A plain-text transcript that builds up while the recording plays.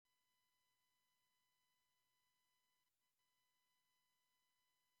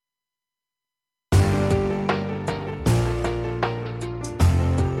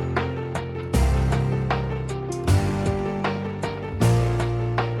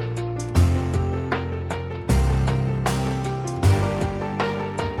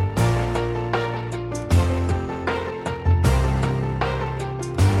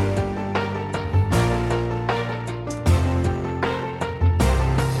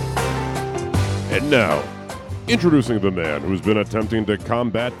And now, introducing the man who's been attempting to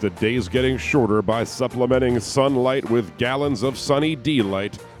combat the days getting shorter by supplementing sunlight with gallons of Sunny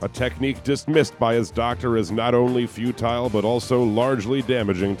D-Light, a technique dismissed by his doctor as not only futile but also largely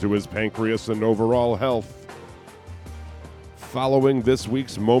damaging to his pancreas and overall health. Following this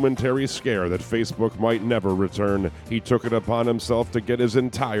week's momentary scare that Facebook might never return, he took it upon himself to get his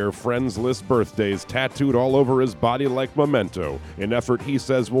entire friends list birthdays tattooed all over his body like memento, an effort he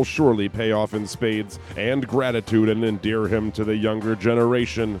says will surely pay off in spades and gratitude and endear him to the younger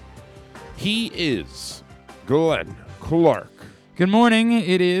generation. He is Glenn Clark. Good morning.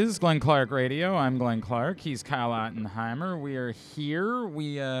 It is Glenn Clark Radio. I'm Glenn Clark. He's Kyle Ottenheimer. We are here.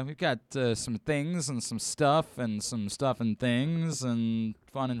 We've got some things and some stuff and things and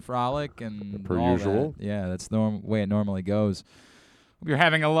fun and frolic and Per all usual. that. Yeah, that's the way it normally goes. We're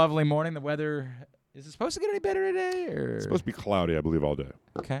having a lovely morning. The weather, is it supposed to get any better today? Or? It's supposed to be cloudy, I believe, all day.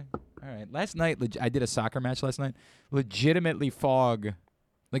 Okay. All right. Last night, I did a soccer match last night. Legitimately fog.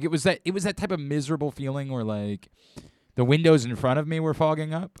 Like it was that type of miserable feeling where like the windows in front of me were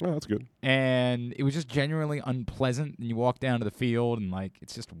fogging up. Oh, that's good. And it was just genuinely unpleasant. And you walk down to the field and like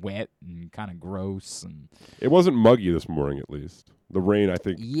it's just wet and kind of gross. And It wasn't muggy this morning, at least. The rain, I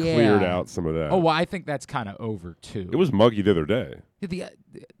think, cleared out some of that. oh, well, I think that's kind of over too. It was muggy the other day.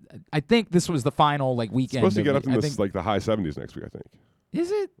 I think this was the final like weekend. It's supposed to get of up in like the high 70s next week, I think.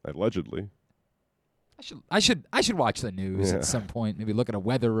 Is it? Allegedly. I should watch the news Yeah. at some point. Maybe look at a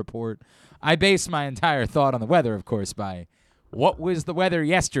weather report. I base my entire thought on the weather, of course, by what was the weather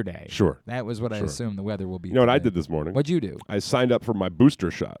yesterday. Sure. That was what I Sure. assume the weather will be. You know what I today. did this morning? What'd you do? I signed up for my booster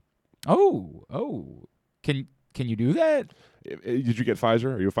shot. Oh. Can you do that? Did you get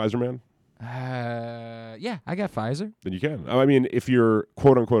Pfizer? Are you a Pfizer man? Yeah, I got Pfizer. Then you can. I mean, if you're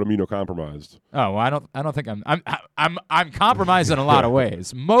quote unquote immunocompromised. Oh, well, I don't think I'm compromised in a lot of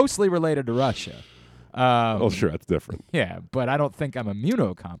ways, mostly related to Russia. Oh, sure, that's different. Yeah, but I don't think I'm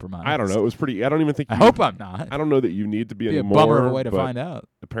immunocompromised. I don't know. It was pretty. I don't even think. I hope I'm not. I don't know that you need to be It'd be anymore. a bummer of a way to but find out.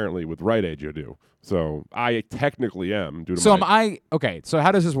 Apparently, with Rite Aid, you do. So I technically am. Due to So my, am I? Okay, so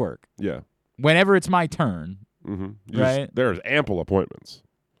how does this work? Yeah. Whenever it's my turn, Mm-hmm. Right. There's ample appointments.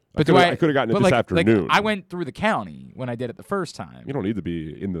 but I could have gotten it but this like, afternoon. I went through the county when I did it the first time. You don't need to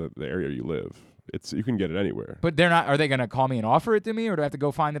be in the area you live. You can get it anywhere. But they're not. Are they going to call me and offer it to me, or do I have to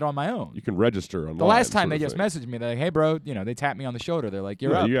go find it on my own? You can register online. The last time sort they of just thing. messaged me, they're like, "Hey, bro, they tapped me on the shoulder. They're like,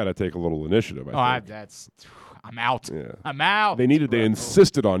 you're Yeah, up." you got to take a little initiative. I think. I'm out. Yeah. I'm out. They bro.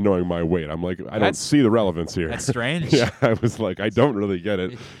 insisted on knowing my weight. I'm like, I don't That's- see the relevance here. That's strange. Yeah, I was like, I don't really get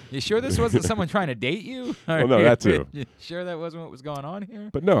it. You sure this wasn't someone trying to date you? Well, no, that too. You sure that wasn't what was going on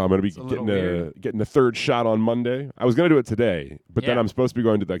here? But no, I'm going to be a little weird. getting a third shot on Monday. I was going to do it today, but then Yeah. I'm supposed to be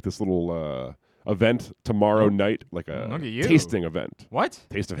going to like this little event tomorrow night, like a Look at you. tasting event. What?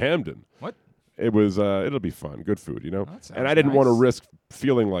 Taste of Hamden. What? It was. It'll be fun. Good food, you know. That sounds And I didn't want to nice. risk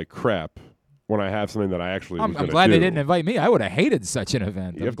feeling like crap when I have something that I actually. I'm was gonna glad do. they didn't invite me. I would have hated such an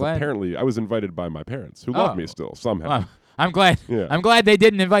event. You I'm have to, glad. apparently, I was invited by my parents, who love Oh. me still somehow. Well, I'm glad. Yeah. I'm glad they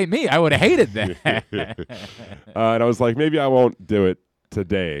didn't invite me. I would have hated that. And I was like, maybe I won't do it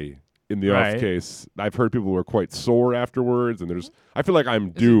today. In the Right. off case, I've heard people who are quite sore afterwards, and I feel like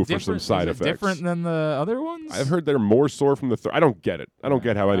I'm due for some side is it effects. different than the other ones? I've heard they're more sore from the I don't get it. I don't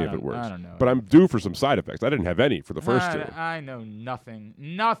get how any of it works. I don't know. But I'm due for some side effects. I didn't have any for the first two. I know nothing.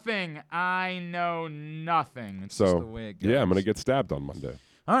 Nothing. I know nothing. It's So just the way it goes. yeah, I'm gonna get stabbed on Monday.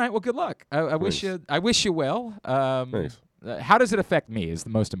 All right. Well, good luck. I wish Thanks. you. I wish you well. Thanks. How does it affect me? Is the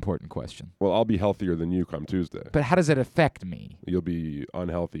most important question. Well, I'll be healthier than you come Tuesday. But how does it affect me? You'll be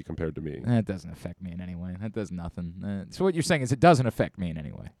unhealthy compared to me. That doesn't affect me in any way. That does nothing. So what you're saying is it doesn't affect me in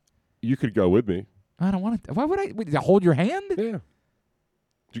any way. You could go with me. I don't want to. Why would I? Wait, hold your hand? Yeah. Did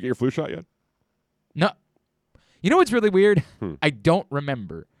you get your flu shot yet? No. You know what's really weird? Hmm. I don't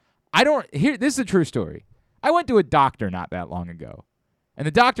remember. This is a true story. I went to a doctor not that long ago. And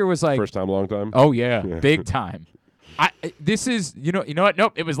the doctor was like, First time, long time? "Oh yeah, Yeah. big time." This is, you know what?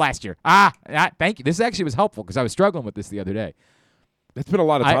 Nope, it was last year. Thank you. This actually was helpful because I was struggling with this the other day. It's been a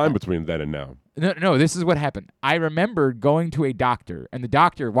lot of time between then and now. No, this is what happened. I remembered going to a doctor, and the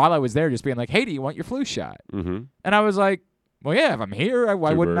doctor, while I was there, just being like, "Hey, do you want your flu shot?" Mm-hmm. And I was like, "Well, yeah, if I'm here,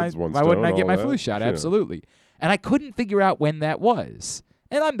 why Two wouldn't birds, I? one Why wouldn't I stone, get all my that. flu shot? Yeah. Absolutely." And I couldn't figure out when that was.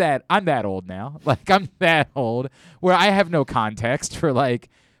 And I'm that old now. Like I'm that old where I have no context for like,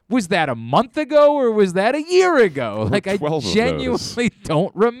 was that a month ago or was that a year ago? Like I 12 of those. genuinely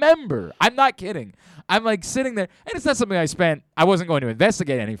don't remember. I'm not kidding. I'm like sitting there, and it's not something I wasn't going to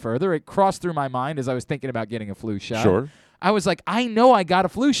investigate any further. It crossed through my mind as I was thinking about getting a flu shot. Sure. I was like, I know I got a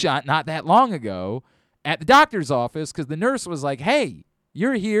flu shot not that long ago at the doctor's office because the nurse was like, hey,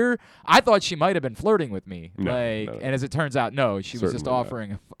 You're here. I thought she might have been flirting with me. No, And as it turns out, no, she was just Certainly not.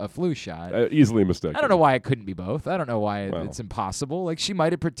 offering a flu shot. Easily mistaken. I don't know why it couldn't be both. I don't know why Well. it's impossible. Like, she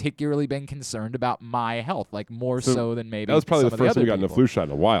might have particularly been concerned about my health, like more so than maybe That was probably some the of the first other time you gotten a people. flu shot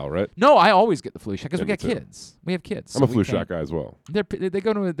in a while, right? No, I always get the flu shot because Yeah, we me got too. kids. We have kids. I'm a so flu we shot can't- guy as well.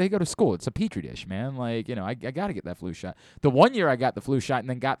 They go to school. It's a petri dish, man. Like, I got to get that flu shot. The one year I got the flu shot and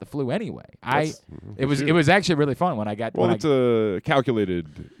then got the flu anyway. It was actually really fun when I got. Well, when it's a calculated.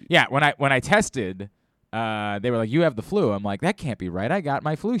 when I tested, they were like, "You have the flu." I'm like, "That can't be right. I got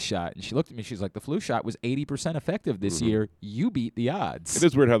my flu shot." And she looked at me. She's like, "The flu shot was 80% effective this year. You beat the odds." It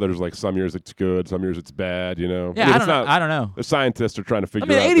is weird how there's like some years it's good, some years it's bad. You know. Yeah, I mean, I it's don't know. not- I don't know. The scientists are trying to figure I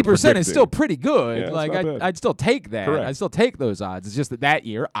mean, out. 80% is the still predicting. pretty good. Yeah, it's like not bad. I'd still take that. Correct. I'd still take those odds. It's just that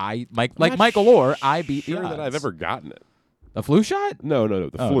year I'm like not Michael Orr, I beat sure the odds. that I've ever gotten it. A flu shot? No,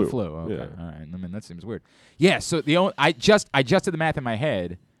 the Oh, flu. the flu. Okay. Yeah. All right. I mean, that seems weird. Yeah. So I just did the math in my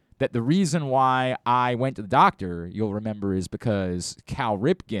head that the reason why I went to the doctor, you'll remember, is because Cal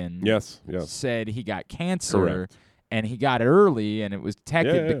Ripken Yes. said he got cancer Correct. and he got it early and it was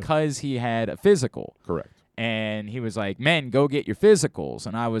detected Yeah. because he had a physical. Correct. And he was like, "Men, go get your physicals."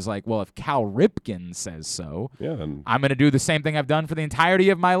 And I was like, "Well, if Cal Ripken says so, Yeah. And I'm going to do the same thing I've done for the entirety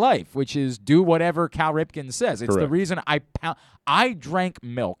of my life, which is do whatever Cal Ripken says." It's the Correct. reason I drank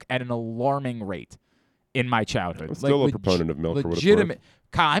milk at an alarming rate in my childhood. I'm still a proponent of milk for what it's worth. legitimate.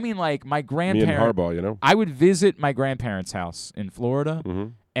 Kyle, I mean, like my Me and grandparents. Harbaugh, you know. I would visit my grandparents' house in Florida, Mm-hmm.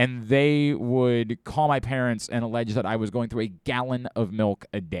 and they would call my parents and allege that I was going through a gallon of milk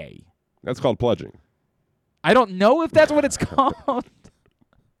a day. That's called pledging. I don't know if that's what it's called.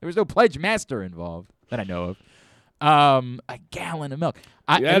 There was no pledge master involved that I know of. A gallon of milk.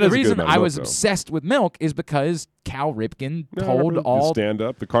 Yeah, And that the is a good reason amount of I milk, was though. obsessed with milk is because Cal Ripken No, told remember? all You stand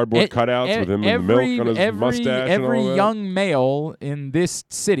up, the cardboard cutouts with him and the milk on his mustache and all every that. young male in this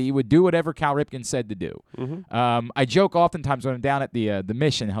city would do whatever Cal Ripken said to do. Mm-hmm. I joke oftentimes when I'm down at the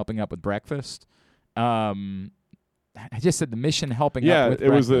mission helping up with breakfast. I just said the mission helping Yeah, up with it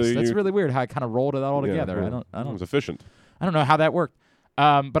was breakfast. That's you- really weird how I kind of rolled it all Yeah, together. yeah. I It don't was efficient. I don't know how that worked.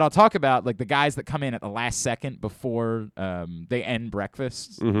 But I'll talk about like the guys that come in at the last second before they end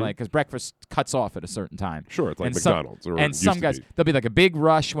breakfast, Mhm. like because breakfast cuts off at a certain time. Sure, it's like And some- McDonald's. Or it And used some to guys, be. there'll be like a big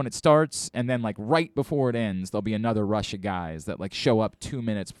rush when it starts, and then like right before it ends, there'll be another rush of guys that like show up 2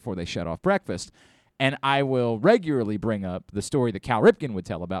 minutes before they shut off breakfast. And I will regularly bring up the story that Cal Ripken would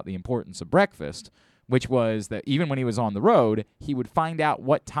tell about the importance of breakfast, which was that even when he was on the road, he would find out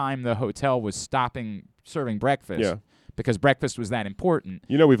what time the hotel was stopping serving breakfast. Yeah. Because breakfast was that important.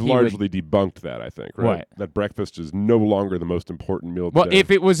 You know, we've he would- largely debunked that, I think, right? What? That breakfast is no longer the most important meal of Well, the day. if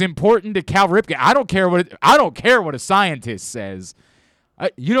it was important to Cal Ripken, I don't care what a scientist says.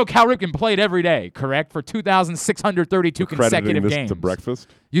 You know, Cal Ripken played every day, correct, for 2,632 Crediting consecutive this games. to breakfast?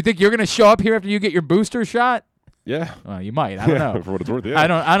 You think you're going to show up here after you get your booster shot? Yeah. Well, you might. I don't know. For what it's worth, yeah. I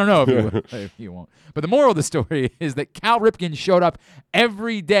don't know if you, if you won't. But the moral of the story is that Cal Ripken showed up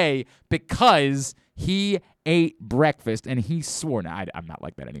every day because he ate breakfast, and he swore. Now, I'm not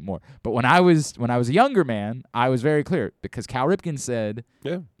like that anymore. But when I was a younger man, I was very clear because Cal Ripken said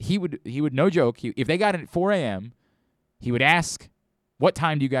Yeah. he would no joke. If they got in at 4 a.m., he would ask, "What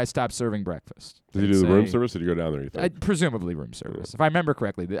time do you guys stop serving breakfast?" Did he They'd do the room say- service or did he go down there, you think? Presumably room service. If I remember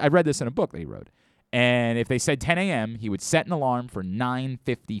correctly, I read this in a book that he wrote. And if they said 10 a.m., he would set an alarm for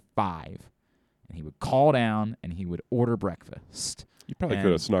 9:55, and he would call down and he would order breakfast. You probably and-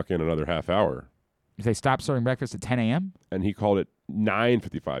 could have snuck in another half hour. If they stopped serving breakfast at 10 a.m., And he called it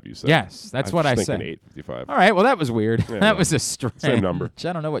 9:55, you said. yes, that's what I was said. thinking 8:55. All right, well that was weird. Yeah, that no. was a strange. Same number.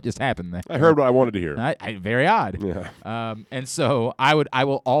 I don't know what just happened there. I heard what I wanted to hear. Very odd. Yeah. And so I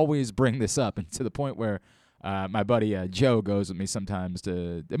will always bring this up, and to the point where my buddy Joe goes with me sometimes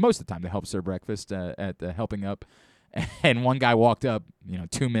most of the time to help serve breakfast at the Helping Up. And one guy walked up,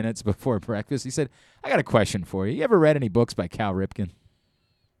 2 minutes before breakfast. He said, "I got a question for you. You ever read any books by Cal Ripken?"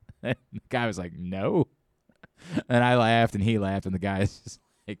 And the guy was like, "No." And I laughed, and he laughed, and the guy is just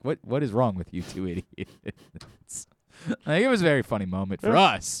like, "What is wrong with you two idiots?" Like, it was a very funny moment for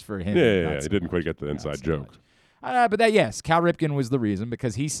us, for him. Yeah. not He so didn't quite much. get the Not inside so joke. much. But yes, Cal Ripken was the reason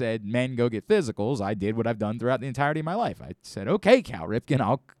because he said, "Men, go get physicals." I did what I've done throughout the entirety of my life. I said, "Okay, Cal Ripken,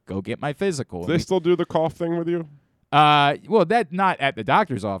 I'll go get my physical." Do they still do the cough thing with you? Well, that not at the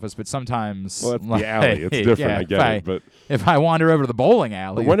doctor's office, but sometimes. Well, that's the alley. It's different. yeah, I get it. But if I wander over to the bowling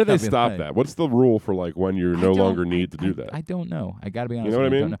alley, when do they I'll be stop like, that? What's the rule for like when you no longer need to do that? I don't know. I got to be honest. know what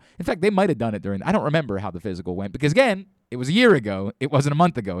with I you, mean? don't know. In fact, they might have done it during. I don't remember how the physical went because again, It was a year ago. It wasn't a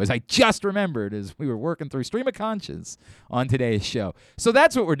month ago, as I just remembered as we were working through Stream of Conscience on today's show. So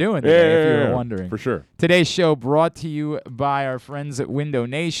that's what we're doing today, if you were wondering. For sure. Today's show brought to you by our friends at Window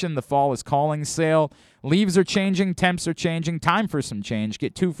Nation. The fall is calling sale. Leaves are changing. Temps are changing. Time for some change.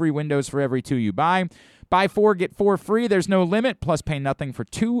 Get 2 free windows for every 2 you buy. Buy 4, get 4 free. There's no limit. Plus, pay nothing for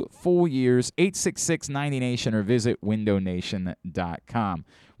 2 full years. 866-90Nation or visit windownation.com.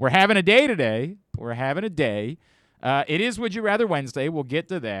 We're having a day today. We're having a day. It is Would You Rather Wednesday. We'll get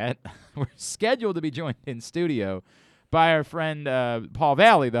to that. We're scheduled to be joined in studio by our friend Paul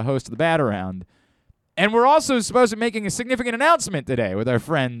Valley, the host of the Bat Around. And we're also supposed to be making a significant announcement today with our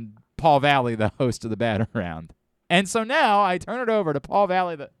friend Paul Valley, the host of the Bat Around. And so now I turn it over to Paul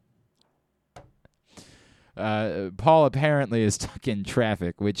Valley. Paul apparently is stuck in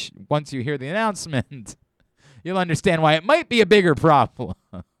traffic, which once you hear the announcement, you'll understand why it might be a bigger problem.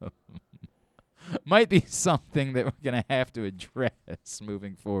 Might be something that we're going to have to address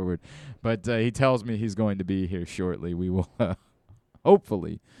moving forward. But he tells me he's going to be here shortly. We will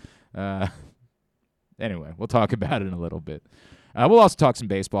hopefully. Anyway, we'll talk about it in a little bit. We'll also talk some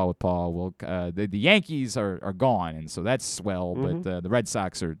baseball with Paul. The Yankees are gone, and so that's swell, but the Red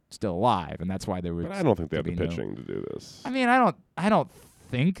Sox are still alive, and that's why they were. But I don't think they have the pitching to do this. I mean, I don't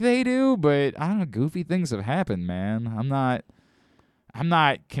think they do, but I don't know. Goofy things have happened, man. I'm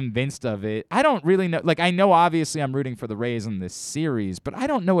not convinced of it. I don't really know. Like, I know obviously I'm rooting for the Rays in this series, but I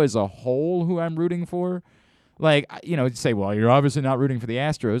don't know as a whole who I'm rooting for. Like, you know, say, well, you're obviously not rooting for the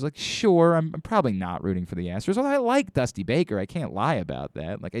Astros. Like, sure, I'm probably not rooting for the Astros. Although I like Dusty Baker. I can't lie about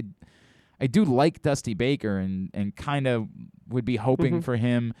that. Like, I do like Dusty Baker and kind of would be hoping for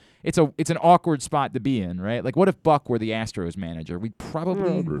him. It's an awkward spot to be in, right? Like, what if Buck were the Astros manager? We'd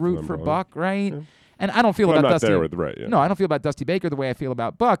probably root for Buck, right? Yeah. And I don't feel about Dusty. No, I don't feel about Dusty Baker the way I feel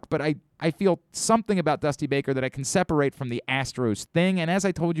about Buck, but I feel something about Dusty Baker that I can separate from the Astros thing. And as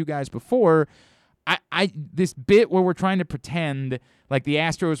I told you guys before, I this bit where we're trying to pretend like the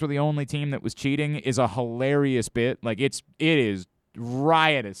Astros were the only team that was cheating is a hilarious bit. Like it is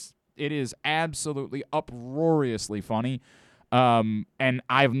riotous. It is absolutely uproariously funny. And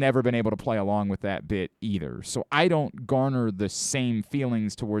I've never been able to play along with that bit either. So I don't garner the same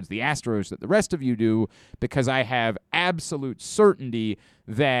feelings towards the Astros that the rest of you do because I have absolute certainty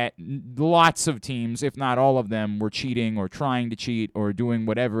that lots of teams, if not all of them, were cheating or trying to cheat or doing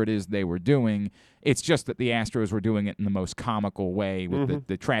whatever it is they were doing. It's just that the Astros were doing it in the most comical way with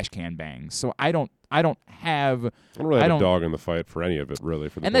the trash can bangs. So I don't have a dog in the fight for any of it, really,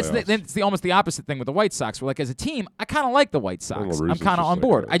 for the playoffs. That's almost the opposite thing with the White Sox. Where, like, as a team, I kind of like the White Sox. I'm kind of on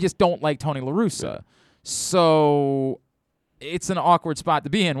board. I just don't like Tony La Russa. Yeah. So it's an awkward spot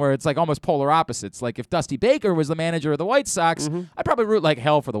to be in where it's like almost polar opposites. Like, if Dusty Baker was the manager of the White Sox, I'd probably root like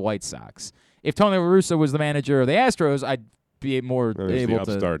hell for the White Sox. If Tony La Russa was the manager of the Astros, I'd be more able the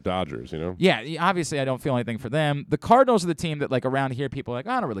upstart Dodgers, you know? Yeah, obviously I don't feel anything for them. The Cardinals are the team that, like, around here people are like,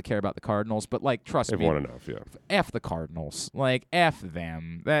 I don't really care about the Cardinals, but, like, trust me. They've won enough, yeah. F the Cardinals. Like, F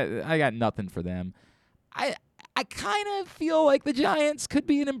them. I got nothing for them. I kind of feel like the Giants could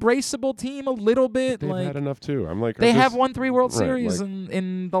be an embraceable team a little bit. They've had enough, too. They have won 3 World Series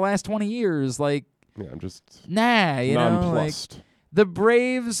in the last 20 years. Like, yeah, I'm just nonplussed. Like, the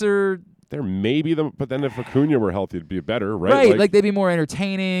Braves are... They're maybe but then if Acuna were healthy, it'd be better, right? Right, like they'd be more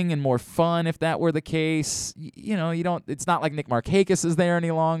entertaining and more fun if that were the case. You know, you don't. It's not like Nick Markakis is there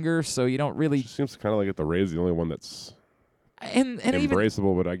any longer, so you don't really. It seems kind of like the Rays, the only one that's and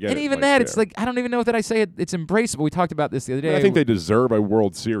embraceable, but I get it. And even that, it's like I don't even know that I say it's embraceable. We talked about this the other day. I think they deserve a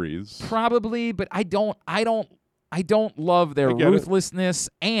World Series, probably, but I don't love their ruthlessness,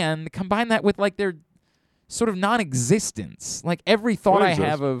 and combine that with like their sort of non-existence. Like every thought I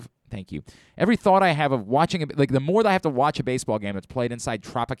have of. Thank you. Every thought I have of watching it, like the more that I have to watch a baseball game that's played inside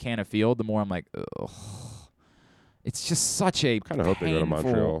Tropicana Field, the more I'm like, ugh. It's just such a kind of hope they go to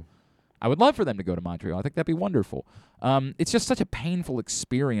Montreal. I would love for them to go to Montreal. I think that'd be wonderful. It's just such a painful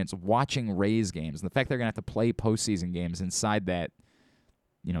experience watching Rays games, and the fact they're gonna have to play postseason games inside that,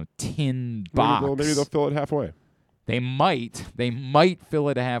 tin box. Maybe they'll fill it halfway. They might fill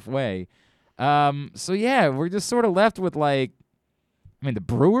it halfway. So yeah, we're just sort of left with like. I mean, the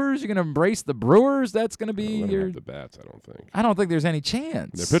Brewers, you're going to embrace the Brewers? That's going to be your... have the bats, I don't think. I don't think there's any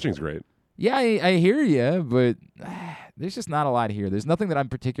chance. Their pitching's great. Yeah, I hear you, but there's just not a lot here. There's nothing that I'm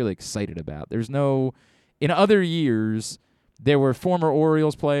particularly excited about. There's no... In other years, there were former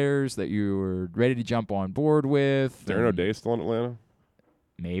Orioles players that you were ready to jump on board with. Darren O'Day still in Atlanta?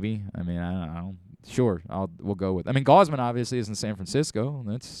 Maybe. I mean, I don't know. Sure, we'll go with. I mean, Gausman obviously is in San Francisco.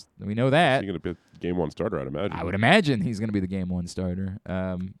 We know that. He's going to be a game 1 starter, I'd imagine. I would imagine he's going to be the game 1 starter.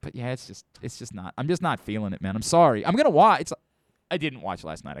 But yeah, it's just not. I'm just not feeling it, man. I'm sorry. I'm gonna watch. I didn't watch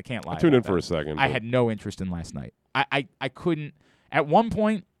last night. I can't lie. I tuned in for a second. I had no interest in last night. I couldn't. At one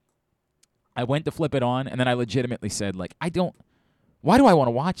point, I went to flip it on, and then I legitimately said, like, why do I want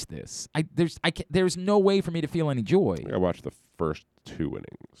to watch this? There's no way for me to feel any joy. I watched the first 2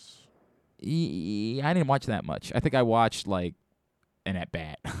 innings. I didn't watch that much. I think I watched like an at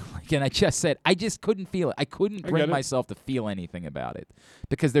bat. And I just said I just couldn't feel it. I couldn't bring myself to feel anything about it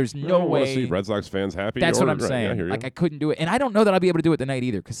because there's no way. Want to see Red Sox fans happy? That's what I'm saying. Yeah, I couldn't do it, and I don't know that I'll be able to do it tonight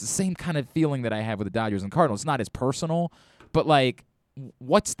either because the same kind of feeling that I have with the Dodgers and Cardinals. It's not as personal, but like,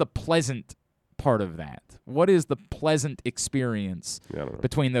 what's the pleasant part of that? What is the pleasant experience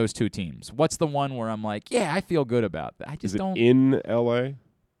between those two teams? What's the one where I'm like, yeah, I feel good about that? I just don't. In L.A.?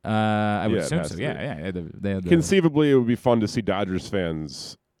 I would assume so. Yeah. Conceivably, it would be fun to see Dodgers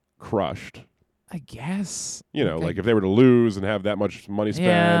fans crushed. I guess. Like if they were to lose and have that much money spent,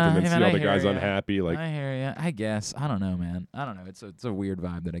 and then see all the guys unhappy. Like I hear you. I guess. I don't know, man. I don't know. It's a weird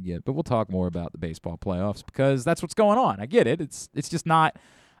vibe that I get. But we'll talk more about the baseball playoffs because that's what's going on. I get it. It's just not.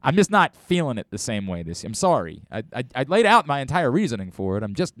 I'm just not feeling it the same way this year. I'm sorry. I laid out my entire reasoning for it.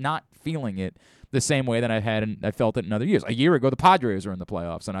 I'm just not feeling it the same way that I felt it in other years. A year ago, the Padres were in the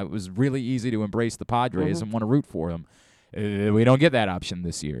playoffs, and it was really easy to embrace the Padres and want to root for them. We don't get that option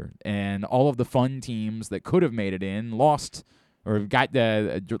this year. And all of the fun teams that could have made it in lost or got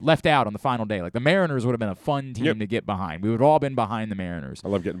left out on the final day. Like the Mariners would have been a fun team to get behind. We would have all been behind the Mariners. I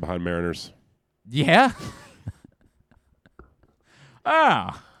love getting behind Mariners. Yeah?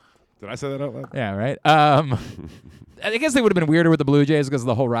 Did I say that out loud? Yeah, right. I guess they would have been weirder with the Blue Jays because of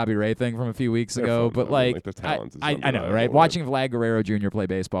the whole Robbie Ray thing from a few weeks ago. But like I know, right? Watching Vlad Guerrero Jr. play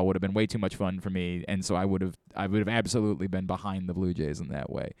baseball would have been way too much fun for me, and so I would have absolutely been behind the Blue Jays in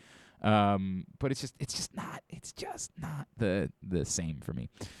that way. But it's just not the same for me.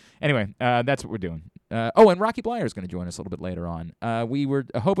 Anyway, that's what we're doing. And Rocky Bleier is going to join us a little bit later on. We were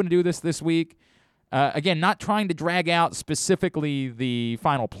hoping to do this week. Again, not trying to drag out specifically the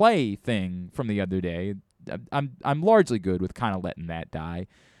final play thing from the other day. I'm largely good with kind of letting that die.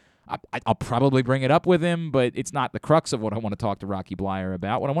 I'll probably bring it up with him, but it's not the crux of what I want to talk to Rocky Bleier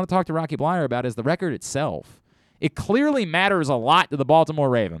about. What I want to talk to Rocky Bleier about is the record itself. It clearly matters a lot to the Baltimore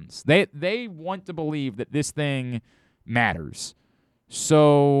Ravens. They want to believe that this thing matters.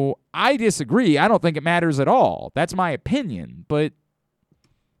 So I disagree. I don't think it matters at all. That's my opinion. But,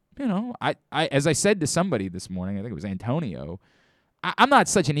 I as I said to somebody this morning, I think it was Antonio, I'm not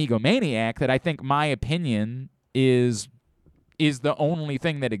such an egomaniac that I think my opinion is the only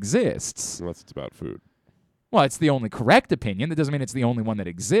thing that exists. Unless it's about food. Well, it's the only correct opinion. That doesn't mean it's the only one that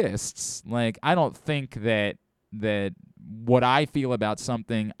exists. Like, I don't think that what I feel about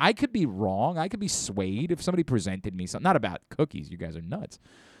something, I could be wrong. I could be swayed if somebody presented me something. Not about cookies. You guys are nuts.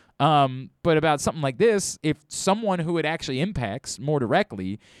 But about something like this, if someone who it actually impacts more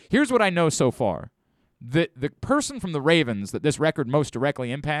directly, here's what I know so far. The person from the Ravens that this record most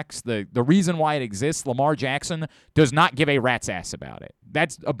directly impacts, the reason why it exists, Lamar Jackson, does not give a rat's ass about it.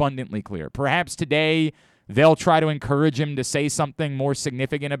 That's abundantly clear. Perhaps today they'll try to encourage him to say something more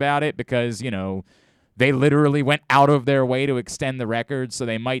significant about it because, they literally went out of their way to extend the record. So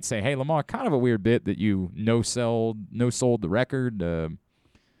they might say, hey, Lamar, kind of a weird bit that you no-sold the record.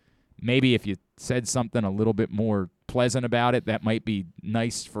 Maybe if you said something a little bit more pleasant about it, that might be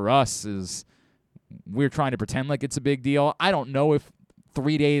nice for us as we're trying to pretend like it's a big deal. I don't know if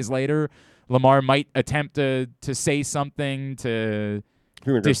 3 days later Lamar might attempt to say something to. You think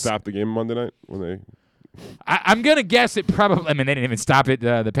they're going to stop the game Monday night when they? I'm going to guess it probably. I mean, they didn't even stop it.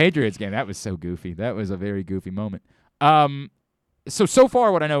 The Patriots game. That was so goofy. That was a very goofy moment. So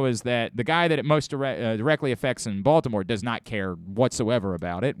far, what I know is that the guy that it most directly affects in Baltimore does not care whatsoever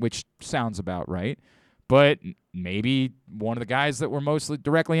about it, which sounds about right. But maybe one of the guys that were mostly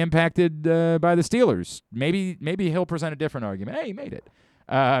directly impacted by the Steelers, maybe he'll present a different argument. Hey, he made it.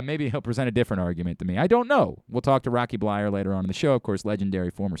 Maybe he'll present a different argument to me. I don't know. We'll talk to Rocky Bleier later on in the show. Of course, legendary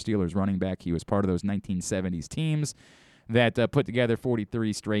former Steelers running back. He was part of those 1970s teams that put together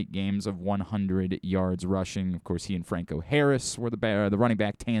 43 straight games of 100 yards rushing. Of course, he and Franco Harris were the running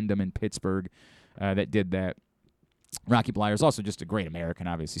back tandem in Pittsburgh that did that. Rocky Bleier is also just a great American,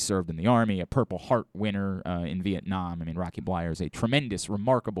 obviously served in the Army, a Purple Heart winner in Vietnam. I mean, Rocky Bleier is a tremendous,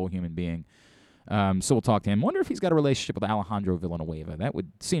 remarkable human being. So we'll talk to him. Wonder if he's got a relationship with Alejandro Villanueva. That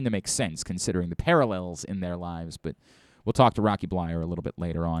would seem to make sense considering the parallels in their lives, but We'll talk to Rocky Blyer a little bit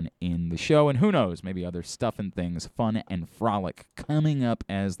later on in the show, and who knows, maybe other stuff and things, fun and frolic, coming up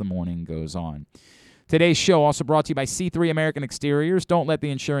as the morning goes on. Today's show also brought to you by C3 American Exteriors. Don't let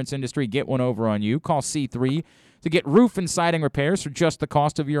the insurance industry get one over on you. Call C3 to get roof and siding repairs for just the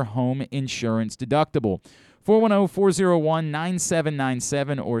cost of your home insurance deductible.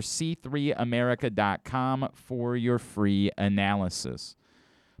 410-401-9797 or c3america.com for your free analysis.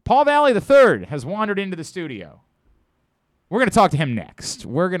 Paul Valley III has wandered into the studio. We're going to talk to him next.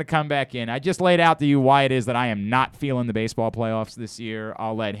 We're going to come back in. I just laid out to you why it is that I am not feeling the baseball playoffs this year.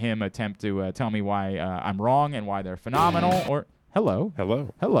 I'll let him attempt to tell me why I'm wrong and why they're phenomenal. Or hello.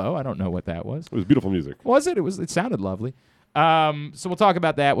 Hello. I don't know what that was. It was beautiful music. Was it? It sounded lovely. So we'll talk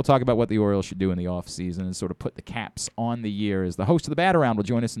about that. We'll talk about what the Orioles should do in the offseason and sort of put the caps on the year. As the host of the Bat Around will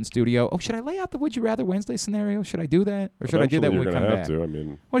join us in studio. Oh, should I lay out the Would You Rather Wednesday scenario? Should I do that? Or should I do that when we come back? To. I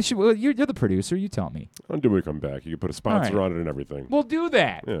mean, you're the producer. You tell me. I'll do when we come back. You can put a sponsor on it and everything. We'll do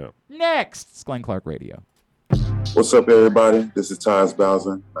that. Yeah. Next. It's Glenn Clark Radio. What's up, everybody? This is Tyus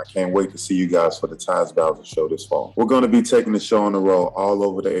Bowser. I can't wait to see you guys for the Tyus Bowser Show this fall. We're going to be taking the show on the road all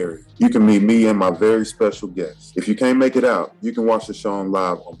over the area. You can meet me and my very special guests. If you can't make it out, you can watch the show on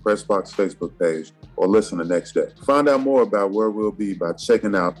live on PressBox Facebook page or listen the next day. Find out more about where we'll be by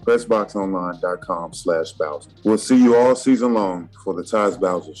checking out PressBoxOnline.com/Bowser. We'll see you all season long for the Tyus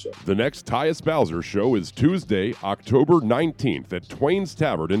Bowser Show. The next Tyus Bowser Show is Tuesday, October 19th at Twain's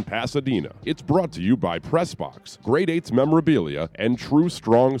Tavern in Pasadena. It's brought to you by PressBox, Grade 8's Memorabilia, and True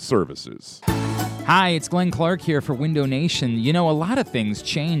Strong Services. Hi, it's Glenn Clark here for Window Nation. You know, a lot of things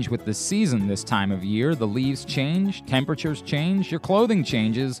change with the season this time of year. The leaves change, temperatures change, your clothing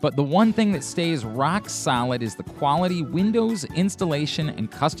changes, but the one thing that stays rock solid is the quality windows, installation, and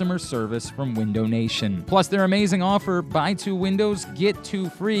customer service from Window Nation. Plus their amazing offer, buy 2 windows, get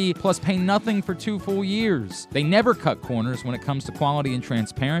 2 free, plus pay nothing for 2 full years. They never cut corners when it comes to quality and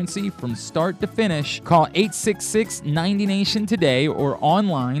transparency from start to finish. Call 866-90Nation today or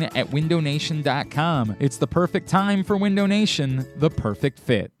online at windownation.com. It's the perfect time for Window Nation, the perfect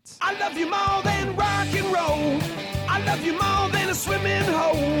fit. I love you more than rock and roll. I love you more than a swimming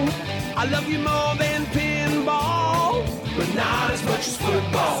hole. I love you more than pinball, but not as much as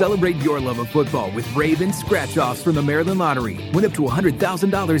football. Celebrate your love of football with Ravens scratch-offs from the Maryland Lottery. Win up to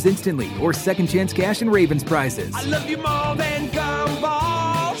 $100,000 instantly or second chance cash and Ravens prizes. I love you more than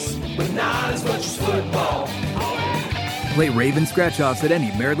gumballs, but not as much as football. Play Ravens scratch-offs at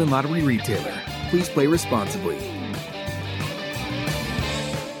any Maryland Lottery retailer. Please play responsibly.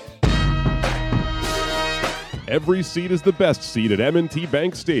 Every seat is the best seat at M&T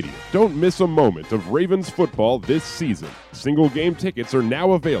Bank Stadium. Don't miss a moment of Ravens football this season. Single game tickets are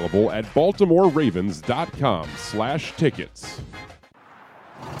now available at BaltimoreRavens.com/tickets.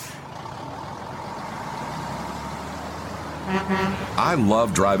 I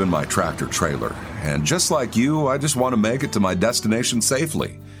love driving my tractor trailer, and just like you, I just want to make it to my destination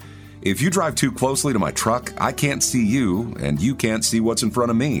safely. If you drive too closely to my truck, I can't see you, and you can't see what's in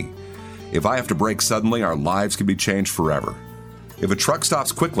front of me. If I have to brake suddenly, our lives can be changed forever. If a truck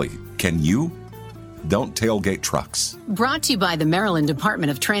stops quickly, can you? Don't tailgate trucks. Brought to you by the Maryland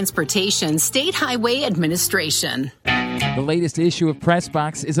Department of Transportation State Highway Administration. The latest issue of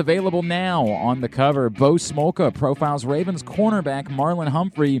PressBox is available now. On the cover, Bo Smolka profiles Ravens cornerback Marlon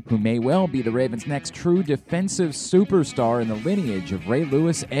Humphrey, who may well be the Ravens' next true defensive superstar in the lineage of Ray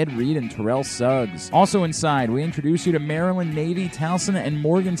Lewis, Ed Reed, and Terrell Suggs. Also inside, we introduce you to Maryland, Navy, Towson, and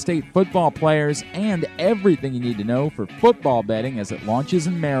Morgan State football players and everything you need to know for football betting as it launches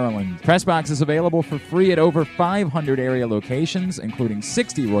in Maryland. PressBox is available for free at over 500 area locations, including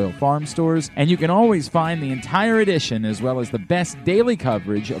 60 Royal Farm stores, and you can always find the entire edition as well as the best daily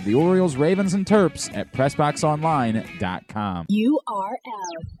coverage of the Orioles, Ravens, and Terps at PressBoxOnline.com.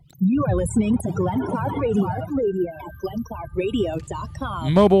 URL. You are listening to Glenn Clark Radio at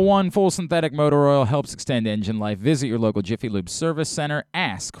GlennClarkRadio.com. Mobil 1 full synthetic motor oil helps extend engine life. Visit your local Jiffy Lube service center.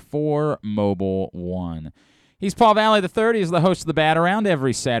 Ask for Mobil 1. He's Paul Valley III. He's the host of the Bat Around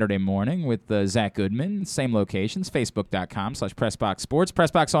every Saturday morning with Zach Goodman. Same locations, Facebook.com/PressBoxSports,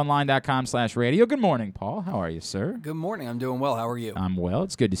 PressBoxOnline.com/radio. Good morning, Paul. How are you, sir? Good morning. I'm doing well. How are you? I'm well.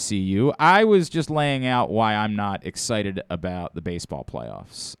 It's good to see you. I was just laying out why I'm not excited about the baseball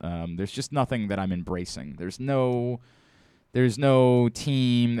playoffs. There's just nothing that I'm embracing. There's no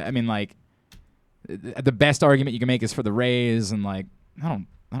team. I mean, like, the best argument you can make is for the Rays, and, like,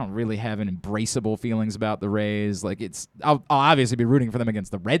 I don't really have an embraceable feelings about the Rays. Like, I'll obviously be rooting for them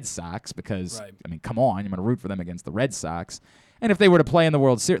against the Red Sox because, right. I mean, come on, you're going to root for them against the Red Sox. And if they were to play in the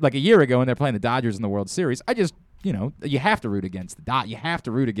World Series, like a year ago, and they're playing the Dodgers in the World Series, I just, you have to root against the you have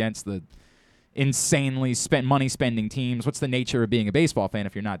to root against the insanely money spending teams. What's the nature of being a baseball fan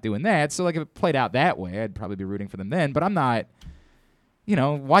if you're not doing that? So like if it played out that way, I'd probably be rooting for them then. But I'm not.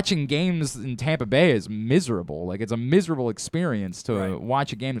 Watching games in Tampa Bay is miserable. Like it's a miserable experience to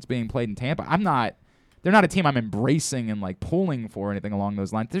watch a game that's being played in Tampa. They're not a team I'm embracing and like pulling for or anything along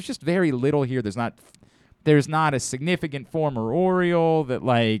those lines. There's just very little here. There's not a significant former Oriole that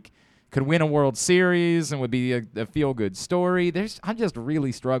like could win a World Series and would be a feel-good story. I'm just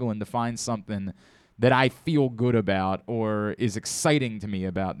really struggling to find something that I feel good about or is exciting to me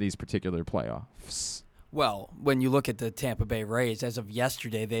about these particular playoffs. Well, when you look at the Tampa Bay Rays, as of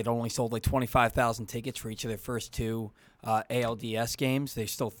yesterday, they'd only sold like 25,000 tickets for each of their first two ALDS games.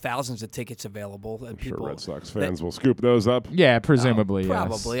 There's still thousands of tickets available. I'm sure Red Sox fans will scoop those up. Yeah, presumably.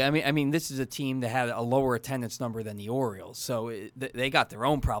 Probably. Yes. I mean, this is a team that had a lower attendance number than the Orioles, so they got their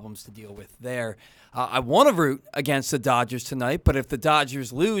own problems to deal with there. I want to root against the Dodgers tonight, but if the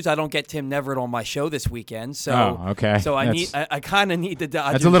Dodgers lose, I don't get Tim Neverett on my show this weekend. So, okay. So I kind of need the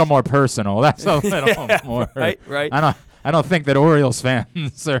Dodgers. That's a little more personal. That's a little more. Right. I don't think that Orioles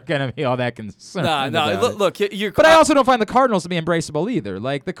fans are going to be all that concerned. No. Look, you're. But I also don't find the Cardinals to be embraceable either.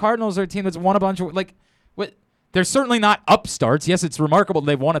 Like the Cardinals are a team that's won a bunch of they're certainly not upstarts. Yes, it's remarkable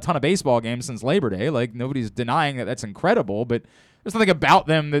they've won a ton of baseball games since Labor Day. Like nobody's denying that that's incredible, but there's nothing about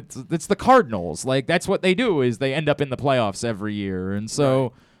them that's the Cardinals. Like that's what they do is they end up in the playoffs every year. And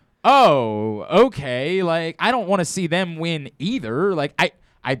so, okay, like I don't want to see them win either. Like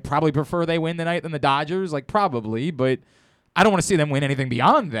I'd probably prefer they win tonight than the Dodgers, like probably, but I don't want to see them win anything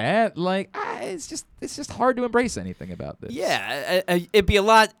beyond that. Like it's just hard to embrace anything about this. Yeah, it'd be a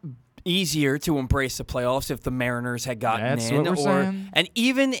lot easier to embrace the playoffs if the Mariners had gotten That's in, what we're saying. And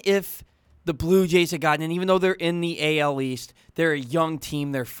even if the Blue Jays had gotten in, even though they're in the AL East, they're a young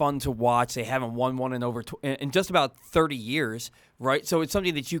team. They're fun to watch. They haven't won one in just about 30 years, right? So it's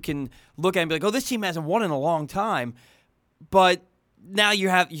something that you can look at and be like, oh, this team hasn't won in a long time, but now you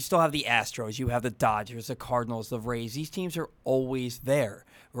still have the Astros, you have the Dodgers, the Cardinals, the Rays. These teams are always there,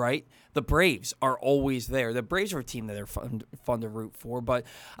 right? The Braves are always there. The Braves are a team that are fun to root for. But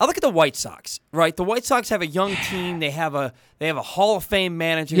I look at the White Sox, right? The White Sox have a young team. They have a Hall of Fame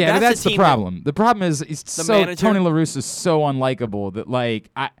manager. Yeah, that's the problem. The problem is Tony La Russa is so unlikable that like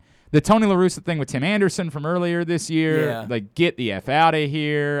the Tony La Russa thing with Tim Anderson from earlier this year, like get the F out of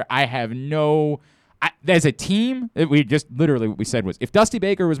here. I have no. As a team, we just literally what we said was if Dusty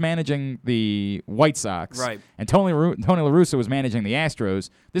Baker was managing the White Sox and Tony La Russa was managing the Astros,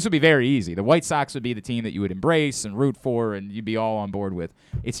 this would be very easy. The White Sox would be the team that you would embrace and root for and you'd be all on board with.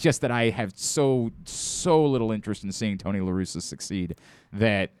 It's just that I have so little interest in seeing Tony La Russa succeed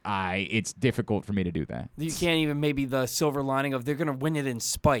that it's difficult for me to do that. You can't even maybe the silver lining of they're going to win it in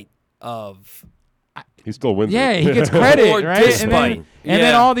spite of... He still wins. Yeah, it. He gets credit, right? And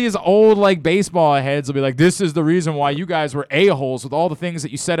then all these old like baseball heads will be like, "This is the reason why you guys were a-holes with all the things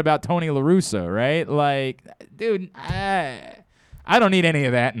that you said about Tony La Russa," right? Like, dude, I don't need any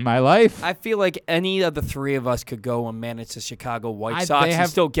of that in my life. I feel like any of the three of us could go and manage the Chicago White Sox and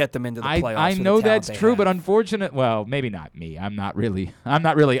still get them into the playoffs. I know that's true, but well, maybe not me. I'm not really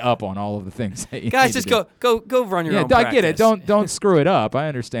up on all of the things. That guys, just go run your own practice. I get it. Don't screw it up. I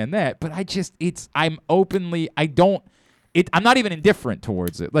understand that, but I'm not even indifferent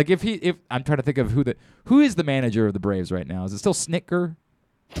towards it. Like if I'm trying to think of who is the manager of the Braves right now? Is it still Snitker?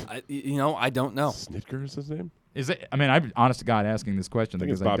 I don't know. Snitker is his name? Is it? I mean, I'm honest to God asking this question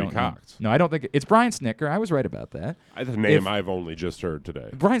because it's Bobby I don't Cox. No, I don't think it's Brian Snitker. I was right about that. The name I've only just heard today.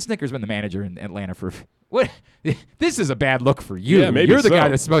 Brian Snitker's been the manager in Atlanta for what? This is a bad look for you. Yeah, maybe You're the so. guy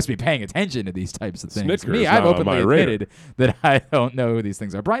that's supposed to be paying attention to these types of things. Snitker I've not on openly my radar. admitted that I don't know who these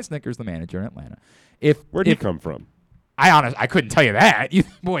things are. Brian Snitker's the manager in Atlanta. Where'd he come from? I couldn't tell you that.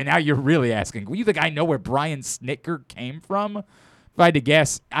 Boy, now you're really asking. Well, you think I know where Brian Snitker came from? If I had to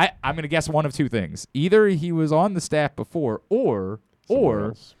guess, I'm going to guess one of two things. Either he was on the staff before, or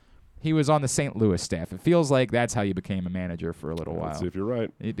he was on the St. Louis staff. It feels like that's how you became a manager for a little while. Let's see if you're right.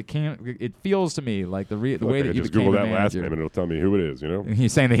 It feels to me like the way that you just became Google a that last manager. name and it'll tell me who it is.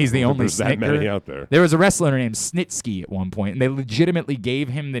 He's saying that he's the only There's that Snitker. many out there. There was a wrestler named Snitsky at one point, and they legitimately gave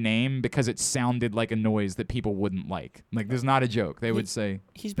him the name because it sounded like a noise that people wouldn't like. Like, there's not a joke. They would say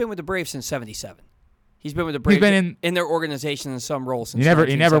he's been with the Braves since '77. He's been with the Braves in their organization in some role since.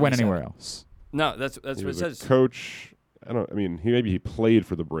 He never went anywhere else. No, that's what it says. Coach. He played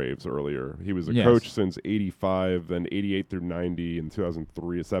for the Braves earlier. He was a coach since '85, then '88 through '90, and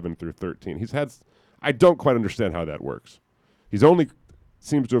 2003, 7 through 13. I don't quite understand how that works. He's only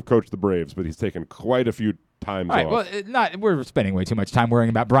seems to have coached the Braves, but he's taken quite a few time's All right, off. well, we're spending way too much time worrying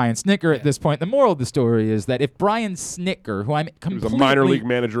about Brian Snitker at this point. The moral of the story is that if Brian Snitker, who I'm He completely... was a minor league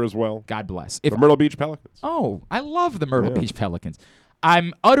manager as well. God bless. The Myrtle Beach Pelicans. Oh, I love the Myrtle Beach Pelicans.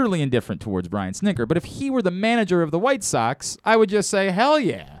 I'm utterly indifferent towards Brian Snitker, but if he were the manager of the White Sox, I would just say, hell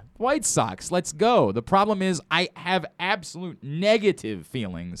yeah, White Sox, let's go. The problem is I have absolute negative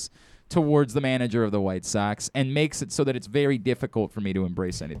feelings towards the manager of the White Sox and makes it so that it's very difficult for me to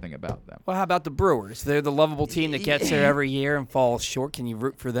embrace anything about them. Well, how about the Brewers? They're the lovable team that gets there every year and falls short. Can you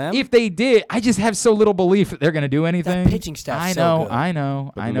root for them? If they did, I just have so little belief that they're going to do anything. That pitching staff's so good. I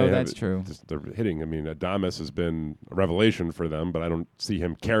know that's true. They're hitting. I mean, Adames has been a revelation for them, but I don't see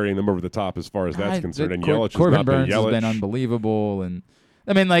him carrying them over the top as far as that's concerned. And Yelich has Corbin not been Burns has Yelich. been unbelievable, and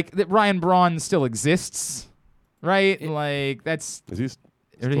I mean, like Ryan Braun still exists, right? That's. Is he?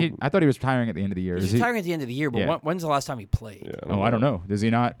 I thought he was retiring at the end of the year. He's retiring at the end of the year, but when's the last time he played? Yeah, I don't know. Does he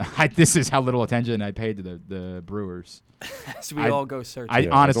not? This is how little attention I paid to the Brewers. So we all go searching. I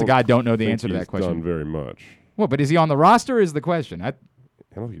honest to God don't know the think answer to that he's question. Done very much. Well, but is he on the roster? Is the question? I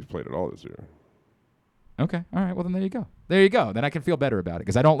don't think he's played at all this year. Okay. All right. Well, then there you go. There you go. Then I can feel better about it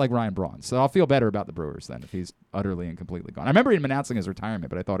because I don't like Ryan Braun. So I'll feel better about the Brewers then if he's utterly and completely gone. I remember him announcing his retirement,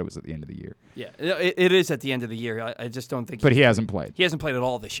 but I thought it was at the end of the year. Yeah, it is at the end of the year. I just don't think. But he hasn't played. He hasn't played at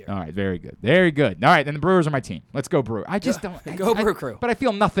all this year. All right. Very good. Very good. All right. Then the Brewers are my team. Let's go Brewer. I just don't. Go Brew Crew. But I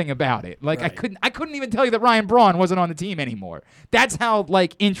feel nothing about it. Like Right. I couldn't even tell you that Ryan Braun wasn't on the team anymore. That's how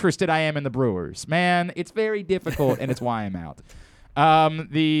interested I am in the Brewers. Man, it's very difficult, and it's why I'm out.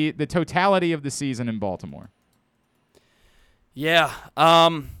 The totality of the season in Baltimore. Yeah.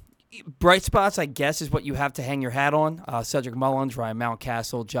 Bright spots, I guess, is what you have to hang your hat on. Cedric Mullins, Ryan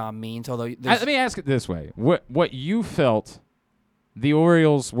Mountcastle, John Means. Although let me ask it this way: what you felt the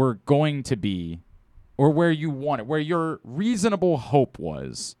Orioles were going to be, or where you wanted, where your reasonable hope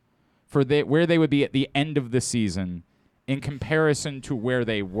was for where they would be at the end of the season, in comparison to where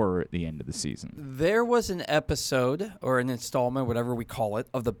they were at the end of the season. There was an episode or an installment, whatever we call it,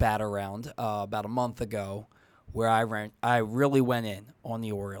 of the Bat Around about a month ago, where I really went in on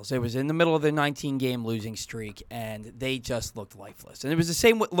the Orioles. It was in the middle of their 19-game losing streak, and they just looked lifeless. And it was the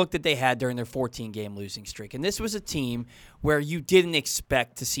same look that they had during their 14-game losing streak. And this was a team where you didn't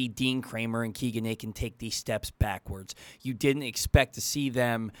expect to see Dean Kramer and Keegan Aiken take these steps backwards. You didn't expect to see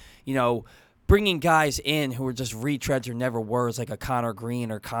them, bringing guys in who were just retreads or never were, like a Connor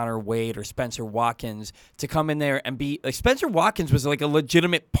Green or Connor Wade or Spencer Watkins, to come in there and be like Spencer Watkins was like a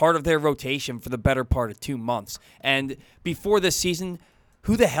legitimate part of their rotation for the better part of 2 months. And before this season,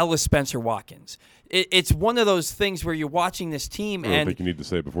 who the hell is Spencer Watkins? It's one of those things where you're watching this team I don't think you need to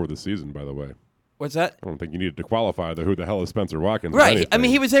say before the season, by the way. What's that? I don't think you needed to qualify who the hell is Spencer Watkins. Right. I mean,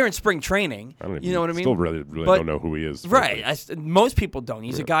 he was there in spring training. I don't even, you know what I mean? Still really don't know who he is. Right. Most people don't.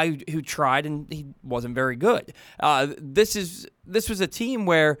 He's a guy who tried and he wasn't very good. This was a team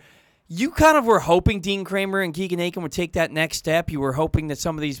where you kind of were hoping Dean Kramer and Keegan Aiken would take that next step. You were hoping that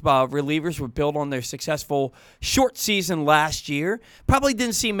some of these relievers would build on their successful short season last year. Probably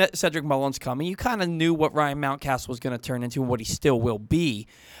didn't see Cedric Mullins coming. You kind of knew what Ryan Mountcastle was going to turn into and what he still will be.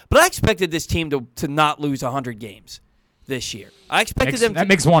 But I expected this team to not lose 100 games this year. I expected them. That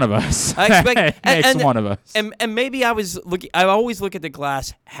makes one of us. I expect makes one of us. And maybe I was looking. I always look at the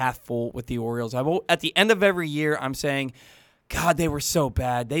glass half full with the Orioles. At the end of every year, I'm saying, God, they were so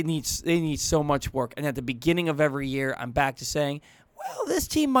bad. They need so much work. And at the beginning of every year, I'm back to saying, well, this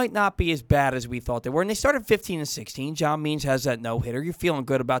team might not be as bad as we thought they were. And they started 15-16. John Means has that no-hitter. You're feeling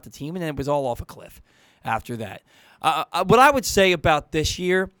good about the team, and then it was all off a cliff after that. What I would say about this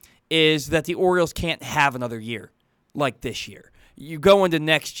year is that the Orioles can't have another year like this year. You go into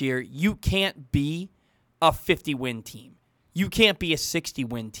next year, you can't be a 50-win team. You can't be a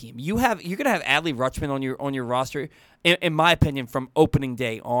 60-win team. You're going to have Adley Rutschman on your roster, in my opinion, from opening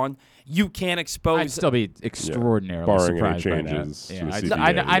day on. You can't expose. I'd still be extraordinarily barring surprised any by changes. that. To the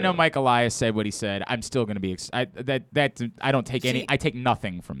I know Mike Elias said what he said. I'm still going to be. I don't take any. I take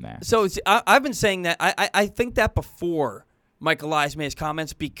nothing from that. So I've been saying that. I think that before Mike Elias made his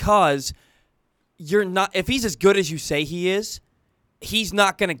comments, because you're not. If he's as good as you say he is, he's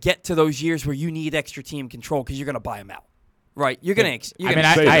not going to get to those years where you need extra team control because you're going to buy him out. Right, you're gonna.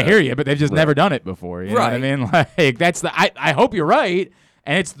 I hear you, but they've just never done it before. You know what I mean? Like that's I hope you're right,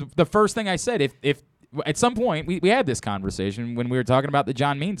 and it's the first thing I said. If at some point we had this conversation when we were talking about the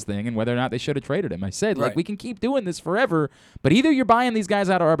John Means thing and whether or not they should have traded him. I said like we can keep doing this forever, but either you're buying these guys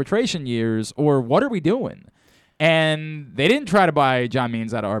out of arbitration years, or what are we doing? And they didn't try to buy John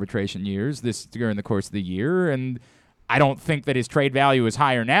Means out of arbitration years during the course of the year, and I don't think that his trade value is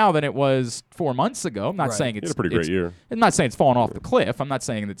higher now than it was 4 months ago. I'm not saying it's a pretty great year. I'm not saying it's fallen off the cliff. I'm not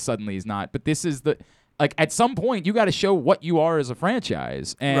saying that suddenly he's not. But this is Like, at some point, you got to show what you are as a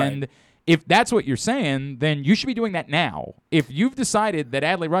franchise. And if that's what you're saying, then you should be doing that now. If you've decided that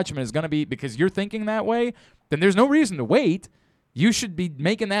Adley Rutschman is going to be, because you're thinking that way, then there's no reason to wait. You should be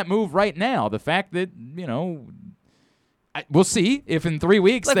making that move right now. The fact that, we'll see if in 3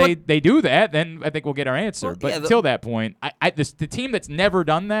 weeks they do that, then I think we'll get our answer. Well, but until that point, the team that's never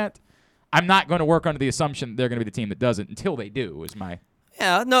done that, I'm not going to work under the assumption they're going to be the team that does it until they do.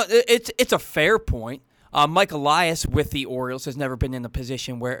 Yeah, no, it's a fair point. Mike Elias with the Orioles has never been in a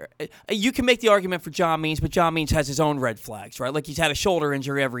position where you can make the argument for John Means, but John Means has his own red flags, right? Like, he's had a shoulder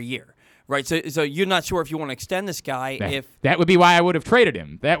injury every year, right? So you're not sure if you want to extend this guy. That would be why I would have traded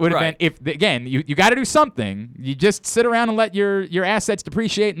him. That would have been you got to do something. You just sit around and let your assets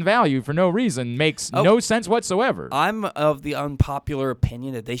depreciate in value for no reason makes no sense whatsoever. I'm of the unpopular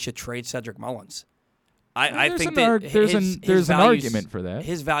opinion that they should trade Cedric Mullins. I think there's an argument for that.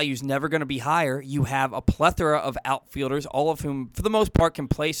 His value's never going to be higher. You have a plethora of outfielders, all of whom, for the most part, can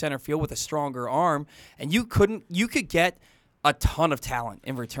play center field with a stronger arm, and you could get a ton of talent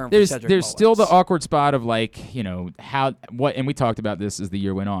in return for Cedric Mullins. There's still the awkward spot of, like, and we talked about this as the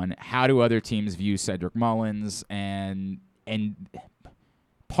year went on. How do other teams view Cedric Mullins? And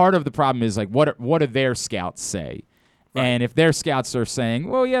part of the problem is, like, what do their scouts say? Right. And if their scouts are saying,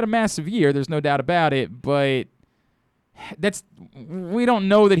 well, he had a massive year, there's no doubt about it, but we don't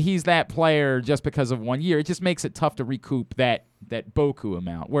know that he's that player just because of 1 year. It just makes it tough to recoup that Boku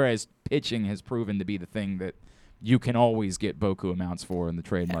amount, whereas pitching has proven to be the thing that you can always get Boku amounts for in the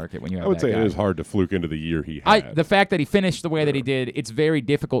trade market when you have that guy. I would say it is hard to fluke into the year he had. The fact that he finished the way that he did, it's very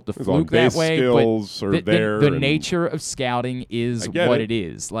difficult to fluke that way. Skills are there. The nature of scouting is what it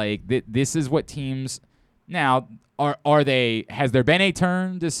is. Like, this is what teams – now – has there been a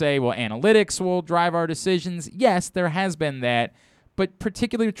turn to say, well, analytics will drive our decisions? Yes, there has been that. But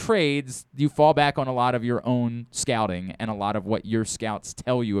particular trades, you fall back on a lot of your own scouting and a lot of what your scouts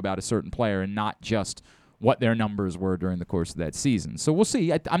tell you about a certain player and not just what their numbers were during the course of that season. So we'll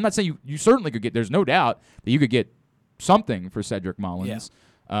see. I'm not saying you certainly could get – there's no doubt that you could get something for Cedric Mullins.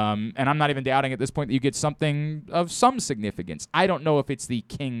 Yeah. And I'm not even doubting at this point that you get something of some significance. I don't know if it's the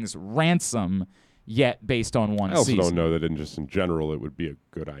King's ransom yet based on one season. I also don't know that in general it would be a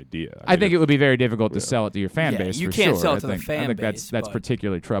good idea. I think it would be very difficult to sell it to your fan base. You for can't sure. sell it to the fan I think base. That's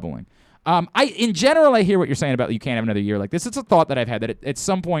particularly troubling. In general, I hear what you're saying about you can't have another year like this. It's a thought that I've had that at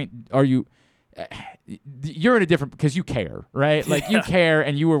some point you're in a different, because you care, right? Like, you care,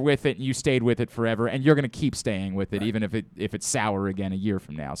 and you were with it, and you stayed with it forever, and you're going to keep staying with it, even if it's sour again a year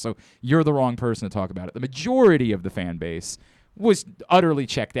from now. So you're the wrong person to talk about it. The majority of the fan base was utterly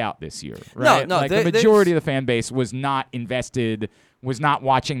checked out this year, right? No, the majority of the fan base was not invested, was not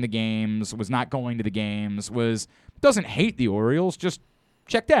watching the games, was not going to the games, doesn't hate the Orioles, just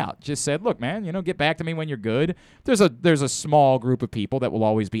checked out. Just said, look, man, get back to me when you're good. There's a small group of people that will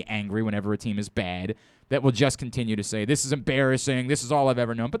always be angry whenever a team is bad, that will just continue to say, this is embarrassing, this is all I've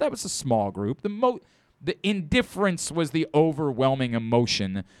ever known. But that was a small group. The indifference was the overwhelming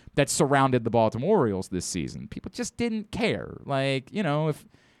emotion that surrounded the Baltimore Orioles this season. People just didn't care. Like,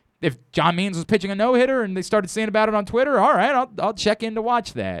 if John Means was pitching a no-hitter and they started saying about it on Twitter, all right, I'll check in to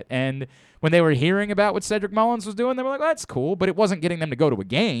watch that. And when they were hearing about what Cedric Mullins was doing, they were like, that's cool. But it wasn't getting them to go to a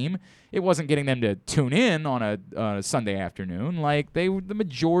game. It wasn't getting them to tune in on a Sunday afternoon. Like, the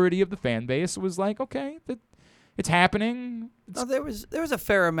majority of the fan base was like, okay, it's happening. No, there was a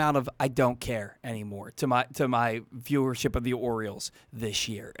fair amount of I don't care anymore to my viewership of the Orioles this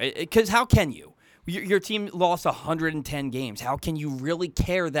year. Because how can you? Your team lost 110 games. How can you really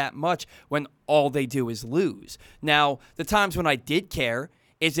care that much when all they do is lose? Now, the times when I did care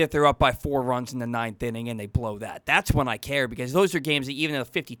is if they're up by 4 runs in the 9th inning and they blow that. That's when I care, because those are games that even a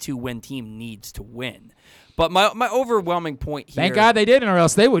 52-win team needs to win. But my overwhelming point here... Thank God they didn't, or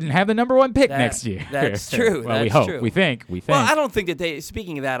else they wouldn't have the number 1 pick next year. That's true. Well, that's we hope. True. We think. Well, I don't think that they...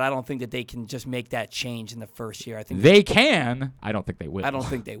 Speaking of that, I don't think that they can just make that change in the first year. I think they can. I don't think they will. I don't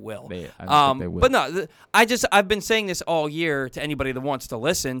think they will. I don't think they will. But no, I've been saying this all year to anybody that wants to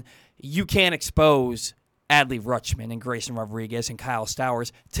listen. You can't expose Adley Rutschman and Grayson Rodriguez and Kyle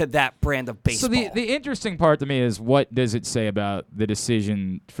Stowers to that brand of baseball. So the interesting part to me is, what does it say about the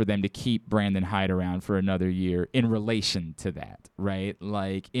decision for them to keep Brandon Hyde around for another year in relation to that, right?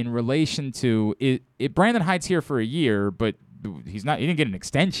 Like, in relation to it Brandon Hyde's here for a year, but he didn't get an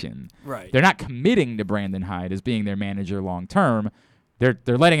extension. Right. They're not committing to Brandon Hyde as being their manager long term. They're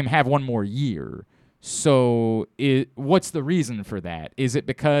letting him have 1 more year. So what's the reason for that? Is it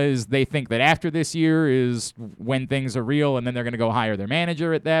because they think that after this year is when things are real and then they're going to go hire their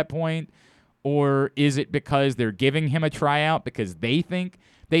manager at that point? Or is it because they're giving him a tryout because they think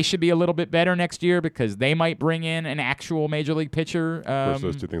they should be a little bit better next year because they might bring in an actual major league pitcher? Of course,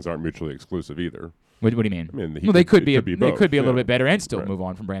 those two things aren't mutually exclusive either. What do you mean? I mean, they could be both, a little bit better and still move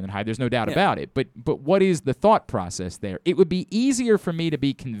on from Brandon Hyde. There's no doubt about it. But what is the thought process there? It would be easier for me to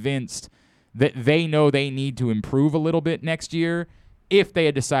be convinced that they know they need to improve a little bit next year if they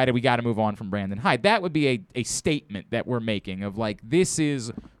had decided we got to move on from Brandon Hyde. That would be a statement that we're making of like,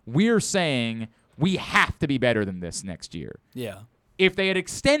 we're saying we have to be better than this next year. Yeah. If they had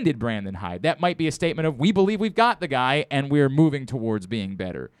extended Brandon Hyde, that might be a statement of we believe we've got the guy and we're moving towards being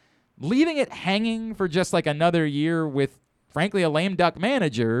better. Leaving it hanging for just like another year with, frankly, a lame duck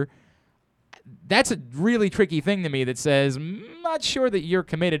manager, that's a really tricky thing to me that says, I'm not sure that you're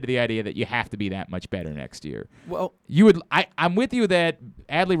committed to the idea that you have to be that much better next year. Well, I'm with you that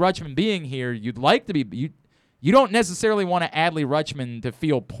Adley Rutschman being here, you'd like to be, you don't necessarily want Adley Rutschman to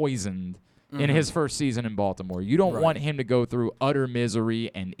feel poisoned in his first season in Baltimore. You don't want him to go through utter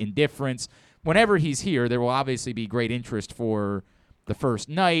misery and indifference. Whenever he's here, there will obviously be great interest for the first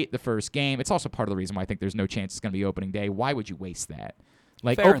night, the first game. It's also part of the reason why I think there's no chance it's going to be opening day. Why would you waste that?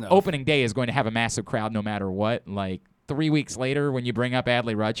 Like, opening day is going to have a massive crowd no matter what. Like, 3 weeks later when you bring up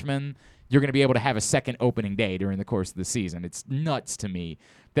Adley Rutschman, you're going to be able to have a second opening day during the course of the season. It's nuts to me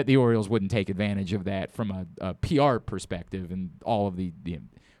that the Orioles wouldn't take advantage of that from a PR perspective and all of the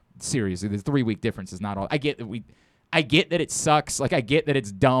seriously, the 3-week difference is not all. I get that it sucks. Like, I get that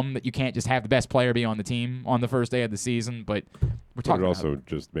it's dumb that you can't just have the best player be on the team on the first day of the season, but we're talking about... It also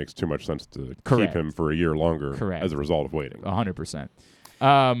just makes too much sense to Correct. keep him for a year longer Correct. as a result of waiting. 100%.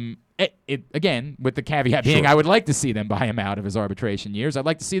 Again, with the caveat being, Sure. I would like to see them buy him out of his arbitration years. I'd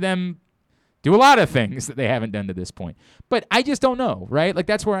like to see them do a lot of things that they haven't done to this point. But I just don't know, right? Like,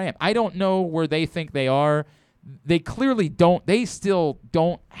 that's where I am. I don't know where they think they are. They clearly don't. They still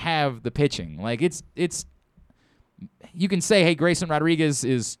don't have the pitching. Like, it's you can say, hey, Grayson Rodriguez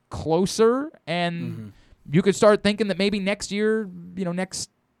is closer, and you could start thinking that maybe next year,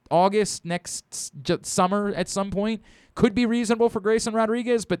 next August, next summer at some point, could be reasonable for Grayson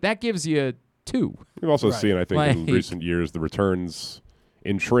Rodriguez, but that gives you 2. We've also seen, I think, in recent years, the returns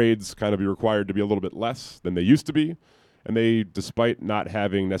in trades kind of be required to be a little bit less than they used to be. And they, despite not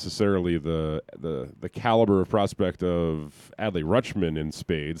having necessarily the caliber of prospect of Adley Rutschman in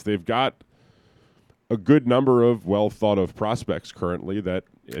spades, they've got a good number of well-thought-of prospects currently that,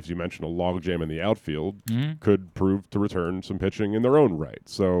 as you mentioned, a logjam in the outfield could prove to return some pitching in their own right.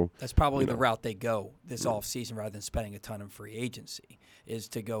 So that's probably the route they go this offseason rather than spending a ton on free agency, is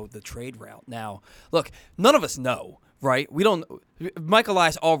to go the trade route. Now, look, none of us know, right? We don't. Mike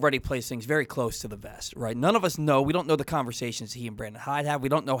Elias already plays things very close to the vest, right? None of us know. We don't know the conversations he and Brandon Hyde have. We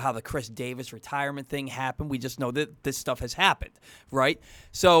don't know how the Chris Davis retirement thing happened. We just know that this stuff has happened, right?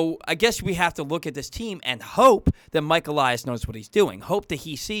 So I guess we have to look at this team and hope that Mike Elias knows what he's doing. Hope that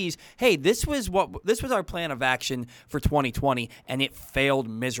he sees, hey, this was our plan of action for 2020, and it failed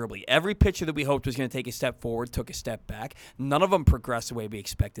miserably. Every pitcher that we hoped was going to take a step forward took a step back. None of them progressed the way we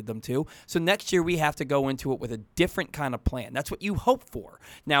expected them to. So next year we have to go into it with a different kind of plan. That's what you hope for.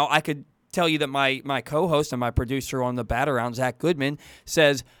 Now, I could tell you that my co-host and my producer on the Bat Around, Zach Goodman,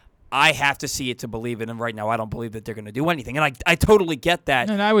 says I have to see it to believe it, and right now I don't believe that they're going to do anything. And I totally get that.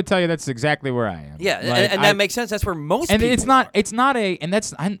 And I would tell you that's exactly where I am. Yeah, and that makes sense. That's where most people are.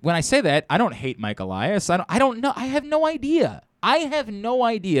 When I say that, I don't hate Mike Elias. I don't know. I have no idea. I have no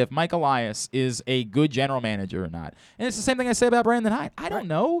idea if Mike Elias is a good general manager or not. And it's the same thing I say about Brandon Hyde. I don't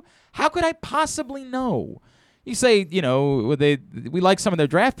know. How could I possibly know? You say, we like some of their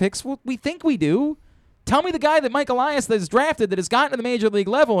draft picks. Well, we think we do. Tell me the guy that Mike Elias that is drafted that has gotten to the major league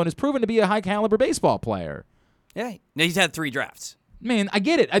level and has proven to be a high-caliber baseball player. Yeah, he's had 3 drafts. Man, I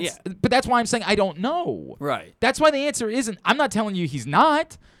get it. But that's why I'm saying I don't know. Right. That's why the answer isn't, I'm not telling you he's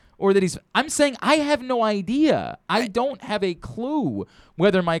not or that I'm saying I have no idea. I don't have a clue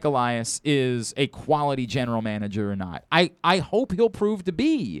whether Mike Elias is a quality general manager or not. I hope he'll prove to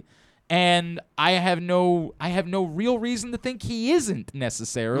be. And I have no real reason to think he isn't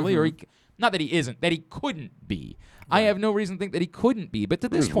necessarily, or not that he isn't, that he couldn't be. Right. I have no reason to think that he couldn't be. But to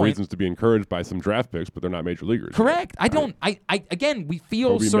this point, there's reasons to be encouraged by some draft picks, but they're not major leaguers. Correct. Yet. I don't. Again, we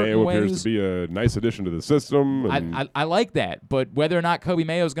feel Kobe certain Mayo ways. appears to be a nice addition to the system. And I like that, but whether or not Kobe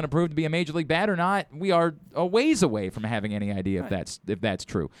Mayo is going to prove to be a major league bat or not, we are a ways away from having any idea if that's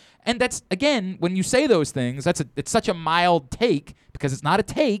true. And that's, again, when you say those things, it's such a mild take because it's not a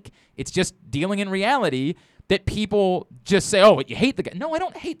take. It's just dealing in reality that people just say, oh, you hate the guy. No, I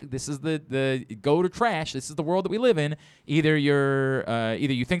don't hate this is the go to trash. This is the world that we live in. Either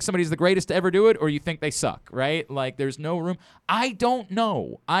you think somebody's the greatest to ever do it or you think they suck, right? Like there's no room. I don't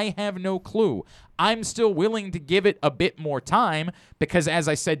know. I have no clue. I'm still willing to give it a bit more time because as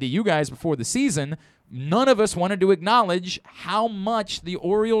I said to you guys before the season, none of us wanted to acknowledge how much the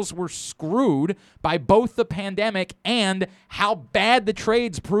Orioles were screwed by both the pandemic and how bad the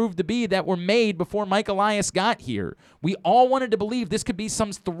trades proved to be that were made before Mike Elias got here. We all wanted to believe this could be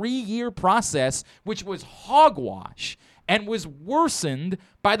some 3-year process, which was hogwash and was worsened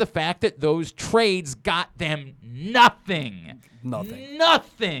by the fact that those trades got them nothing.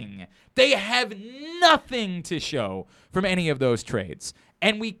 Nothing. They have nothing to show from any of those trades.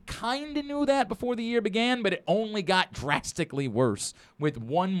 And we kind of knew that before the year began, but it only got drastically worse with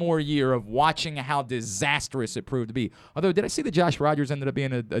one more year of watching how disastrous it proved to be. Although, did I see that Josh Rogers ended up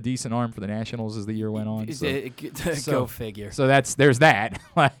being a decent arm for the Nationals as the year went on? Go figure. So there's that.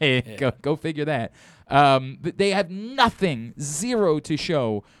 Go figure that. They have nothing, zero to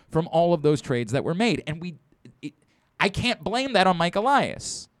show from all of those trades that were made. And I can't blame that on Mike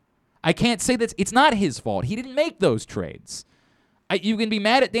Elias. I can't say that it's not his fault. He didn't make those trades. You can be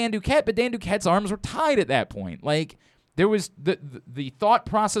mad at Dan Duquette, but Dan Duquette's arms were tied at that point. Like, there was the thought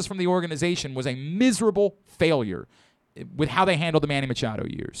process from the organization was a miserable failure with how they handled the Manny Machado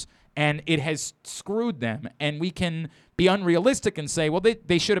years. And it has screwed them. And we can be unrealistic and say, well,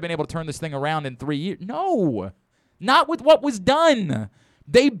 they should have been able to turn this thing around in 3 years. No, not with what was done.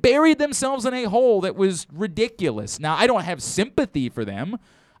 They buried themselves in a hole that was ridiculous. Now, I don't have sympathy for them.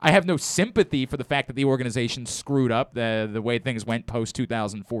 I have no sympathy for the fact that the organization screwed up the way things went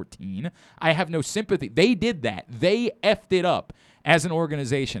post-2014. I have no sympathy. They did that. They effed it up as an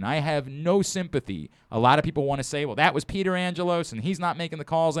organization. I have no sympathy. A lot of people want to say, well, that was Peter Angelos, and he's not making the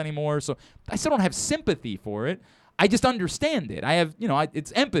calls anymore. So I still don't have sympathy for it. I just understand it. I have,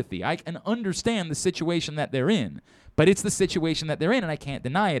 it's empathy. I can understand the situation that they're in. But it's the situation that they're in, and I can't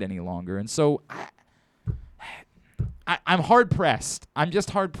deny it any longer. And so I'm hard-pressed. I'm just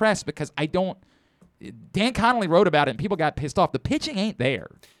hard-pressed because I don't – Dan Connolly wrote about it, and people got pissed off. The pitching ain't there.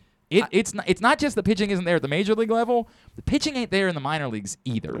 It's not just the pitching isn't there at the major league level. The pitching ain't there in the minor leagues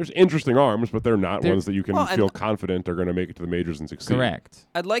either. There's interesting arms, but they're not ones that you can feel confident are going to make it to the majors and succeed. Correct.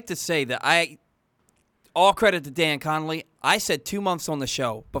 I'd like to say that all credit to Dan Connolly. I said 2 months on the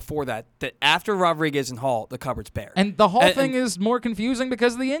show before that after Rodriguez and Hall, the cupboard's bare. And the Hall thing is more confusing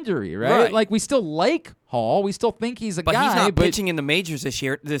because of the injury, right? Like, we still like Hall. We still think he's a guy. But he's not pitching in the majors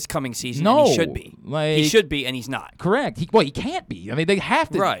this coming season. No. And he should be. He should be, and he's not. Correct. He can't be. I mean, they have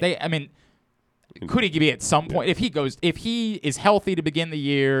to. Right. Could he be at some point? If he is healthy to begin the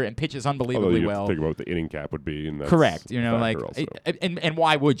year and pitches unbelievably well. Think about what the inning cap would be. And that's correct. And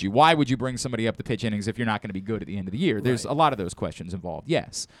why would you? Why would you bring somebody up to pitch innings if you're not going to be good at the end of the year? There's a lot of those questions involved.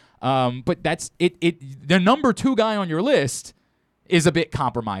 Yes, but that's it. The number 2 guy on your list is a bit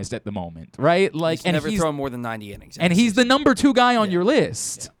compromised at the moment, right? Like, he's never thrown more than 90 innings, and he's the number 2 guy on your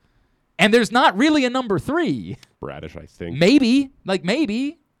list. Yeah. And there's not really a number 3. Bradish, I think. Maybe,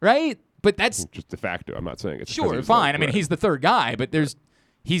 right? But that's just de facto. I'm not saying it's sure, fine. I mean, he's the 3rd guy, but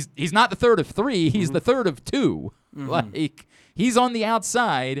he's not the 3rd of 3. He's the 3rd of 2. Mm-hmm. Like, he's on the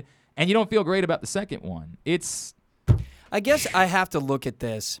outside, and you don't feel great about the second one. I guess I have to look at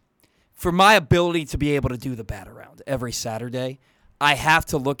this for my ability to be able to do the bat around every Saturday. I have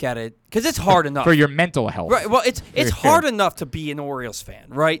to look at it because it's hard enough for your mental health. Right. Well, it's hard enough to be an Orioles fan,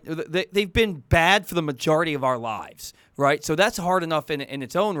 right? They've been bad for the majority of our lives, right? So that's hard enough in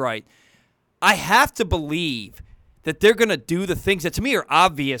its own right. I have to believe that they're going to do the things that to me are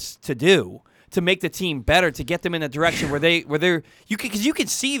obvious to do to make the team better, to get them in a direction where they're because you can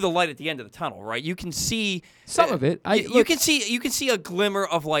see the light at the end of the tunnel, right? You can see some of it. You can see a glimmer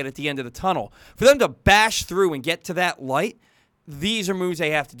of light at the end of the tunnel. For them to bash through and get to that light, these are moves they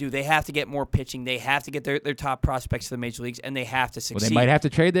have to do. They have to get more pitching. They have to get their top prospects to the major leagues, and they have to succeed. Well, they might have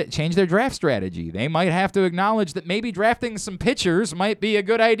to change their draft strategy. They might have to acknowledge that maybe drafting some pitchers might be a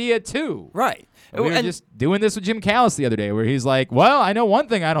good idea too. Right. We were just doing this with Jim Callis the other day, where he's like, "Well, I know one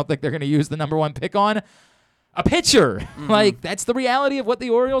thing. I don't think they're going to use the number 1 pick on a pitcher. Mm-hmm. Like, that's the reality of what the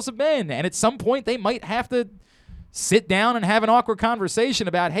Orioles have been. And at some point, they might have to sit down and have an awkward conversation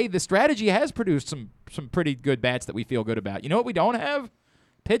about, hey, the strategy has produced some pretty good bats that we feel good about. You know what we don't have?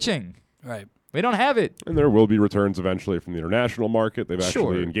 Pitching. Right. We don't have it. And there will be returns eventually from the international market. They've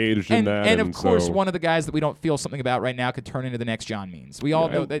actually engaged in that. And of course, one of the guys that we don't feel something about right now could turn into the next John Means. We all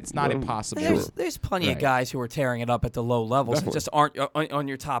know that it's not impossible. There's plenty of guys who are tearing it up at the low levels and just aren't on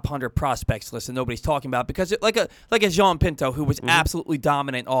your top 100 prospects list and nobody's talking about because like a Jean Pinto who was absolutely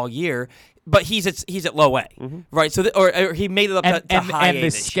dominant all year. but he's at low A, right? So or he made it up to high A. And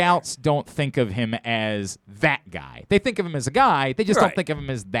the scouts don't think of him as that guy. They think of him as a guy. They just don't think of him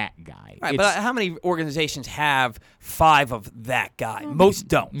as that guy. Right, but how many organizations have 5 of that guy? Most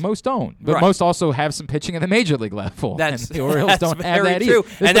don't. Most don't. But most also have some pitching at the major league level. That's and the Orioles don't have that true.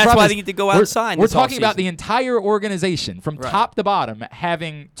 either. And that's why they need to go out and sign. We're talking about the entire organization from top to bottom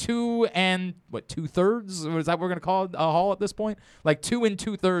having 2 2/3? Or is that what we're going to call it, a haul at this point? Like 2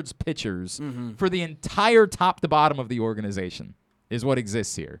 2/3 pitchers for the entire top to bottom of the organization is what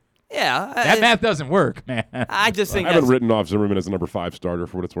exists here. Yeah. That math doesn't work, man. I just think I haven't written off Zimmerman as a number 5 starter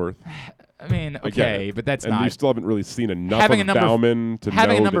for what it's worth. I mean, okay, but that's and not. you still haven't really seen enough having of having Bauman to know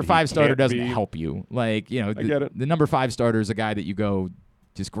a number that 5 he starter can't doesn't be. help you. Like, I get it. The number 5 starter is a guy that you go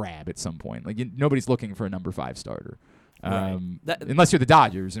just grab at some point. Like, nobody's looking for a number 5 starter. Unless you're the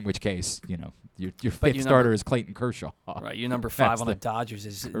Dodgers, in which case, your 5th starter is Clayton Kershaw. Right, your number 5 on the Dodgers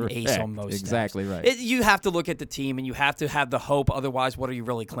is an ace on most Exactly steps. right. You have to look at the team, and you have to have the hope. Otherwise, what are you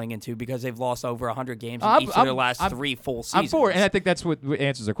really clinging to? Because they've lost over 100 games in each of their last 3 full seasons. I'm for it, and I think that's what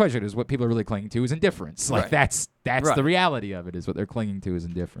answers their question, is what people are really clinging to is indifference. Like, that's the reality of it, is what they're clinging to is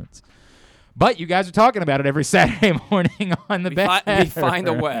indifference. But you guys are talking about it every Saturday morning on the We find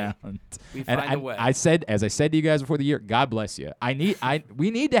a way. We find a way. As I said to you guys before the year, God bless you.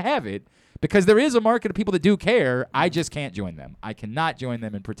 We need to have it because there is a market of people that do care. I just can't join them. I cannot join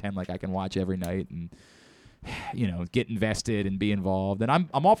them and pretend like I can watch every night and get invested and be involved. And I'm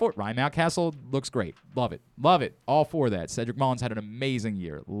all for it. Ryan Mountcastle looks great. Love it. All for that. Cedric Mullins had an amazing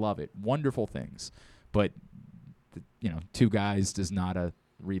year. Love it. Wonderful things. But 2 guys does not a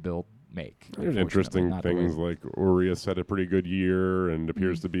rebuild make. There's interesting things like Urias had a pretty good year and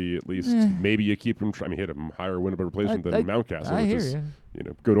appears to be at least maybe you keep him. He had a higher winnable replacement than Mountcastle, which is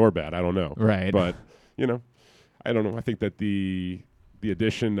good or bad. I don't know. Right. But I don't know. I think that the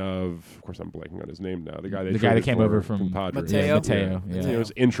addition of course I'm blanking on his name now. The guy that came over from Padres. Mateo. Yeah. It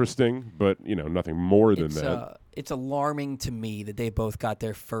was interesting, but nothing more than that. It's alarming to me that they both got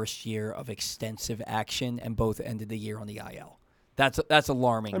their first year of extensive action and both ended the year on the IL. That's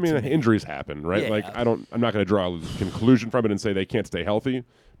alarming. I mean, injuries happen, right? Yeah. Like I'm not going to draw a conclusion from it and say they can't stay healthy,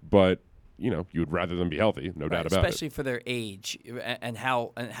 but you'd rather them be healthy, no doubt about it. Especially for their age and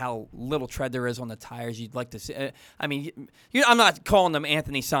how little tread there is on the tires. You'd like to see. I mean, I'm not calling them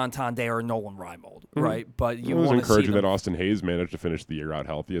Anthony Santander or Nolan Reimold, right? But you want to see them. It was encouraging that Austin Hayes managed to finish the year out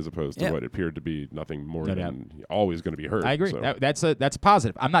healthy, as opposed to what appeared to be nothing more than always going to be hurt. I agree. So. That's a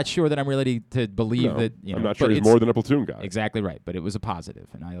positive. I'm not sure that I'm ready to believe that. I'm not sure he's more than a platoon guy. Exactly right, but it was a positive.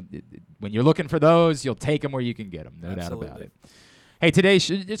 And when you're looking for those, you'll take them where you can get them. No doubt about it. Hey, today,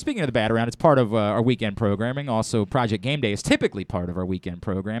 speaking of the Bat Around, it's part of our weekend programming. Also, Project Game Day is typically part of our weekend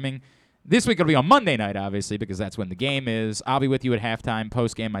programming. This week it'll be on Monday night, obviously, because that's when the game is. I'll be with you at halftime,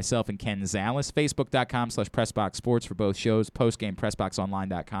 postgame, myself and Ken Zales. Facebook.com/PressBoxSports for both shows. Postgame,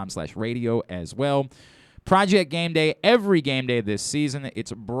 PressBoxOnline.com/radio as well. Project Game Day, every game day this season.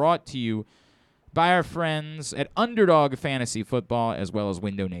 It's brought to you by our friends at Underdog Fantasy Football, as well as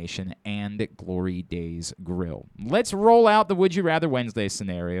Window Nation and Glory Days Grill. Let's roll out the Would You Rather Wednesday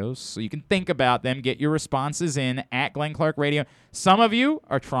scenarios so you can think about them. Get your responses in at Glenn Clark Radio. Some of you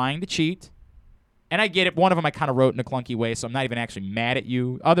are trying to cheat, and I get it. One of them I kind of wrote in a clunky way, so I'm not even actually mad at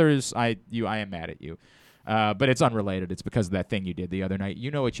you. Others, I am mad at you. But it's unrelated. It's because of that thing you did the other night. You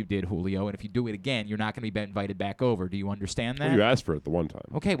know what you did, Julio, and if you do it again, you're not going to be invited back over. Do you understand that? Well, you asked for it the one time.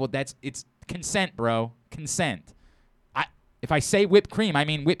 Okay, well, it's consent, bro. Consent. If I say whipped cream, I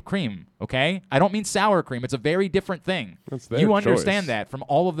mean whipped cream, okay? I don't mean sour cream. It's a very different thing. That's their You understand choice. that from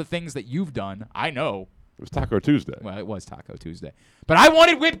all of the things that you've done. I know. It was Taco Tuesday. Well, it was Taco Tuesday. But I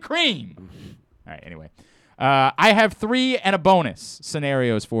wanted whipped cream. All right, anyway. I have 3 and a bonus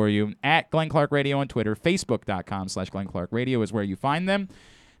scenarios for you at Glenn Clark Radio on Twitter. Facebook.com/Glenn Clark Radio is where you find them.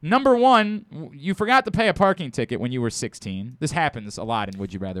 Number 1, you forgot to pay a parking ticket when you were 16. This happens a lot in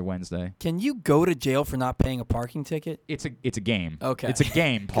Would You Rather Wednesday. Can you go to jail for not paying a parking ticket? It's a game. Okay. It's a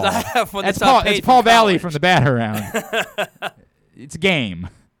game, Paul. I have one That's that's not Paul, paid it's Paul from Valley college. from the Bat Around. It's a game.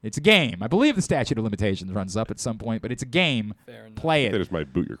 It's a game. I believe the statute of limitations runs up at some point, but it's a game. Fair enough. Play They it. just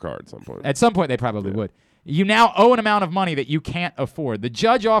might boot your car at some point. At some point, they probably would. You now owe an amount of money that you can't afford. The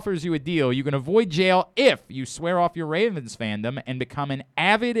judge offers you a deal. You can avoid jail if you swear off your Ravens fandom and become an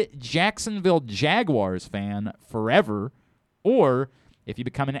avid Jacksonville Jaguars fan forever, or if you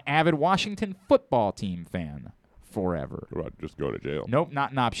become an avid Washington football team fan forever. What about just going to jail? Nope,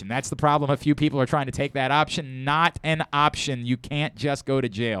 not an option. That's the problem. A few people are trying to take that option. Not an option. You can't just go to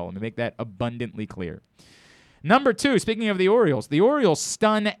jail. Let me make that abundantly clear. Number 2, speaking of the Orioles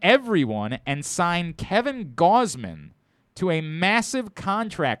stun everyone and sign Kevin Gausman to a massive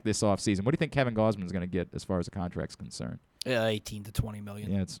contract this offseason. What do you think Kevin Gausman is going to get as far as the contract's concerned? 18 to 20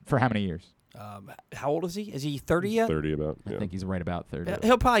 million. Yeah, it's for how many years? How old is he? Is he 30 yet? 30 about. Yeah. I think he's right about 30.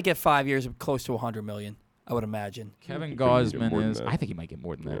 He'll probably get 5 years of close to 100 million. I would imagine. Kevin He could get Gausman more than is. that. I think he might get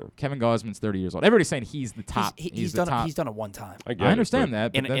more than that. Yeah. Kevin Gausman's 30 years old. Everybody's saying he's the top. He's the done. top. He's done it one time. I get I it, understand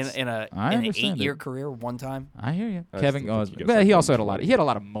but that. But In an I understand 8-year it. career, one time. I hear you, I Kevin still think he Gausman. gets But like he also had a 20. lot. He had a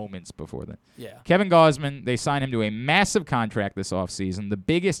lot of moments before that. Yeah. Kevin Gausman, they signed him to a massive contract this offseason, the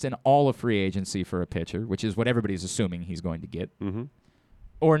biggest in all of free agency for a pitcher, which is what everybody's assuming he's going to get. Mm-hmm.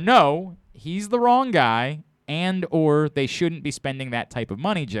 Or no, he's the wrong guy, and or they shouldn't be spending that type of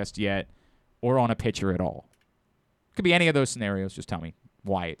money just yet, or on a pitcher at all. Could be any of those scenarios. Just tell me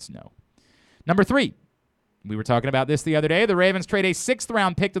why it's no. Number 3, we were talking about this the other day. The Ravens trade a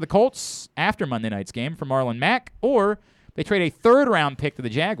 6th-round pick to the Colts after Monday night's game for Marlon Mack, or they trade a 3rd-round pick to the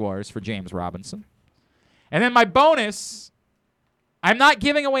Jaguars for James Robinson. And then my bonus, I'm not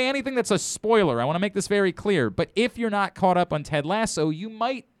giving away anything that's a spoiler. I want to make this very clear. But if you're not caught up on Ted Lasso, you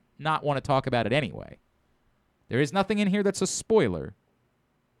might not want to talk about it anyway. There is nothing in here that's a spoiler.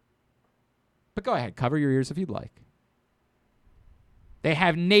 But go ahead, cover your ears if you'd like. They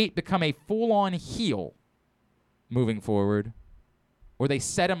have Nate become a full-on heel moving forward, or they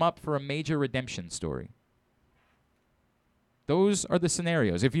set him up for a major redemption story. Those are the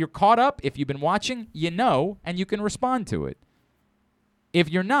scenarios. If you're caught up, if you've been watching, you know, and you can respond to it. If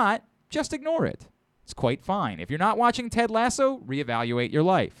you're not, just ignore it. It's quite fine. If you're not watching Ted Lasso, reevaluate your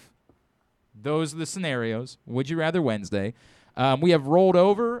life. Those are the scenarios. Would you rather Wednesday? We have rolled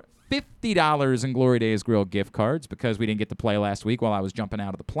over $50 in Glory Days Grill gift cards because we didn't get to play last week while I was jumping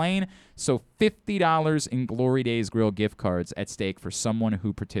out of the plane. So $50 in Glory Days Grill gift cards at stake for someone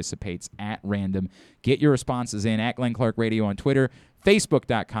who participates at random. Get your responses in at Glenn Clark Radio on Twitter,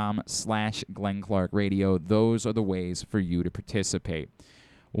 Facebook.com/Glenn Clark Radio. Those are the ways for you to participate.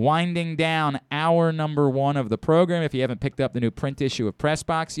 Winding down hour number 1 of the program. If you haven't picked up the new print issue of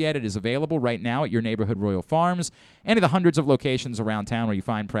Pressbox yet, it is available right now at your neighborhood Royal Farms, any of the hundreds of locations around town where you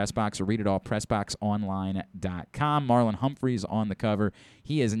find Pressbox, or read it all, PressboxOnline.com. Marlon Humphreys on the cover.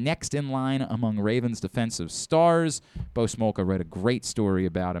 He is next in line among Ravens defensive stars. Bo Smolka read a great story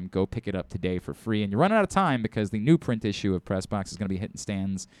about him. Go pick it up today for free. And you're running out of time because the new print issue of Pressbox is going to be hitting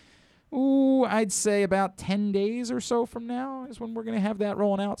stands I'd say about 10 days or so from now is when we're going to have that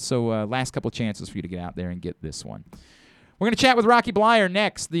rolling out. So last couple chances for you to get out there and get this one. We're going to chat with Rocky Bleier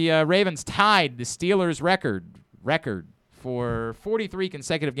next. The Ravens tied the Steelers' record for 43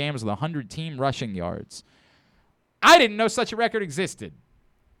 consecutive games with 100-team rushing yards. I didn't know such a record existed.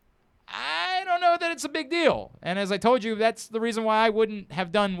 I don't know that it's a big deal. And as I told you, that's the reason why I wouldn't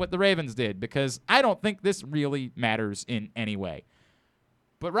have done what the Ravens did, because I don't think this really matters in any way.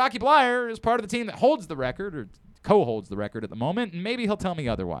 But Rocky Bleier is part of the team that holds the record, or co-holds the record at the moment, and maybe he'll tell me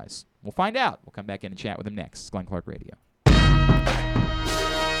otherwise. We'll find out. We'll come back in and chat with him next. It's Glenn Clark Radio.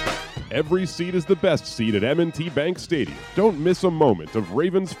 Every seat is the best seat at M&T Bank Stadium. Don't miss a moment of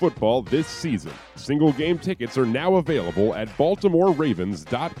Ravens football this season. Single game tickets are now available at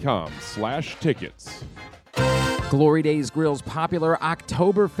BaltimoreRavens.com/tickets. Glory Days Grill's popular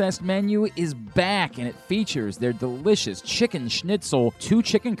Oktoberfest menu is back, and it features their delicious chicken schnitzel, 2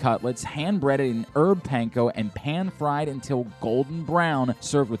 chicken cutlets, hand-breaded in herb panko and pan-fried until golden brown,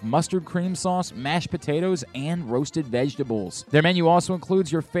 served with mustard cream sauce, mashed potatoes, and roasted vegetables. Their menu also includes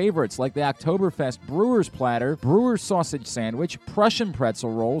your favorites like the Oktoberfest Brewer's Platter, Brewer's Sausage Sandwich, Prussian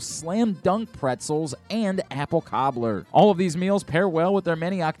Pretzel Roll, Slam Dunk Pretzels, and Apple Cobbler. All of these meals pair well with their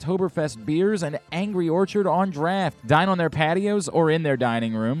many Oktoberfest beers and Angry Orchard on draft. Dine on their patios or in their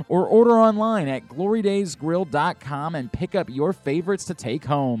dining room, or order online at glorydaysgrill.com and pick up your favorites to take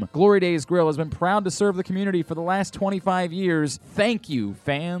home. Glory Days Grill has been proud to serve the community for the last 25 years. Thank you,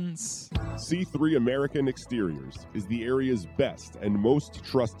 fans. C3 American Exteriors is the area's best and most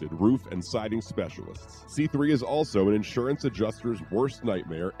trusted roof and siding specialists. C3 is also an insurance adjuster's worst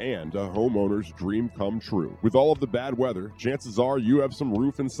nightmare and a homeowner's dream come true. With all of the bad weather, chances are you have some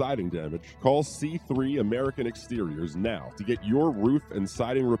roof and siding damage. Call C3 American Exteriors now to get your roof and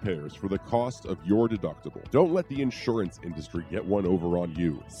siding repairs for the cost of your deductible. Don't let the insurance industry get one over on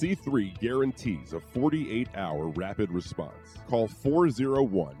you. C3 guarantees a 48-hour rapid response. Call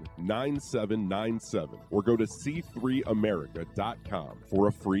 401-9797 or go to c3america.com for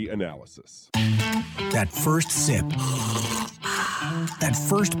a free analysis. That first sip. That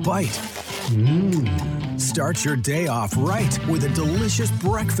first bite. Start your day off right with a delicious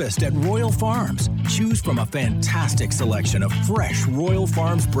breakfast at Royal Farms. Choose from a fantastic selection of fresh Royal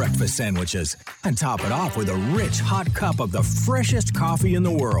Farms breakfast sandwiches and top it off with a rich hot cup of the freshest coffee in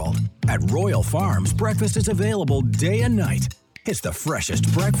the world. At Royal Farms, breakfast is available day and night. It's the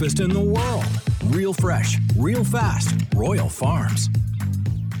freshest breakfast in the world. Real fresh, real fast. Royal Farms.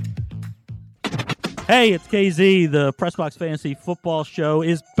 Hey, it's KZ. The Pressbox Fantasy Football Show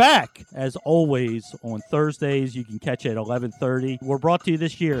is back, as always, on Thursdays. You can catch it at 11:30. We're brought to you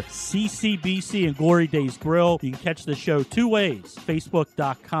this year, CCBC and Glory Days Grill. You can catch the show two ways,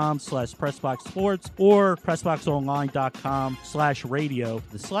 Facebook.com/PressboxSports or PressboxOnline.com/radio.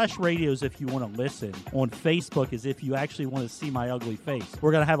 The /radio is if you want to listen. On Facebook is if you actually want to see my ugly face.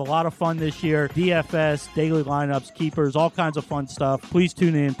 We're going to have a lot of fun this year. DFS, daily lineups, keepers, all kinds of fun stuff. Please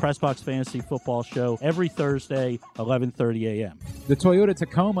tune in, Pressbox Fantasy Football Show, every Thursday, 11:30 a.m. The Toyota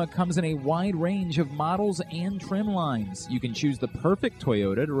Tacoma comes in a wide range of models and trim lines. You can choose the perfect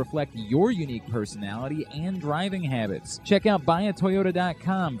Toyota to reflect your unique personality and driving habits. Check out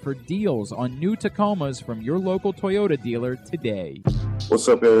buyatoyota.com for deals on new Tacomas from your local Toyota dealer today. What's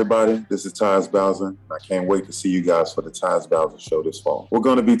up, everybody? This is Tyus Bowser. I can't wait to see you guys for the Tyus Bowser Show this fall. We're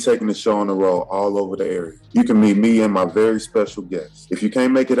going to be taking the show on the road all over the area. You can meet me and my very special guests. If you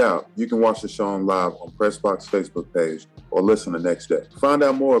can't make it out, you can watch the show on live on Pressbox Facebook page or listen the next day. Find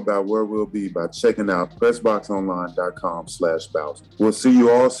out more about where we'll be by checking out PressboxOnline.com/Bowser. We'll see you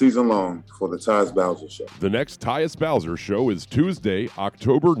all season long for the Tyus Bowser Show. The next Tyus Bowser Show is Tuesday,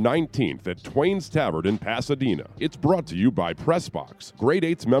 October 19th at Twain's Tavern in Pasadena. It's brought to you by Pressbox, Grade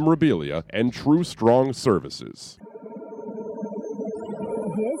 8's Memorabilia, and True Strong Services.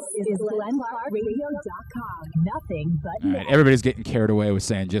 This is GlennClarkRadio.com. Nothing but All right, everybody's getting carried away with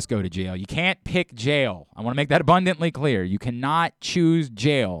saying just go to jail. You can't pick jail. I want to make that abundantly clear. You cannot choose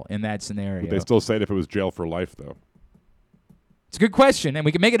jail in that scenario. But they still say it if it was jail for life, though. It's a good question, and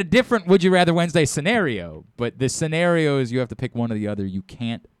we can make it a different Would You Rather Wednesday scenario. But the scenario is you have to pick one or the other. You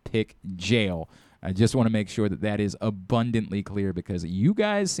can't pick jail. I just want to make sure that that is abundantly clear because you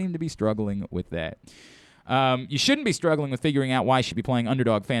guys seem to be struggling with that. You shouldn't be struggling with figuring out why you should be playing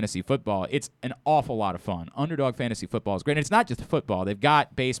Underdog Fantasy Football. It's an awful lot of fun. Underdog Fantasy Football is great. And it's not just football. They've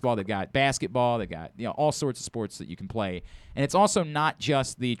got baseball. They've got basketball. They've got all sorts of sports that you can play. And it's also not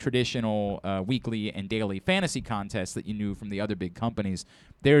just the traditional weekly and daily fantasy contests that you knew from the other big companies.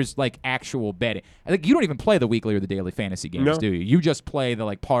 There's like actual betting. I think you don't even play the weekly or the daily fantasy games, do you? You just play the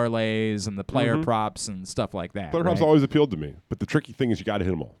like parlays and the player props and stuff like that. Player props always appealed to me. But the tricky thing is you got to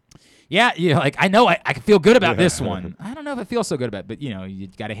hit them all. Yeah, like I know I can feel good about this one. I don't know if I feel so good about it, but you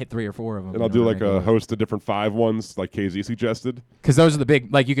got to hit 3 or 4 of them. And I'll do like a host of different 5 ones, like KZ suggested. Because those are the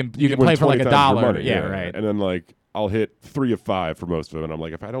big, like you can play for like $1. Money, yeah, right. And then like I'll hit 3 of 5 for most of them, and I'm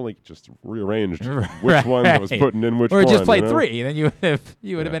like, if I'd only just rearranged which ones I was putting in which one. Or just played 3, then you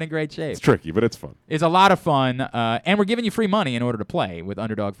would have been in great shape. It's tricky, but it's fun. It's a lot of fun, and we're giving you free money in order to play with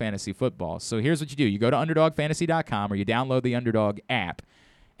Underdog Fantasy Football. So here's what you do. You go to UnderdogFantasy.com or you download the Underdog app.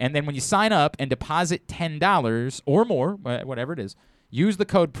 And then when you sign up and deposit $10 or more, whatever it is, use the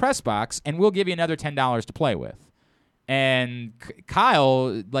code PRESSBOX, and we'll give you another $10 to play with. And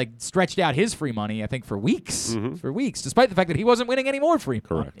Kyle stretched out his free money, I think, for weeks, despite the fact that he wasn't winning any more free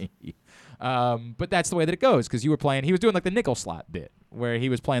money. But that's the way that it goes because you were playing. He was doing like the nickel slot bit where he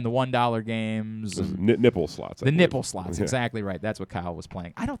was playing the $1 games. Nipple slots. The nipple slots, exactly right. That's what Kyle was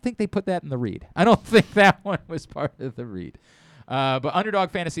playing. I don't think they put that in the read. I don't think that one was part of the read. But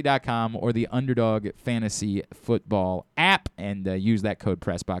UnderdogFantasy.com or the Underdog Fantasy Football app and use that code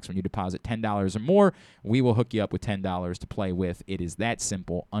PRESSBOX when you deposit $10 or more. We will hook you up with $10 to play with. It is that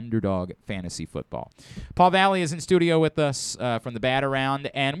simple, Underdog Fantasy Football. Paul Valley is in studio with us from the Bat Around,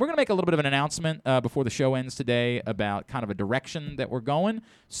 and we're going to make a little bit of an announcement before the show ends today about kind of a direction that we're going.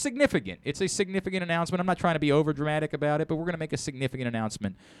 Significant. It's a significant announcement. I'm not trying to be over-dramatic about it, but we're going to make a significant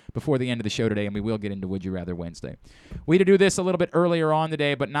announcement before the end of the show today, and we will get into Would You Rather Wednesday. We had to do this a little bit earlier on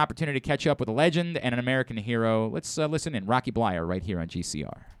today, but an opportunity to catch up with a legend and an American hero. Let's listen in. Rocky Bleier right here on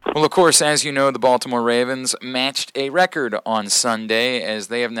GCR. Well, of course, as you know, the Baltimore Ravens matched a record on Sunday as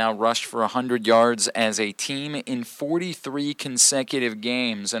they have now rushed for 100 yards as a team in 43 consecutive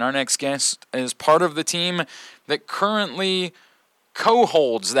games. And our next guest is part of the team that currently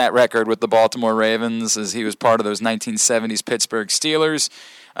co-holds that record with the Baltimore Ravens as he was part of those 1970s Pittsburgh Steelers.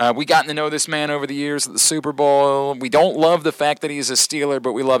 We gotten to know this man over the years at the Super Bowl. We don't love the fact that he's a Steeler,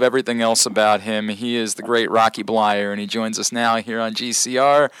 but we love everything else about him. He is the great Rocky Bleier, and he joins us now here on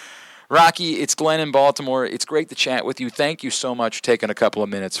GCR. Rocky, it's Glenn in Baltimore. It's great to chat with you. Thank you so much for taking a couple of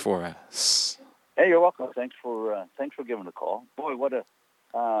minutes for us. Hey, you're welcome. Thanks for giving the call. Boy, what a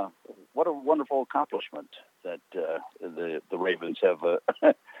what a wonderful accomplishment that the Ravens have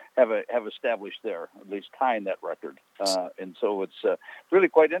have established there, at least tying that record. And so it's really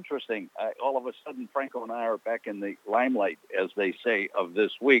quite interesting. All of a sudden, Franco and I are back in the limelight, as they say, of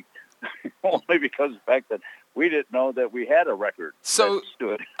this week, only because of the fact that we didn't know that we had a record. So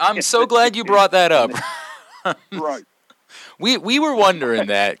stood. I'm so glad you brought that up. Right. We were wondering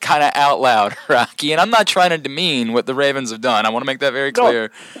that kind of out loud, Rocky, and I'm not trying to demean what the Ravens have done. I want to make that very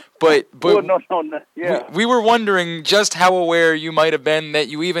clear. But no, yeah. we were wondering just how aware you might have been that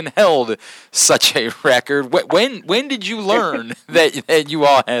you even held such a record. When did you learn that you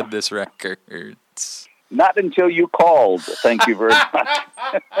all had this record? Not until you called. Thank you very much.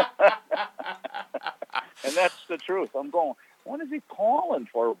 And that's the truth. I'm going, what is he calling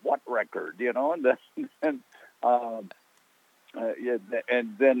for? What record? You know, and then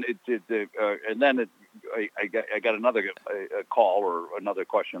I got another call or another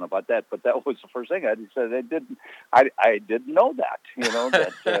question about that, but that was the first thing I said. I didn't know that. You know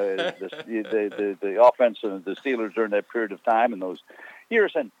that the offense of the Steelers during that period of time and those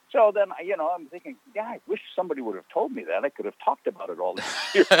years, and so then I'm thinking, yeah, I wish somebody would have told me that. I could have talked about it all these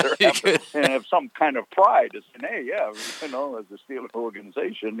years and have some kind of pride as saying, hey, yeah, as a Steelers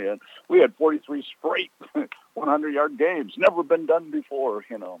organization, and we had 43 straight 100-yard games, never been done before,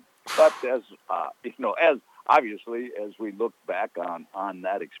 But as obviously as we look back on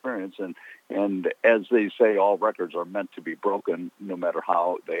that experience, and as they say, all records are meant to be broken, no matter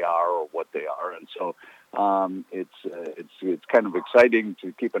how they are or what they are, and so. It's kind of exciting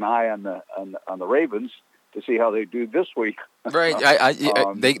to keep an eye on the Ravens to see how they do this week. Right,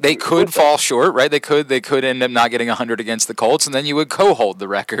 they could fall short, right? They could end up not getting 100 against the Colts, and then you would co-hold the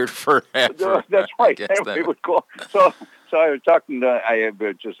record forever. That's right. We would go. So I was talking to I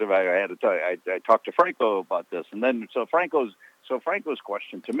talked to Franco about this, and then Franco's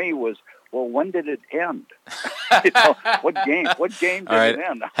question to me was, well, when did it end? What game did it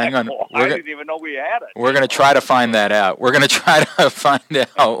end? Hang on. I didn't even know we had it. We're going to try to find that out. We're going to try to find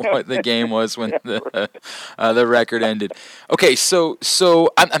out what the game was when the record ended. Okay, so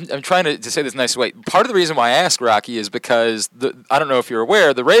I'm trying to say this nice way. Part of the reason why I asked, Rocky, is because I don't know if you're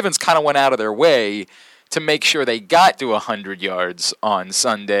aware, the Ravens kind of went out of their way to make sure they got to 100 yards on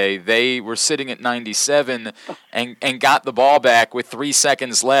Sunday. They were sitting at 97 and got the ball back with 3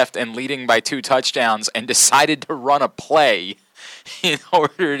 seconds left and leading by 2 touchdowns and decided to run a play in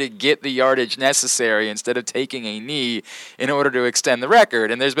order to get the yardage necessary instead of taking a knee in order to extend the record.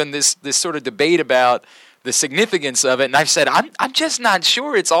 And there's been this sort of debate about the significance of it, and I've said I'm just not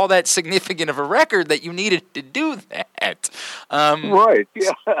sure it's all that significant of a record that you needed to do that. Right.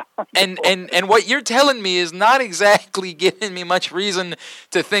 Yeah. And what you're telling me is not exactly giving me much reason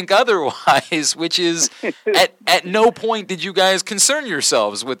to think otherwise. Which is, at no point did you guys concern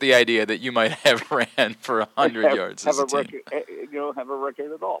yourselves with the idea that you might have ran for 100 yards as a team. Have a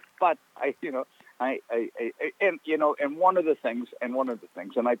record at all. But and one of the things, and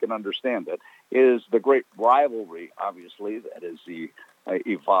I can understand it, is the great rivalry, obviously, that has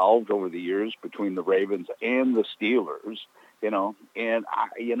evolved over the years between the Ravens and the Steelers. And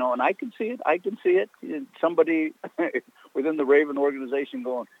I can see it. Somebody within the Raven organization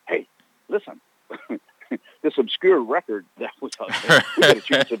going, "Hey, listen." This obscure record that was out there, we got a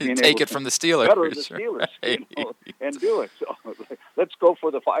chance of being take able it from the Steelers, better the Steelers, right. and do it. So let's go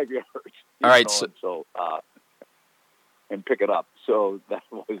for the 5 yards. All right, and pick it up. So that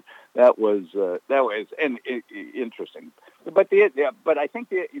was interesting. But I think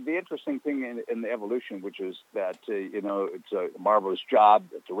the interesting thing in the evolution, which is that it's a marvelous job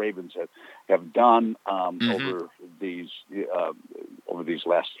that the Ravens have done over these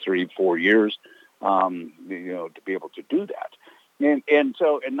last 3-4 years. To be able to do that, and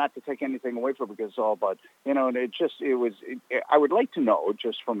not to take anything away from it, because it's all about, I would like to know,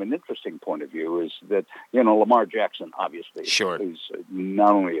 just from an interesting point of view, is that, Lamar Jackson, obviously, is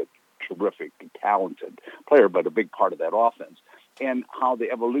not only a terrific, talented player, but a big part of that offense, and how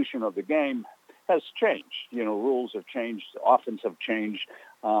the evolution of the game has changed. Rules have changed, offense have changed,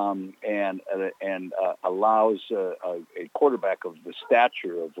 and allows a quarterback of the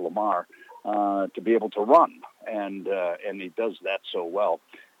stature of Lamar to be able to run, and he does that so well.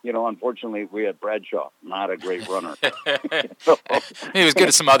 Unfortunately, we had Bradshaw, not a great runner. He was good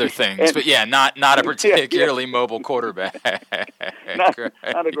at some other things, but not a particularly mobile quarterback.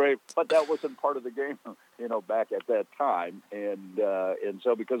 not a great, but that wasn't part of the game, back at that time, and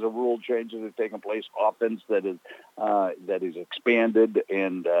so because of rule changes have taken place, offense that is expanded,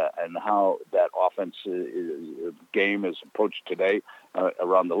 and how that offense game is approached today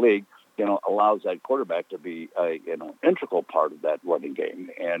around the league. allows that quarterback to be a integral part of that running game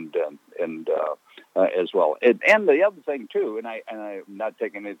and as well. And the other thing too, and I'm not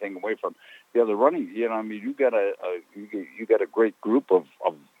taking anything away from the other running. You got a great group of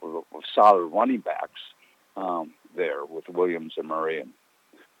solid running backs there with Williams and Murray and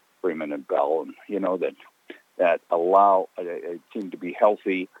Freeman and Bell, and that allow a team to be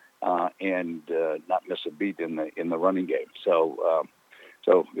healthy and not miss a beat in the running game. So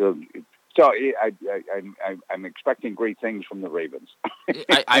I'm expecting great things from the Ravens.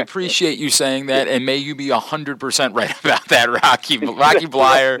 I appreciate you saying that, and may you be 100% right about that, Rocky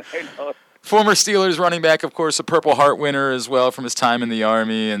Bleier. Former Steelers running back, of course, a Purple Heart winner as well from his time in the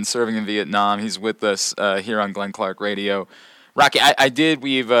Army and serving in Vietnam. He's with us here on Glenn Clark Radio. Rocky,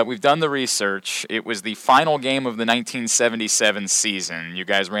 we've done the research. It was the final game of the 1977 season. You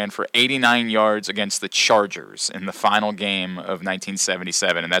guys ran for 89 yards against the Chargers in the final game of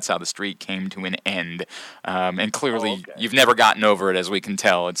 1977, and that's how the streak came to an end. And clearly, you've never gotten over it, as we can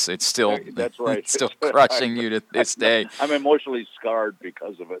tell. It's still that's right. It's still crushing you to this day. I'm emotionally scarred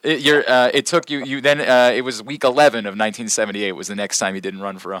because of it. It took you. Then it was week 11 of 1978 was the next time you didn't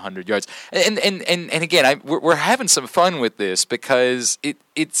run for 100 yards. And again, we're having some fun with this. Because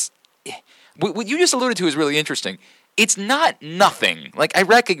it's what you just alluded to is really interesting. It's not nothing. Like, I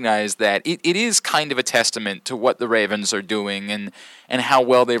recognize that it is kind of a testament to what the Ravens are doing and how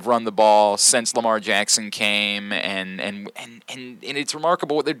well they've run the ball since Lamar Jackson came, and it's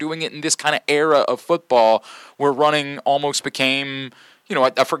remarkable what they're doing in this kind of era of football where running almost became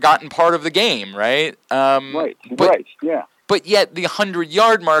a forgotten part of the game, right? Right, yeah. But yet the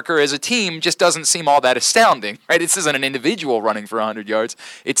 100-yard marker as a team just doesn't seem all that astounding, right? This isn't an individual running for 100 yards.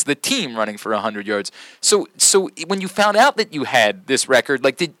 It's the team running for 100 yards. So when you found out that you had this record,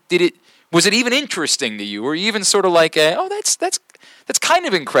 like, was it even interesting to you? Or you even sort of like, that's kind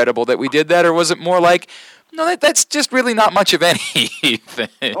of incredible that we did that? Or was it more like, no, that's just really not much of anything?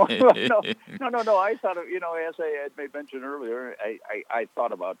 No. I thought, as I had mentioned earlier, I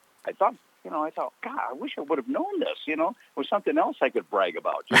thought, God, I wish I would have known this, or something else I could brag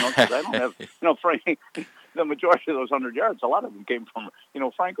about, because I don't have, Frank, the majority of those 100 yards, a lot of them came from,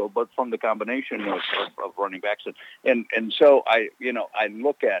 Franco, but from the combination of running backs. And so I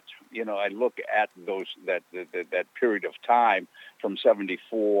look at those, that period of time from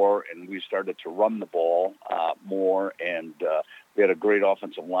 74, and we started to run the ball more, and we had a great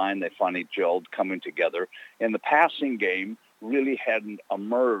offensive line. They finally gelled, coming together. And the passing game really hadn't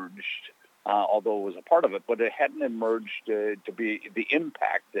emerged, although it was a part of it, but it hadn't emerged to be the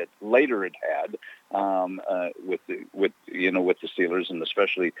impact that later it had with the Steelers, and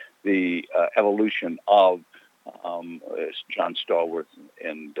especially the evolution of John Stallworth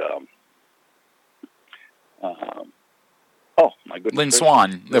and oh my goodness, Lynn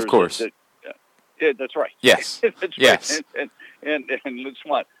Swann, of course. Yeah, that's right. Yes. That's yes. Right. And Lynn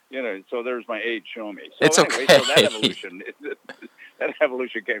Swann. So there's my age showing me. So it's anyway, okay. So that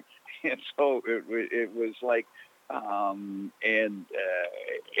evolution came. And so it was like, and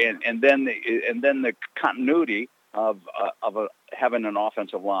then the continuity of having an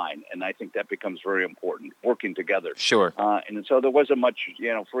offensive line, and I think that becomes very important, working together. Sure. And so there wasn't much,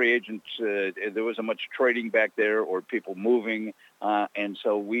 free agents. There wasn't much trading back there or people moving, and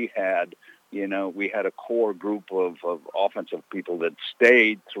so we had a core group of offensive people that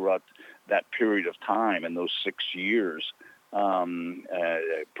stayed throughout that period of time in those 6 years.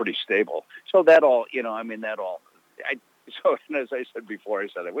 Pretty stable. So that all, So, and as I said before, I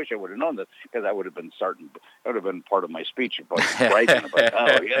wish I would have known this, because I would have been part of my speech about bragging about,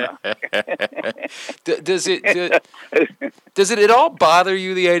 Does it at all bother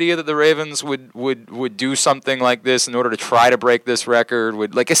you, the idea that the Ravens would do something like this in order to try to break this record?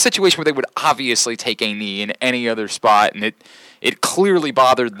 Like a situation where they would obviously take a knee in any other spot, and it clearly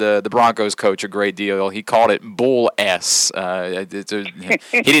bothered the Broncos coach a great deal. He called it Bull S. He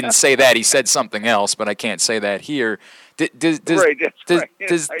didn't say that. He said something else, but I can't say that here. Does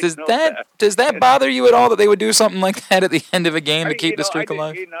that bother you at all, that they would do something like that at the end of a game to keep the streak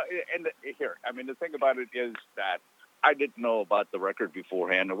alive? The thing about it is that I didn't know about the record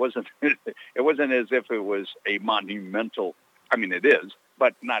beforehand. It wasn't as if it was a monumental. I mean, it is,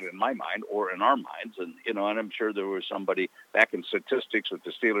 but not in my mind or in our minds. And and I'm sure there was somebody back in statistics with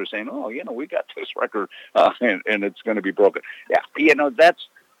the Steelers saying, "Oh, we got this record, and it's going to be broken." Yeah,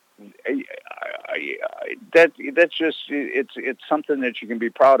 that's just it's something that you can be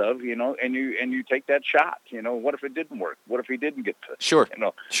proud of, and you take that shot. What if it didn't work? What if he didn't get to sure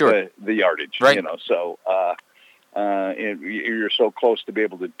the yardage? Right. So you're so close to be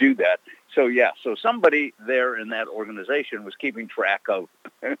able to do that. So so somebody there in that organization was keeping track of,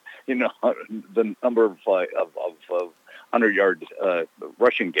 the number of 100-yard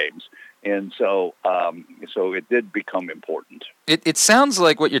rushing games, and so it did become important. It sounds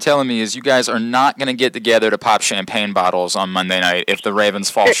like what you're telling me is you guys are not going to get together to pop champagne bottles on Monday night if the Ravens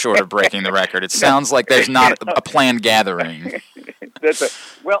fall short of breaking the record. It sounds like there's not a planned gathering.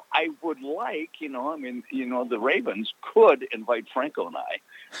 Well, I would like, the Ravens could invite Franco and I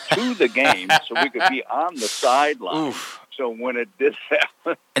to the game so we could be on the sideline. Oof. So when it did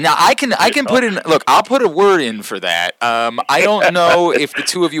happen. Now I can put in. Look, I'll put a word in for that. I don't know if the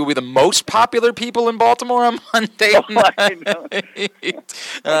two of you will be the most popular people in Baltimore on Monday night. I know.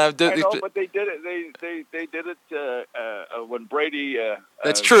 I know, but they did it. They did it when Brady.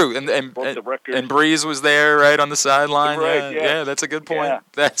 That's true, and Breeze was there right on the sideline. Right, yeah, that's a good point. Yeah.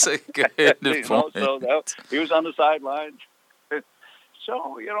 That's a good point. He was on the sidelines.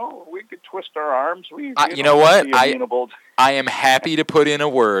 So, we could twist our arms. You know what? I am happy to put in a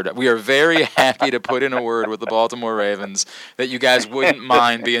word. We are very happy to put in a word with the Baltimore Ravens that you guys wouldn't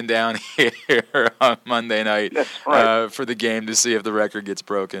mind being down here on Monday night for the game to see if the record gets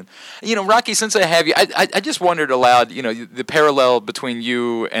broken. Rocky, since I have you, I just wondered aloud, the parallel between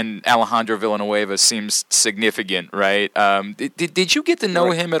you and Alejandro Villanueva seems significant, right? Did you get to know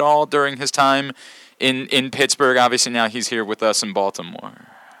him at all during his time in Pittsburgh? Obviously, now he's here with us in Baltimore.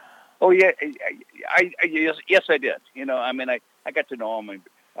 Oh yeah, yes, I did. I got to know him.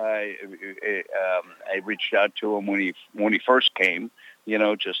 I reached out to him when he first came.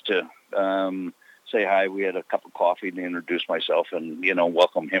 Just to say hi. We had a cup of coffee and introduce myself and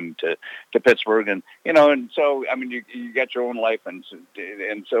welcome him to Pittsburgh. And and so you got your own life, and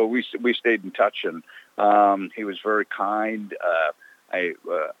so we stayed in touch. And he was very kind. I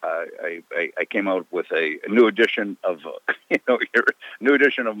came out with a new edition of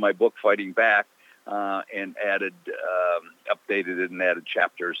my book, Fighting Back, and updated it and added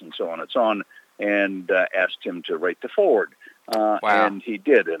chapters and so on and so on, and asked him to write the foreword. Wow. And he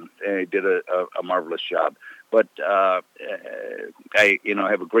did, and he did a marvelous job. But I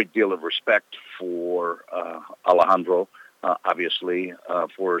have a great deal of respect for Alejandro. Obviously,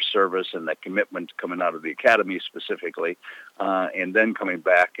 for his service and that commitment coming out of the academy specifically, and then coming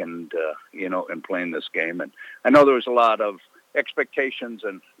back and and playing this game. And I know there was a lot of expectations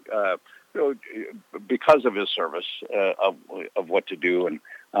and because of his service of what to do, and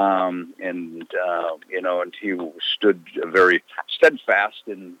he stood very steadfast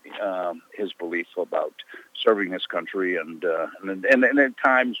in his belief about serving his country, and at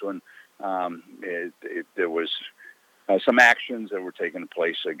times when there was some actions that were taking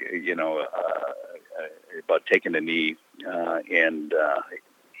place, about taking a knee, and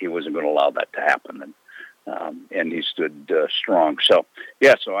he wasn't going to allow that to happen, and he stood strong. So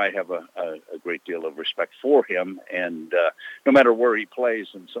I have a great deal of respect for him, and no matter where he plays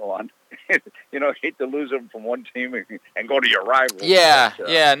and so on, hate to lose him from one team and go to your rival.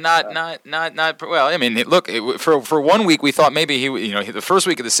 Not. Well, I mean, look, for 1 week we thought maybe he, the first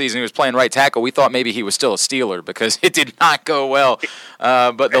week of the season he was playing right tackle. We thought maybe he was still a Steeler because it did not go well.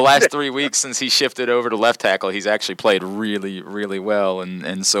 But the last 3 weeks since he shifted over to left tackle, he's actually played really, really well,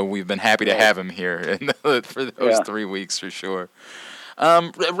 and so we've been happy to have him here for those 3 weeks for sure.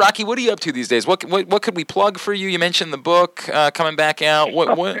 Rocky, what are you up to these days? What could we plug for you? You mentioned the book coming back out.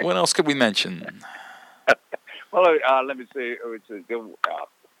 What else could we mention? Well, let me say,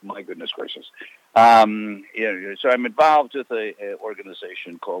 my goodness gracious. So I'm involved with an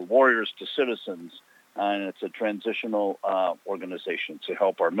organization called Warriors to Citizens, and it's a transitional organization to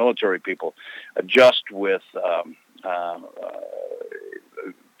help our military people adjust with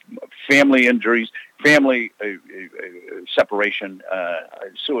family injuries, family separation,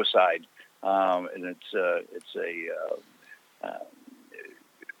 suicide, and it's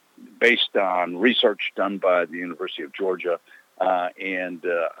based on research done by the University of Georgia, and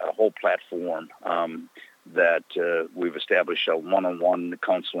a whole platform that we've established, one-on-one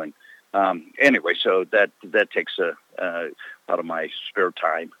counseling. Anyway, so that takes out of my spare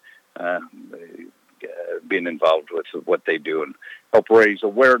time, being involved with what they do and help raise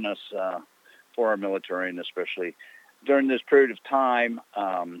awareness for our military, and especially during this period of time,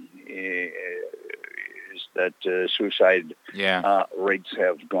 is that suicide rates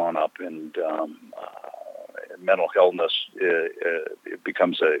have gone up, and mental illness it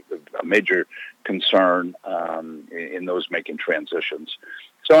becomes a major concern in those making transitions.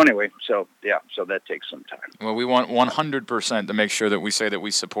 So anyway, so that takes some time. Well, we want 100% to make sure that we say that we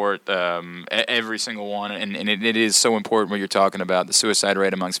support every single one, and it is so important what you're talking about. The suicide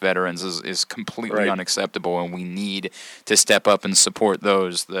rate amongst veterans is completely unacceptable, and we need to step up and support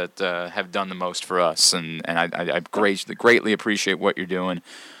those that have done the most for us. And I greatly appreciate what you're doing.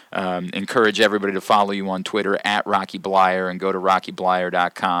 Encourage everybody to follow you on Twitter at Rocky Bleier and go to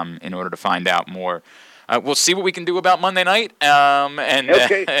RockyBleier.com in order to find out more. We'll see what we can do about Monday night.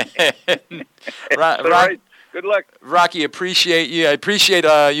 Okay. All right. Good luck. Rocky, appreciate you. I appreciate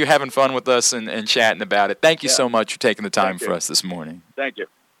you having fun with us and chatting about it. Thank you so much for taking the time for us this morning. Thank you.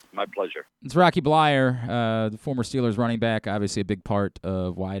 My pleasure. It's Rocky Bleier, the former Steelers running back, obviously a big part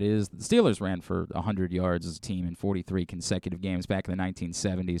of why it is. The Steelers ran for 100 yards as a team in 43 consecutive games back in the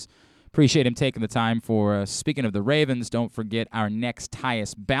 1970s. Appreciate him taking the time for us. Speaking of the Ravens, don't forget our next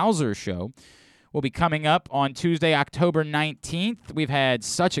Tyus Bowser show will be coming up on Tuesday, October 19th. We've had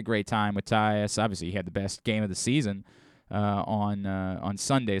such a great time with Tyus. Obviously, he had the best game of the season on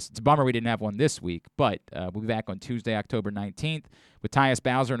Sundays. It's a bummer we didn't have one this week, but we'll be back on Tuesday, October 19th with Tyus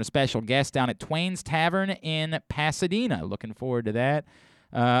Bowser and a special guest down at Twain's Tavern in Pasadena. Looking forward to that.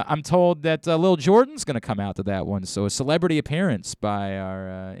 I'm told that Lil Jordan's going to come out to that one, so a celebrity appearance by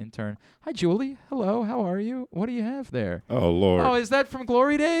our intern. Hi, Julie. Hello. How are you? What do you have there? Oh, Lord. Oh, is that from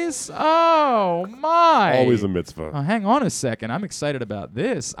Glory Days? Oh, my. Always a mitzvah. Oh, hang on a second. I'm excited about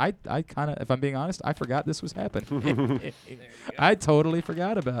this. I kind of, if I'm being honest, I forgot this was happening. I totally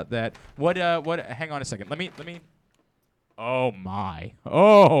forgot about that. What, hang on a second. Let me. Oh, my.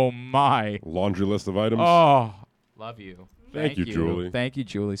 Oh, my. Laundry list of items? Oh, love you. Thank you, Julie. Thank you,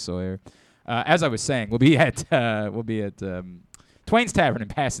 Julie Sawyer. As I was saying, we'll be at Twain's Tavern in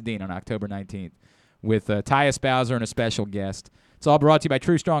Pasadena on October 19th with Tyus Bowser and a special guest. It's all brought to you by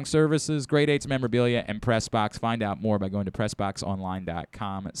True Strong Services, Grade 8's Memorabilia, and Pressbox. Find out more by going to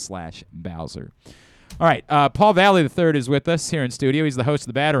PressBoxOnline.com/Bowser. All right, Paul Valley III is with us here in studio. He's the host of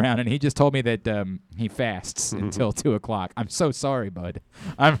the Bat Around, and he just told me that he fasts until 2 o'clock. I'm so sorry, bud.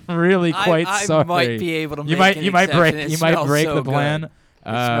 I'm really quite sorry. I might be able to you make might break so the plan. It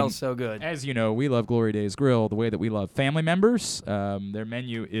smells so good. As you know, we love Glory Days Grill the way that we love family members. Their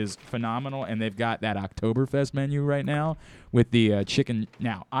menu is phenomenal, and they've got that Oktoberfest menu right now with the chicken.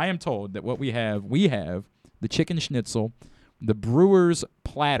 Now, I am told that what we have the chicken schnitzel, the brewer's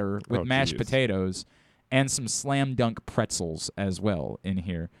platter with mashed potatoes, and some slam dunk pretzels as well in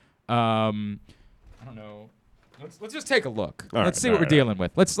here. I don't know. Let's just take a look. Let's see what we're dealing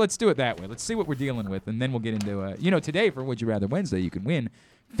with. Let's do it that way. Let's see what we're dealing with, and then we'll get into today for Would You Rather Wednesday, you can win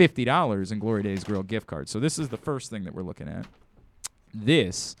 $50 in Glory Days Grill gift cards. So this is the first thing that we're looking at.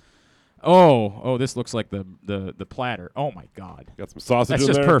 This. Oh, this looks like the platter. Oh my God. Got some sausage That's in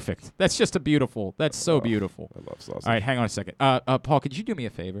just there? perfect. That's just a beautiful. That's so beautiful. I love sausage. All right, hang on a second. Paul, could you do me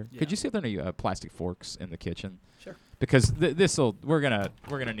a favor? Yeah. Could you see if there are any plastic forks in the kitchen? Sure. Because we're gonna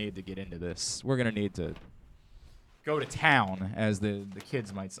need to get into this. We're gonna need to go to town, as the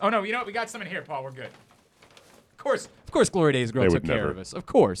kids might say. Oh no, you know what? We got some in here, Paul. We're good. Of course, Glory Days Grill took care of us. Of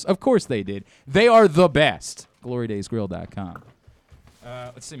course they did. They are the best. GloryDaysGrill.com.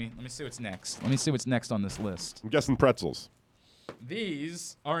 Let me see what's next. Let me see what's next on this list. I'm guessing pretzels.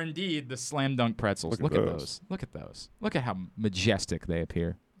 These are indeed the slam dunk pretzels. Look at those. Look at those. Look at how majestic they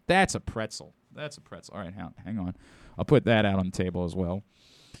appear. That's a pretzel. All right, hang on. I'll put that out on the table as well,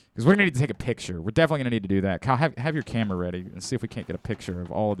 because we're going to need to take a picture. We're definitely going to need to do that. Kyle, have your camera ready and see if we can't get a picture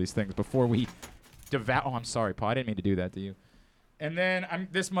of all of these things before we devour. Oh, I'm sorry, Paul. I didn't mean to do that to you. And then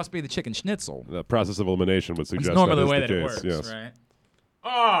this must be the chicken schnitzel. The process of elimination would suggest that's normally that the way is that the it case. works, Yes. right?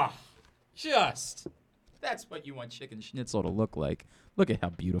 That's what you want chicken schnitzel to look like. Look at how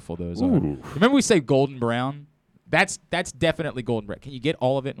beautiful those are. Remember we say golden brown? That's definitely golden brown. Can you get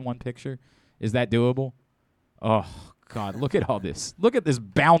all of it in one picture? Is that doable? Oh, God, look at all this. Look at this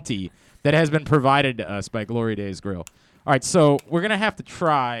bounty that has been provided to us by Glory Days Grill. All right, so we're going to have to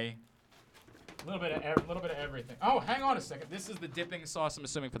try a little bit of everything. Oh, hang on a second. This is the dipping sauce, I'm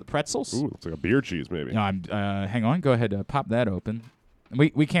assuming, for the pretzels. Ooh, it's like a beer cheese, maybe. No, hang on. Go ahead. Pop that open.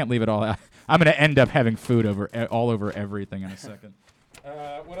 We can't leave it all out. I'm going to end up having food all over everything in a second.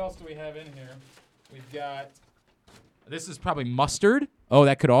 What else do we have in here? We've got... This is probably mustard. Oh,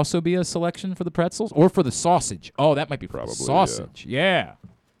 that could also be a selection for the pretzels or for the sausage. Oh, that might be for the sausage. Yeah.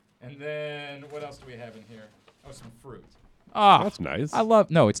 And then what else do we have in here? Oh, some fruit. Oh, that's nice.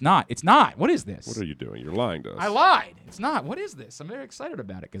 No, it's not. It's not. What is this? What are you doing? You're lying to us. I lied. It's not. What is this? I'm very excited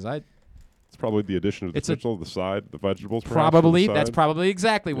about it because It's probably the addition of the schnitzel, the side, the vegetables. perhaps, on the Probably. side. That's probably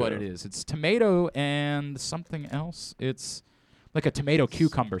exactly what Yeah. it is. It's tomato and something else. It's like a tomato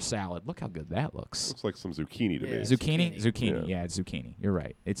cucumber salad. Look how good that looks. Looks like some zucchini to me. Zucchini? Yeah, it's zucchini. You're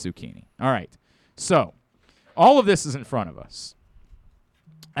right. It's zucchini. All right. So, all of this is in front of us.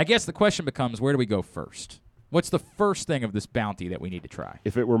 I guess the question becomes, where do we go first? What's the first thing of this bounty that we need to try?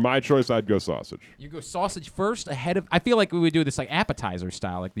 If it were my choice, I'd go sausage. You go sausage first ahead of... I feel like we would do this like appetizer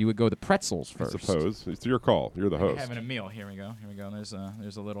style. Like you would go the pretzels first. I suppose. It's your call. You're the host. Having a meal. Here we go. There's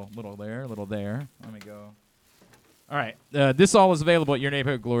a little there, a little there. Let me go. All right. This all is available at your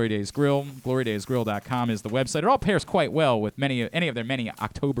neighborhood Glory Days Grill. GloryDaysGrill.com is the website. It all pairs quite well with any of their many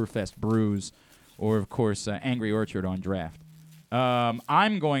Oktoberfest brews, or of course Angry Orchard on draft.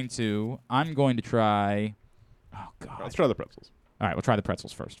 I'm going to try. Oh God. Let's try the pretzels. All right, we'll try the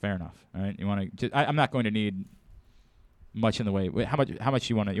pretzels first. Fair enough. All right. You want to? I'm not going to need much in the way. Wait, how much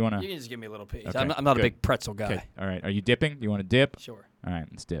you want to? You want to? You can just give me a little piece. Okay, I'm not a good. big pretzel guy. Okay. All right. Are you dipping? Do you want to dip? Sure. All right.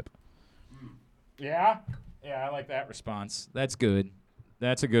 Let's dip. Yeah. Yeah, I like that response. That's good.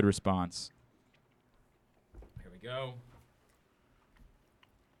 That's a good response. Here we go.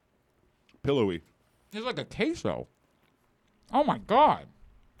 Pillowy. It's like a queso. Oh my God.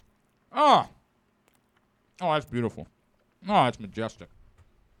 Oh, that's beautiful. Oh, that's majestic.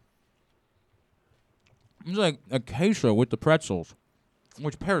 It's like a queso with the pretzels,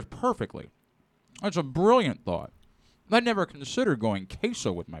 which pairs perfectly. That's a brilliant thought. I'd never considered going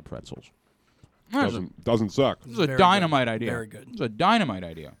queso with my pretzels. Doesn't suck. This is a Very dynamite good. idea. Very good. It's a dynamite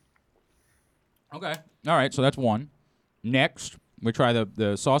idea. Okay. All right, so that's one. Next, we try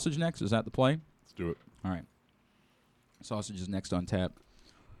the sausage next. Is that the play? Let's do it. All right. Sausage is next on tap.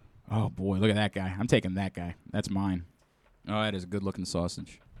 Oh, boy, look at that guy. I'm taking that guy. That's mine. Oh, that is a good-looking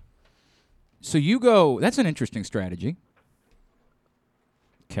sausage. So you go, that's an interesting strategy.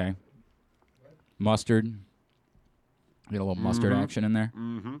 Okay. Mustard. Get a little mustard action in there.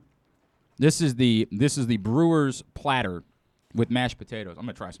 Mm-hmm. This is the brewer's platter with mashed potatoes. I'm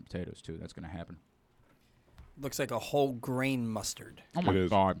going to try some potatoes, too. That's going to happen. Looks like a whole grain mustard. Oh, my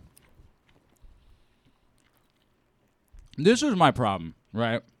God. This is my problem,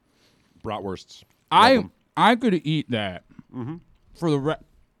 right? Bratwursts. I could eat that for the rest.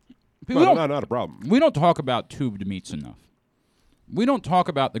 Not a problem. We don't talk about tubed meats enough. We don't talk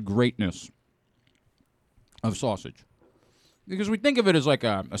about the greatness of sausage. Because we think of it as like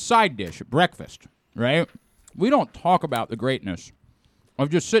a side dish at breakfast, right? We don't talk about the greatness of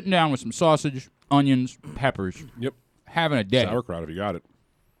just sitting down with some sausage, onions, peppers, having a day. Sauerkraut if you got it.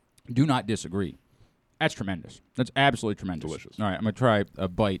 Do not disagree. That's tremendous. That's absolutely tremendous. Delicious. All right, I'm going to try a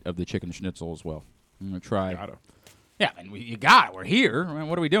bite of the chicken schnitzel as well. I'm going to try. Gotta. Yeah, and you got it. We're here. I mean,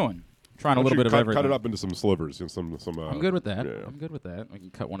 what are we doing? Trying a little bit of everything. Cut it up into some slivers. Some. I'm good with that. Yeah. I'm good with that. I can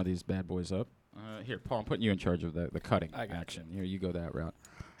cut one of these bad boys up. Here, Paul, I'm putting you in charge of the cutting action. Here, you go that route.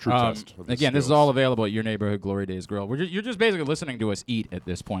 True test of the Again, this is skills. all available at your neighborhood Glory Days Grill. You're just basically listening to us eat at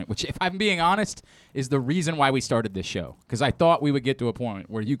this point, which, if I'm being honest, is the reason why we started this show. Because I thought we would get to a point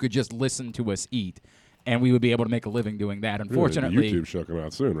where you could just listen to us eat, and we would be able to make a living doing that. Unfortunately, YouTube show coming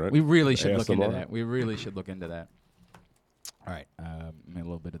out soon, right? we really should look into ASMR? that. We really should look into that. All right, a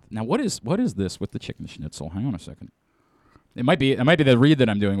little bit of now. What is this with the chicken schnitzel? Hang on a second. It might be the read that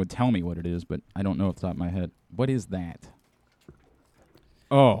I'm doing would tell me what it is, but I don't know off the top of my head. What is that?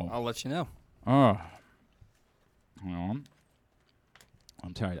 Oh, I'll let you know. oh. Hang on.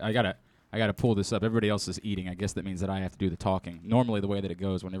 I'm tired. I gotta pull this up. Everybody else is eating. I guess that means that I have to do the talking. Normally, the way that it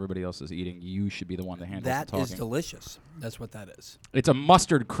goes when everybody else is eating, you should be the one that handles That the talking. is delicious. That's what that is. It's a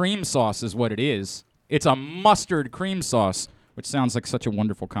mustard cream sauce is what it is. It's a mustard cream sauce, which sounds like such a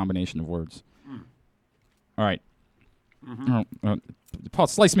wonderful combination of words. All right. Paul,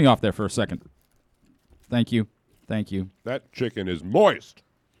 slice me off there for a second. Thank you. Thank you. That chicken is moist.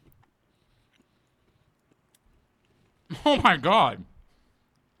 Oh, my God.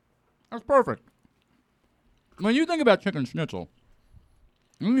 That's perfect. When you think about chicken schnitzel,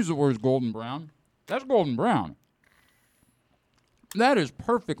 you use the words golden brown. That's golden brown. That is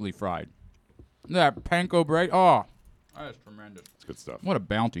perfectly fried. That panko bread. Oh, that is tremendous. It's good stuff. What a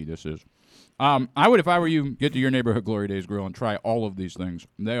bounty this is. I would, if I were you, get to your neighborhood Glory Days Grill and try all of these things.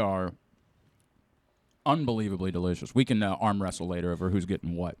 They are unbelievably delicious. We can arm wrestle later over who's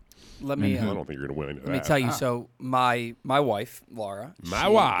getting what. Let me. I don't think you're going to win any of Let me that. tell you. So my wife Laura. My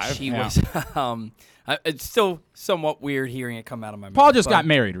wife? She Yeah. was. It's still somewhat weird hearing it come out of my mouth. Paul just but- got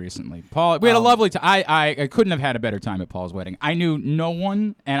married recently. Paul, we had a lovely time. I couldn't have had a better time at Paul's wedding. I knew no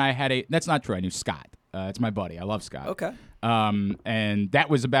one, and I had a. That's not true. I knew Scott. It's my buddy. I love Scott. Okay. And that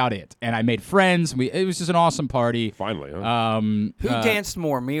was about it. And I made friends. It was just an awesome party. Finally, huh? Who danced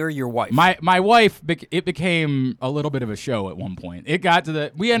more, me or your wife? My wife. It became a little bit of a show at one point. It got to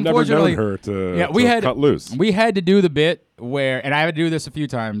the we unfortunately never known her to cut loose. We had to do the bit where, and I had to do this a few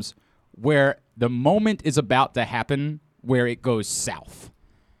times, where the moment is about to happen where it goes south,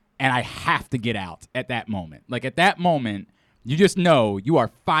 and I have to get out at that moment. Like at that moment, you just know you are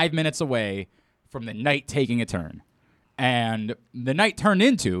 5 minutes away from the night taking a turn. And the night turned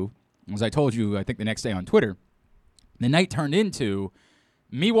into, as I told you, I think the next day on Twitter, the night turned into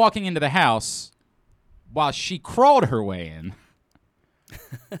me walking into the house while she crawled her way in,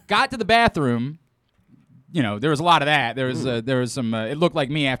 got to the bathroom. You know, there was a lot of that. There was some. It looked like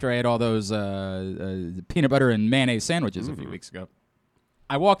me after I had all those peanut butter and mayonnaise sandwiches a few weeks ago.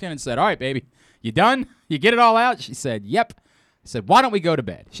 I walked in and said, "All right, baby, you done? You get it all out?" She said, "Yep." I said, "Why don't we go to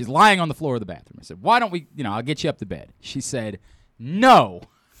bed?" She's lying on the floor of the bathroom. I said, "Why don't we, I'll get you up to bed." She said, "No,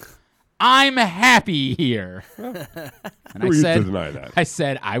 I'm happy here." And Who are you to deny that? I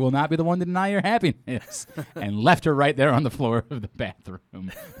said, "I will not be the one to deny your happiness," and left her right there on the floor of the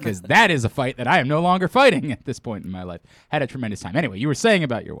bathroom, because that is a fight that I am no longer fighting at this point in my life. Had a tremendous time. Anyway, you were saying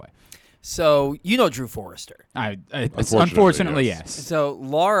about your wife. So you know Drew Forrester. Unfortunately, yes. So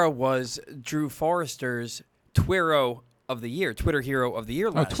Laura was Drew Forrester's Twiro of the year, Twitter Hero of the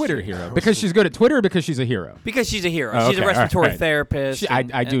Year last Twitter year. hero. Because she's good at Twitter or because she's a hero? Because she's a hero. Oh, she's a okay, respiratory all right. therapist.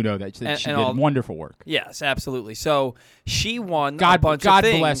 I do know that. She did wonderful work. Yes, absolutely. So she won God a bunch of God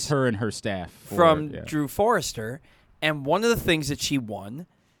things bless her and her staff. from Drew Forrester. And one of the things that she won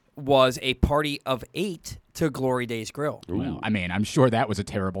was a party of 8 to Glory Days Grill. Well, I mean, I'm sure that was a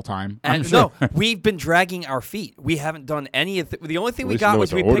terrible time. And sure. no, we've been dragging our feet. We haven't done any of the only thing At we least you got know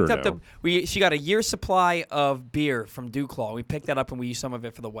was what we to picked order up she got a year's supply of beer from Dewclaw. We picked that up and we used some of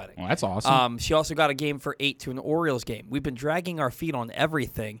it for the wedding. Well, that's awesome. She also got a game for 8 to an Orioles game. We've been dragging our feet on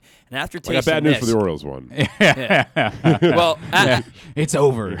everything. And after I got tasting bad news this, for the Orioles one. well, it's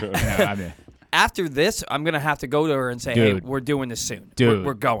over. after this, I'm going to have to go to her and say, Dude. hey, we're doing this soon. Dude.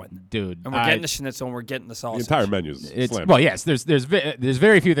 We're going. Dude. And we're getting the schnitzel and we're getting the The sausage. entire menu's slam. Well, yes, there's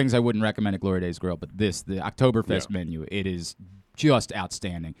very few things I wouldn't recommend at Glory Days Grill, but the Oktoberfest menu, it is just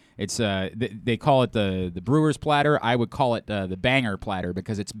outstanding. It's they call it the Brewer's platter. I would call it the Banger platter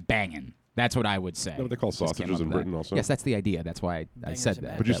because it's banging. That's what I would say. Is that what they call Just came sausages up in with Britain that. also? Yes, that's the idea. That's why I said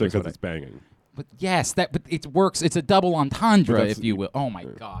that. But you That say was because what it's banging. But yes, but it works. It's a double entendre, But that's- if you will. Oh my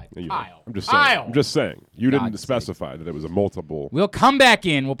God, You know, Kyle! I'm just saying. Kyle! I'm just saying. You didn't God's specify that it was a multiple. We'll come back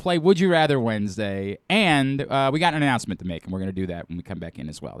in. We'll play Would You Rather Wednesday, and we got an announcement to make, and we're going to do that when we come back in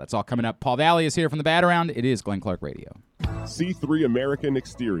as well. That's all coming up. Paul Valley is here from the Bat Around. It is Glenn Clark Radio. C3 American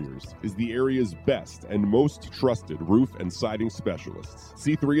Exteriors is the area's best and most trusted roof and siding specialists.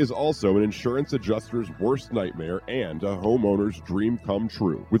 C3 is also an insurance adjuster's worst nightmare and a homeowner's dream come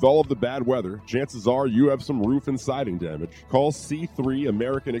true. With all of the bad weather, chances are you have some roof and siding damage. Call C3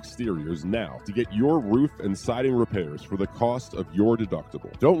 American Exteriors now to get your roof and siding repairs for the cost of your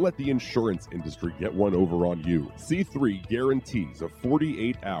deductible. Don't let the insurance industry get one over on you. C3 guarantees a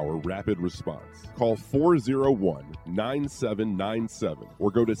 48-hour rapid response. Call 401-9797 or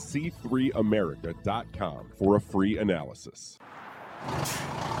go to c3america.com for a free analysis.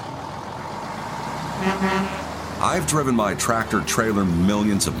 I've driven my tractor trailer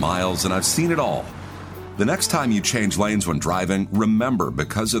millions of miles and I've seen it all. The next time you change lanes when driving, remember,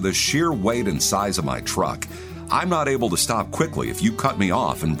 because of the sheer weight and size of my truck, I'm not able to stop quickly if you cut me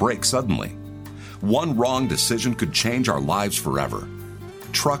off and brake suddenly. One wrong decision could change our lives forever.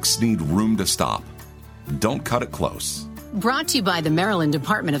 Trucks need room to stop. Don't cut it close. Brought to you by the Maryland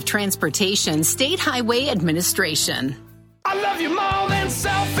Department of Transportation State Highway Administration. I love you more than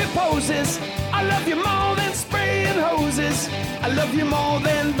selfie poses. I love you more than spraying hoses. I love you more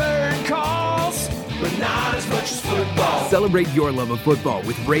than bird calls, but not as much as football. Celebrate your love of football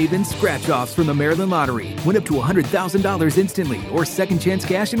with Ravens scratch-offs from the Maryland Lottery. Win up to $100,000 instantly or second chance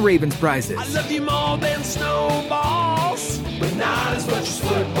cash and Ravens prizes. I love you more than snowballs, but not as much as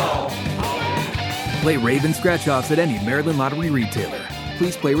football. Play Ravens scratch-offs at any Maryland Lottery retailer.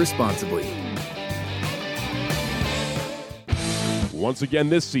 Please play responsibly. Once again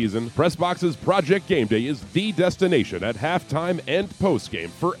this season, PressBox's Project Game Day is the destination at halftime and postgame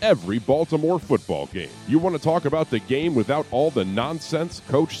for every Baltimore football game. You want to talk about the game without all the nonsense,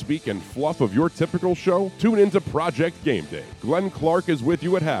 coach speak, and fluff of your typical show? Tune into Project Game Day. Glenn Clark is with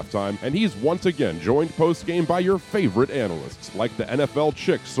you at halftime, and he's once again joined postgame by your favorite analysts like the NFL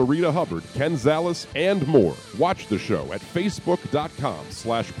chick Sarita Hubbard, Ken Zales, and more. Watch the show at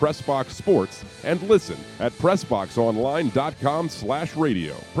facebook.com/PressBoxSports and listen at PressBoxOnline.com/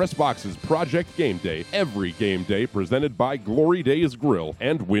 PressBoxes.com/radio. PressBoxes Project Game Day, every game day presented by Glory Days Grill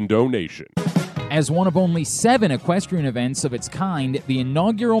and Window Nation. As one of only 7 equestrian events of its kind, the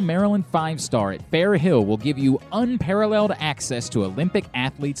inaugural Maryland 5-Star at Fair Hill will give you unparalleled access to Olympic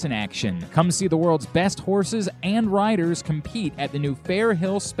athletes in action. Come see the world's best horses and riders compete at the new Fair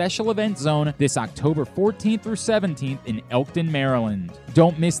Hill Special Event Zone this October 14th through 17th in Elkton, Maryland.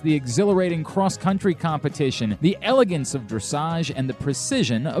 Don't miss the exhilarating cross-country competition, the elegance of dressage, and the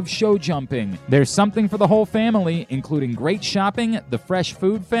precision of show jumping. There's something for the whole family, including great shopping, the Fresh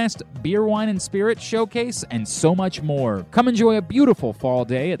Food Fest, beer, wine, and spirit showcase, and so much more. Come enjoy a beautiful fall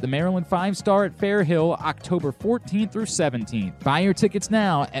day at the Maryland 5-Star at Fair Hill, October 14th through 17th. Buy your tickets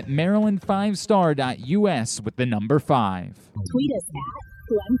now at maryland5star.us with the number 5. Tweet us at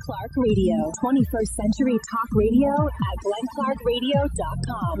Glenn Clark Radio. 21st Century Talk Radio at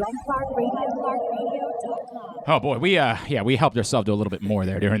glennclarkradio.com. glennclarkradio.com. Oh boy, we helped ourselves do a little bit more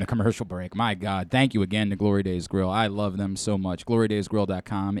there during the commercial break. My God, thank you again to Glory Days Grill. I love them so much.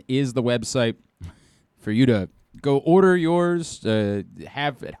 GloryDaysGrill.com is the website for you to go order yours,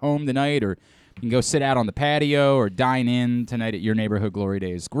 have at home tonight, or you can go sit out on the patio or dine in tonight at your neighborhood Glory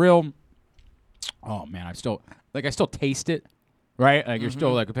Days Grill. Oh man, I still taste it. Right? Like you're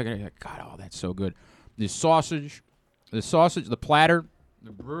still like God, oh, that's so good. The sausage, the platter,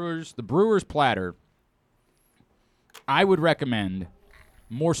 the brewer's platter. I would recommend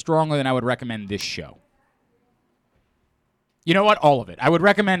more strongly than I would recommend this show. You know what? All of it. I would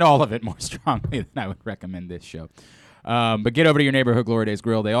recommend all of it more strongly than I would recommend this show. But get over to your neighborhood Glory Days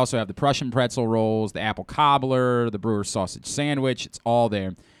Grill. They also have the Prussian pretzel rolls, the apple cobbler, the brewer's sausage sandwich. It's all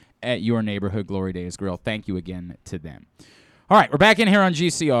there at your neighborhood Glory Days Grill. Thank you again to them. All right, we're back in here on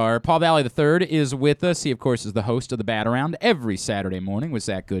GCR. Paul Valley III is with us. He, of course, is the host of the Bat Around every Saturday morning with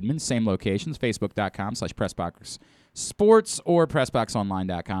Zach Goodman. Same locations, Facebook.com/PressBoxSports or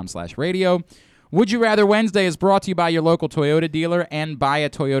PressBoxOnline.com/radio. Would You Rather Wednesday is brought to you by your local Toyota dealer and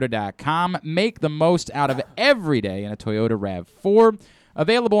buyatoyota.com. Make the most out of every day in a Toyota RAV4.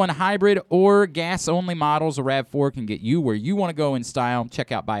 Available in hybrid or gas-only models, a RAV4 can get you where you want to go in style.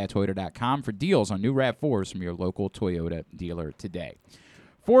 Check out buyatoyota.com for deals on new RAV4s from your local Toyota dealer today.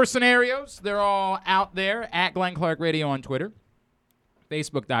 4 scenarios. They're all out there at Glenn Clark Radio on Twitter.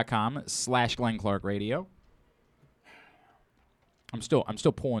 Facebook.com/Glenn Clark Radio. I'm still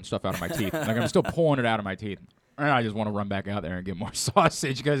pulling stuff out of my teeth. Like I'm still pulling it out of my teeth. And I just want to run back out there and get more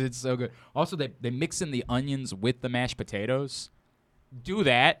sausage because it's so good. Also, they mix in the onions with the mashed potatoes. Do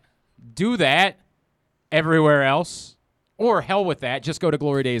that everywhere else. Or hell with that. Just go to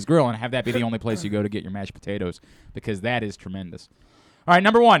Glory Days Grill and have that be the only place you go to get your mashed potatoes because that is tremendous. All right,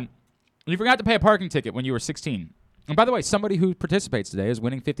 number 1. You forgot to pay a parking ticket when you were 16. And by the way, somebody who participates today is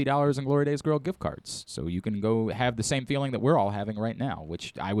winning $50 in Glory Days Grill gift cards. So you can go have the same feeling that we're all having right now,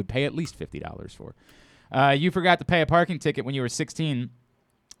 which I would pay at least $50 for. You forgot to pay a parking ticket when you were 16.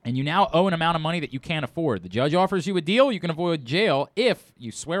 And you now owe an amount of money that you can't afford. The judge offers you a deal. You can avoid jail if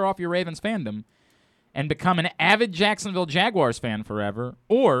you swear off your Ravens fandom and become an avid Jacksonville Jaguars fan forever,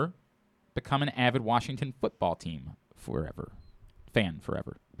 or become an avid Washington football team forever. Fan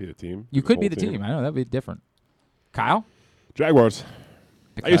forever. Be the team? You could be the team. I know, that'd be different. Kyle? Jaguars.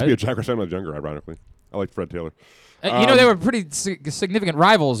 I used to be a Jaguars fan when I was younger, ironically. I liked Fred Taylor. They were pretty significant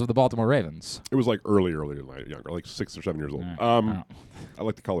rivals of the Baltimore Ravens. It was like early younger, like 6 or 7 years old. I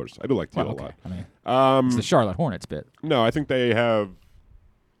like the colors. I do like teal a lot. I mean, it's the Charlotte Hornets bit. No, I think they have,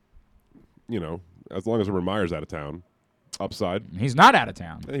 as long as Urban Meyer's out of town, upside. He's not out of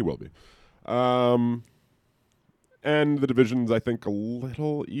town. He will be. And the division's, I think, a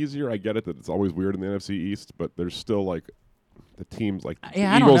little easier. I get it that it's always weird in the NFC East, but there's still, like, the teams like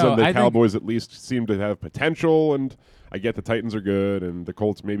the Eagles and the Cowboys at least seem to have potential, and I get the Titans are good, and the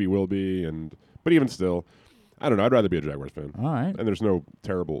Colts maybe will be, but even still, I don't know. I'd rather be a Jaguars fan. All right. And there's no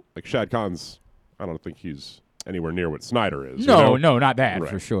terrible, like Shad Khan's, I don't think he's anywhere near what Snyder is. No, not that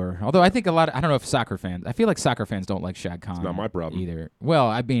for sure. Although I think I don't know if soccer fans, I feel like soccer fans don't like Shad Khan. It's not my problem either. Well,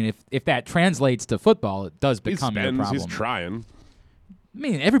 I mean, if that translates to football, it does become your problem. He's trying. I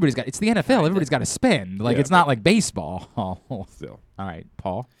mean, it's the NFL. Everybody's got to spend. Like, it's not like baseball. Still. All right,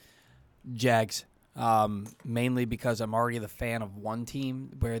 Paul? Jags. Mainly because I'm already the fan of one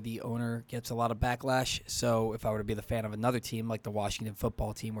team where the owner gets a lot of backlash. So if I were to be the fan of another team, like the Washington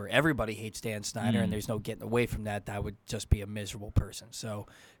football team, where everybody hates Dan Snyder and there's no getting away from that, I would just be a miserable person. So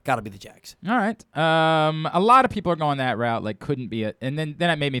got to be the Jags. All right. A lot of people are going that route, like couldn't be it. And then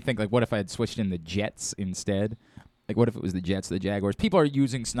it made me think, like, what if I had switched in the Jets instead? Like, what if it was the Jets, the Jaguars? People are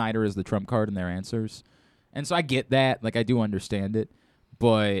using Snyder as the trump card in their answers. And so I get that. Like, I do understand it.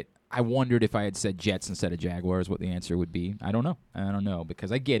 But I wondered if I had said Jets instead of Jaguars, what the answer would be. I don't know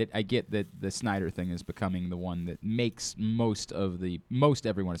because I get it. I get that the Snyder thing is becoming the one that makes most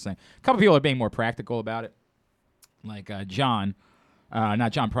everyone is saying. A couple people are being more practical about it. Like not John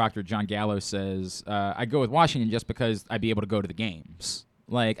Proctor, John Gallo says, I go with Washington just because I'd be able to go to the games.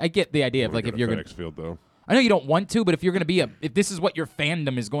 Like, I get the idea of like if you're going to Field though. I know you don't want to, but if you're going to be if this is what your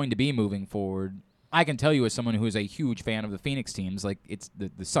fandom is going to be moving forward, I can tell you as someone who is a huge fan of the Phoenix teams, like it's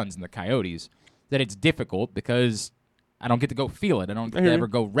the Suns and the Coyotes, that it's difficult because I don't get to go feel it. I don't get to ever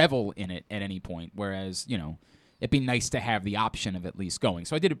go revel in it at any point. Whereas, it'd be nice to have the option of at least going.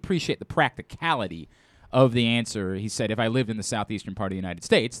 So I did appreciate the practicality of the answer. He said, if I lived in the southeastern part of the United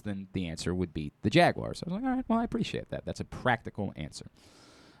States, then the answer would be the Jaguars. I was like, all right, well, I appreciate that. That's a practical answer.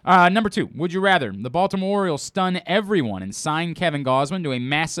 Number 2, would you rather the Baltimore Orioles stun everyone and sign Kevin Gausman to a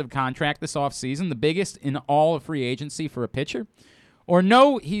massive contract this offseason, the biggest in all of free agency for a pitcher? Or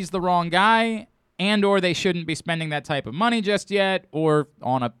no, he's the wrong guy, and or they shouldn't be spending that type of money just yet, or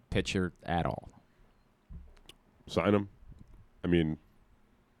on a pitcher at all? Sign him. I mean,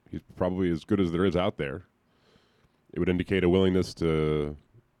 he's probably as good as there is out there. It would indicate a willingness to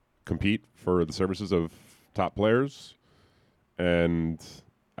compete for the services of top players, and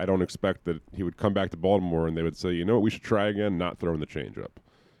I don't expect that he would come back to Baltimore and they would say, you know what, we should try again, not throwing the changeup.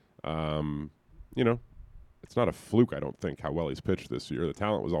 It's not a fluke, I don't think, how well he's pitched this year. The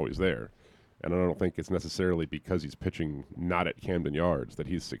talent was always there. And I don't think it's necessarily because he's pitching not at Camden Yards that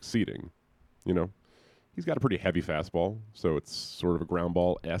he's succeeding. He's got a pretty heavy fastball, so it's sort of a ground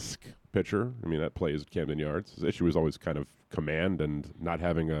ball-esque pitcher. I mean, that plays at Camden Yards. His issue is always kind of command and not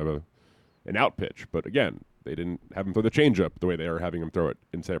having an out pitch. But again, they didn't have him throw the changeup the way they are having him throw it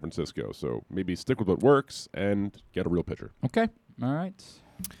in San Francisco. So maybe stick with what works and get a real pitcher. Okay. All right.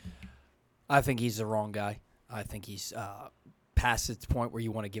 I think he's the wrong guy. I think he's past its point where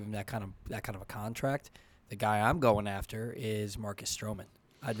you want to give him that kind of a contract. The guy I'm going after is Marcus Stroman.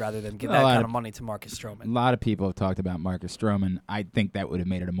 I'd rather them give that kind of money to Marcus Stroman. A lot of people have talked about Marcus Stroman. I think that would have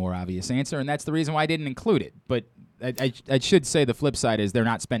made it a more obvious answer, and that's the reason why I didn't include it. But I should say the flip side is they're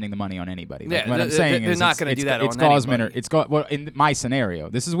not spending the money on anybody. Yeah, what I'm saying they're is not going to do that it's on Gausman anybody. well, in my scenario,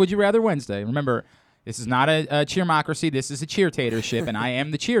 this is Would You Rather Wednesday. Remember, this is not a cheermocracy. This is a cheer-tatership, and I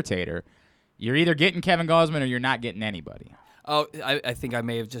am the cheer-tater. You're either getting Kevin Gausman or you're not getting anybody. Oh, I think I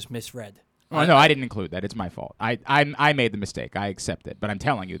may have just misread. Oh, no, I didn't include that. It's my fault. I made the mistake. I accept it. But I'm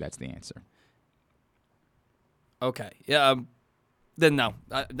telling you that's the answer. Okay. Yeah. Then no.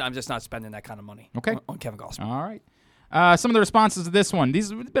 I'm just not spending that kind of money on Kevin Gausman. All right. Some of the responses to this one.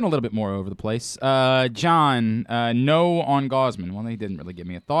 These have been a little bit more over the place. John, no on Gausman. Well, he didn't really give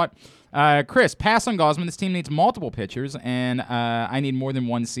me a thought. Chris, pass on Gausman. This team needs multiple pitchers, and I need more than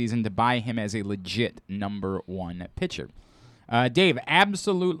one season to buy him as a legit number 1 pitcher. Dave,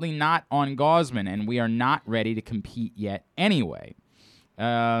 absolutely not on Gausman, and we are not ready to compete yet anyway.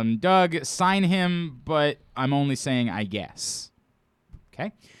 Doug, sign him, but I'm only saying I guess.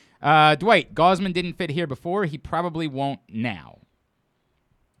 Okay. Dwight, Gausman didn't fit here before. He probably won't now.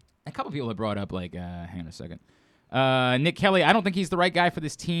 A couple people have brought up, hang on a second. Nick Kelly, I don't think he's the right guy for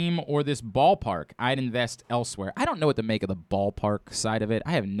this team or this ballpark. I'd invest elsewhere. I don't know what to make of the ballpark side of it.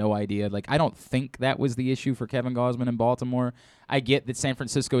 I have no idea. I don't think that was the issue for Kevin Gausman in Baltimore. I get that San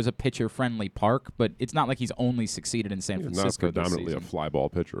Francisco is a pitcher-friendly park, but it's not like he's only succeeded in San Francisco. Not predominantly a fly ball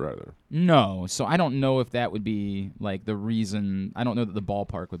pitcher either. No, so I don't know if that would be the reason. I don't know that the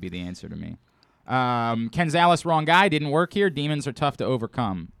ballpark would be the answer to me. Ken Zales, wrong guy. Didn't work here. Demons are tough to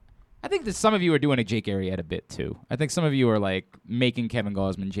overcome. I think that some of you are doing a Jake Arrieta bit, too. I think some of you are, making Kevin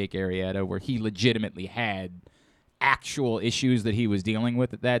Gausman Jake Arrieta, where he legitimately had actual issues that he was dealing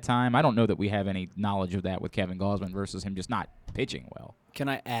with at that time. I don't know that we have any knowledge of that with Kevin Gausman versus him just not pitching well. Can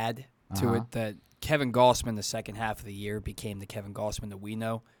I add to it that Kevin Gausman the second half of the year became the Kevin Gausman that we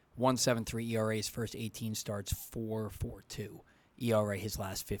know? 1.73 ERA his first 18 starts, 4.42 ERA his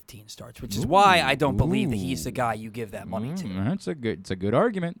last 15 starts, which is why I don't believe that he's the guy you give that money to. It's a good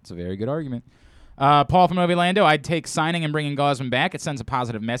argument. It's a very good argument. Paul from Orlando, I'd take signing and bringing Gausman back. It sends a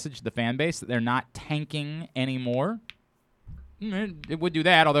positive message to the fan base that they're not tanking anymore. It would do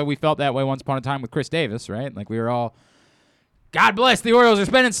that, although we felt that way once upon a time with Chris Davis, right? We were all, God bless, the Orioles are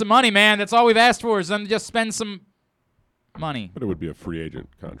spending some money, man. That's all we've asked for is them to just spend some money. But it would be a free agent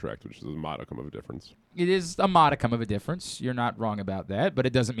contract, which is a modicum of a difference. It is a modicum of a difference. You're not wrong about that, but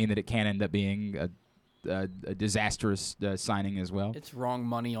it doesn't mean that it can't end up being a disastrous signing as well. It's wrong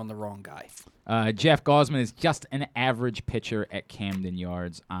money on the wrong guy. Jeff Gausman is just an average pitcher at Camden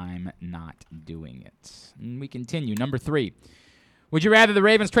Yards. I'm not doing it. And we continue. Number 3. Would you rather the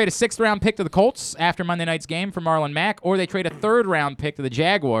Ravens trade a 6th-round pick to the Colts after Monday night's game for Marlon Mack, or they trade a 3rd-round pick to the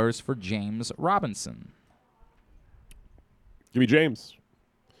Jaguars for James Robinson? Give me James.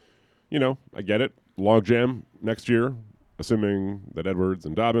 I get it. Logjam next year, assuming that Edwards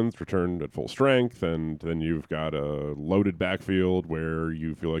and Dobbins returned at full strength, and then you've got a loaded backfield where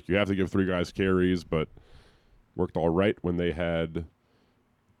you feel like you have to give 3 guys carries, but worked all right when they had,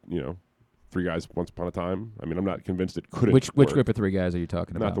 3 guys once upon a time. I mean, I'm not convinced it couldn't. Which group of 3 guys are you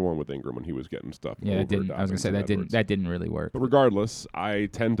talking about? Not the one with Ingram when he was getting stuff. Yeah, it didn't. I was gonna say that didn't really work. But regardless, I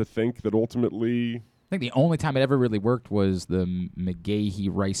tend to think that ultimately, I think the only time it ever really worked was the McGahee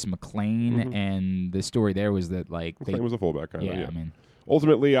Rice McLean, and the story there was that McLean was a fullback kind of. Yeah, I mean,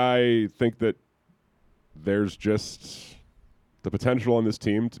 ultimately, I think that there's just the potential on this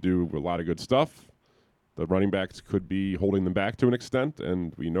team to do a lot of good stuff. The running backs could be holding them back to an extent,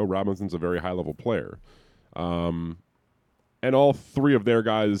 and we know Robinson's a very high-level player. And all 3 of their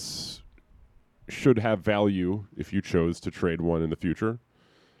guys should have value if you chose to trade one in the future.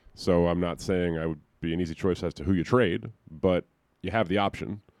 So I'm not saying I would be an easy choice as to who you trade, but you have the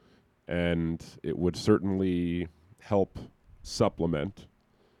option, and it would certainly help supplement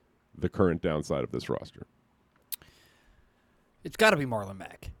the current downside of this roster. It's got to be Marlon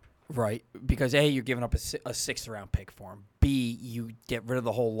Mack. Right, because A, you're giving up a 6th-round pick for him. B, you get rid of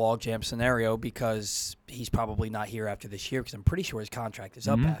the whole logjam scenario because he's probably not here after this year because I'm pretty sure his contract is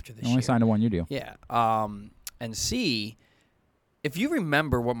up after this year. Only signed a 1-year deal. Yeah. And C, if you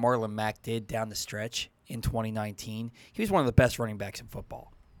remember what Marlon Mack did down the stretch in 2019, he was one of the best running backs in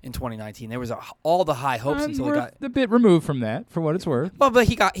football in 2019. There was all the high hopes until he got a bit removed from that, for what it's worth. Well, but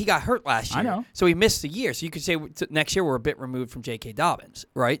he got hurt last year. I know. So he missed a year. So you could say next year we're a bit removed from J.K. Dobbins,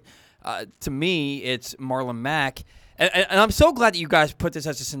 right? To me, it's Marlon Mack. And I'm so glad that you guys put this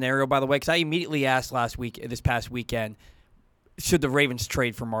as a scenario, by the way, because I immediately asked this past weekend, should the Ravens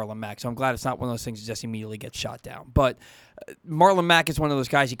trade for Marlon Mack? So I'm glad it's not one of those things that just immediately gets shot down. But Marlon Mack is one of those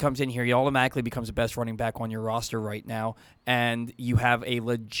guys, he comes in here, he automatically becomes the best running back on your roster right now, and you have a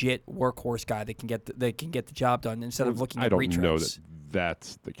legit workhorse guy that can get the job done instead of looking at retreads. I don't know that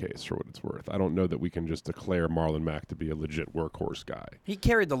that's the case for what it's worth. I don't know that we can just declare Marlon Mack to be a legit workhorse guy. He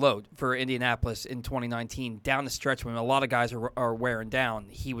carried the load for Indianapolis in 2019 down the stretch when a lot of guys are wearing down.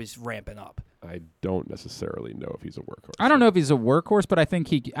 He was ramping up. I don't necessarily know if he's a workhorse. I don't know if he's a workhorse, but I think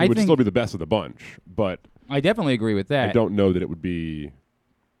he would still be the best of the bunch. But I definitely agree with that. I don't know that it would be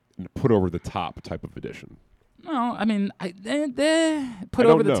put over the top type of addition. No, I mean, put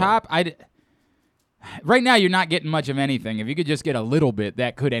over the top. Right now, you're not getting much of anything. If you could just get a little bit,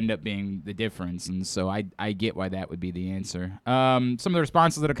 that could end up being the difference. And so I get why that would be the answer. Some of the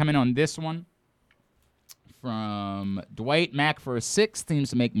responses that are coming on this one from Dwight, Mack for a 6th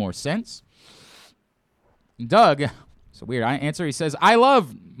seems to make more sense. Doug, it's a weird answer. He says, I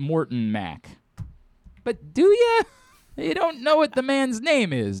love Morton Mack. But do you? You don't know what the man's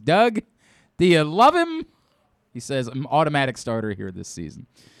name is, Doug. Do you love him? He says, I'm automatic starter here this season.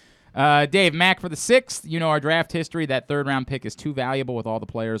 Dave, Mack for the 6th. You know our draft history. That 3rd-round pick is too valuable with all the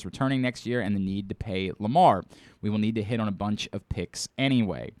players returning next year and the need to pay Lamar. We will need to hit on a bunch of picks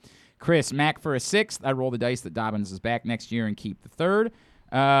anyway. Chris, Mack for a 6th. I roll the dice that Dobbins is back next year and keep the 3rd.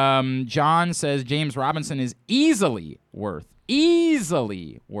 John says James Robinson is easily worth the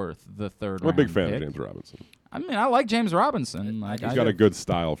 3rd I'm a big fan pick. of James Robinson. I mean, I like James Robinson. He's got a good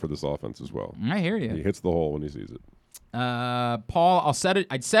style for this offense as well. I hear you. He hits the hole when he sees it. Paul,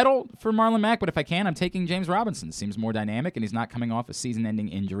 I'd settle for Marlon Mack, but if I can, I'm taking James Robinson. Seems more dynamic, and he's not coming off a season-ending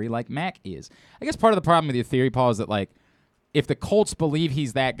injury like Mack is. I guess part of the problem with your theory, Paul, is that if the Colts believe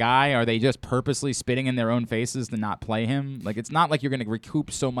he's that guy, are they just purposely spitting in their own faces to not play him? It's not like you're going to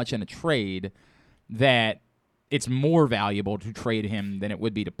recoup so much in a trade that it's more valuable to trade him than it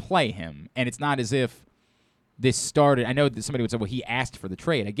would be to play him. And it's not as if this started. I know that somebody would say, well, he asked for the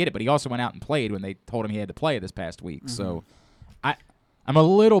trade. I get it, but he also went out and played when they told him he had to play this past week. Mm-hmm. So I'm a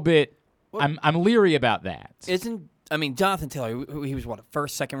little bit I'm leery about that. Jonathan Taylor, he was what, a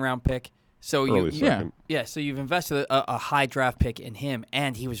 1st, 2nd round pick? So so you've invested a high draft pick in him,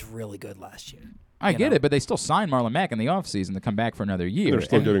 and he was really good last year. I get it, but they still signed Marlon Mack in the offseason to come back for another year. And they're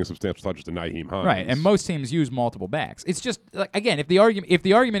still giving substantial touches to Nyheim Hines. Right, and most teams use multiple backs. It's just, again, if the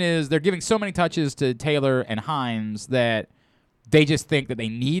argument is they're giving so many touches to Taylor and Hines that they just think that they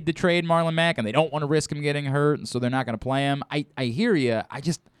need to trade Marlon Mack and they don't want to risk him getting hurt, and so they're not going to play him. I hear you.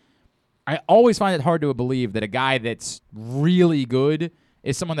 I always find it hard to believe that a guy that's really good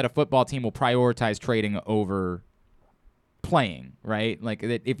is someone that a football team will prioritize trading over playing, right? Like,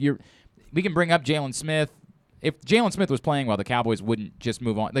 that we can bring up Jalen Smith If Jalen Smith was playing well, the Cowboys wouldn't just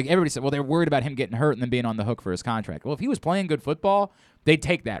move on. Like everybody said, well, they're worried about him getting hurt and then being on the hook for his contract. Well, if he was playing good football, they'd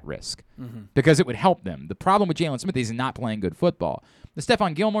take that risk because it would help them. The problem with Jalen Smith is he's not playing good football. The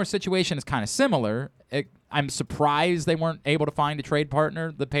Stephon Gilmore situation is kind of similar. I'm surprised they weren't able to find a trade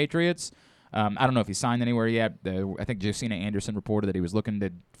partner, the Patriots. I don't know if he signed anywhere yet. I think Josina Anderson reported that he was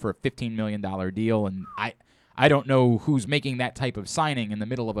looking for a $15 million deal, and I don't know who's making that type of signing in the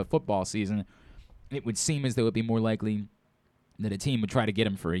middle of a football season. It would seem as though it would be more likely that a team would try to get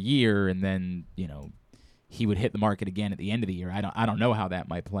him for a year, and then he would hit the market again at the end of the year. I don't know how that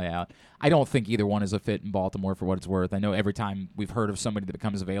might play out. I don't think either one is a fit in Baltimore for what it's worth. I know every time we've heard of somebody that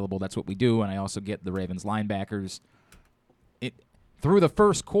becomes available, that's what we do, and I also get the Ravens linebackers. Through the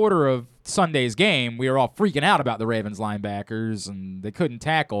first quarter of Sunday's game, we were all freaking out about the Ravens linebackers, and they couldn't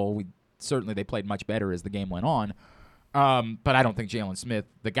tackle. Certainly they played much better as the game went on. But I don't think Jalen Smith,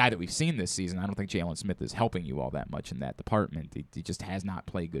 the guy that we've seen this season, I don't think Jalen Smith is helping you all that much in that department. He just has not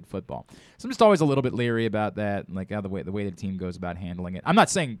played good football. So I'm just always a little bit leery about that, like how the way the team goes about handling it. I'm not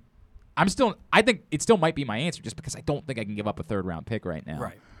saying I think it still might be my answer just because I don't think I can give up a third-round pick right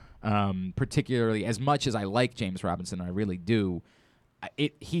now. Right. Particularly as much as I like James Robinson, I really do.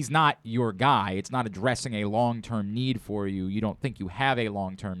 He's not your guy. It's not addressing a long-term need for you. You don't think you have a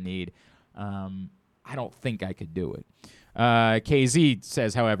long-term need. I don't think I could do it. KZ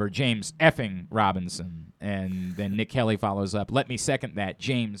says, however, James effing Robinson. And then Nick Kelly follows up, let me second that,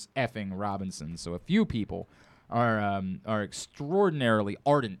 James effing Robinson. So a few people are extraordinarily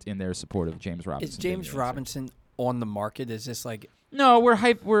ardent in their support of James Robinson. Is James Robinson on the market? Is this like... No, we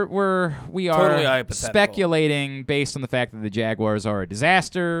are totally speculating based on the fact that the Jaguars are a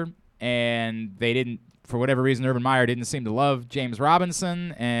disaster, and they didn't, for whatever reason, Urban Meyer didn't seem to love James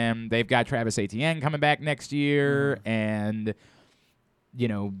Robinson, and they've got Travis Etienne coming back next year, and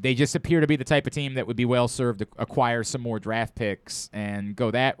they just appear to be the type of team that would be well served to acquire some more draft picks and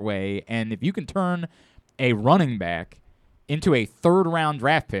go that way. And if you can turn a running back into a third-round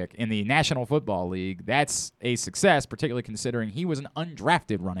draft pick in the National Football League, that's a success, particularly considering he was an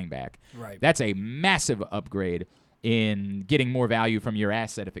undrafted running back. Right. That's a massive upgrade in getting more value from your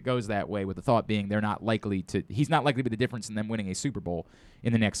asset if it goes that way, with the thought being he's not likely to be the difference in them winning a Super Bowl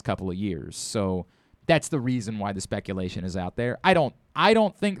in the next couple of years. So that's the reason why the speculation is out there. I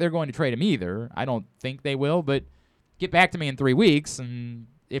don't think they're going to trade him either. I don't think they will, but get back to me in 3 weeks, and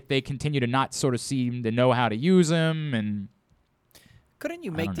if they continue to not sort of seem to know how to use him and... Couldn't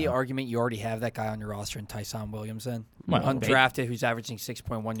you make the argument you already have that guy on your roster in Tyson Williams then? Well, undrafted, who's averaging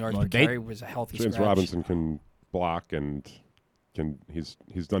 6.1 yards per carry, was a healthy James scratch. Robinson can block and he's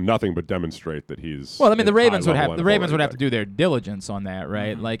done nothing but demonstrate that he's. Well, I mean, the Ravens would have to do their diligence on that,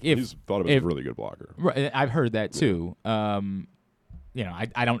 right? Mm-hmm. Like he's thought of as a really good blocker. Right, I've heard that too. I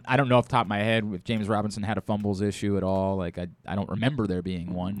don't know off the top of my head if James Robinson had a fumbles issue at all. Like I don't remember there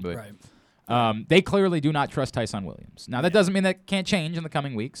being one, but. Right. They clearly do not trust Tyson Williams. Now, that doesn't mean that can't change in the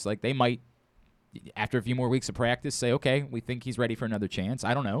coming weeks. Like, they might, after a few more weeks of practice, say, okay, we think he's ready for another chance.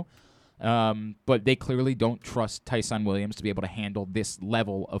 I don't know. But they clearly don't trust Tyson Williams to be able to handle this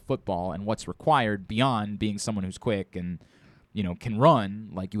level of football and what's required beyond being someone who's quick and, can run.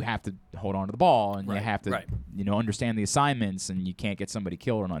 Like, you have to hold on to the ball and you have to, understand the assignments, and you can't get somebody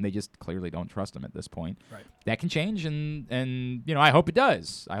killed or not. And they just clearly don't trust him at this point. Right. That can change, and I hope it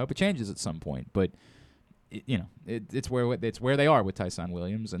does. I hope it changes at some point. But, it's where they are with Tyson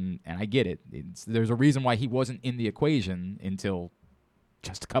Williams, and I get it. There's a reason why he wasn't in the equation until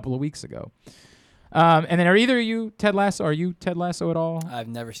just a couple of weeks ago. And then are either of you Ted Lasso? Are you Ted Lasso at all? I've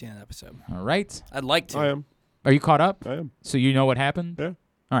never seen an episode. All right. I'd like to. I am. Are you caught up? I am. So you know what happened? Yeah.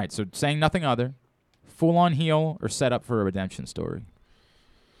 All right, so saying nothing other, full on heel or set up for a redemption story?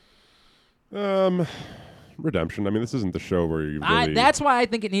 Redemption. I mean, this isn't the show where you really... That's why I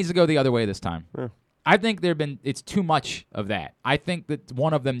think it needs to go the other way this time. Yeah. I think it's too much of that. I think that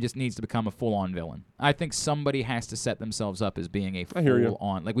one of them just needs to become a full-on villain. I think somebody has to set themselves up as being a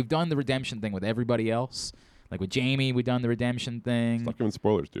full-on... Like, we've done the redemption thing with everybody else. Like, with Jamie, we've done the redemption thing. Stop giving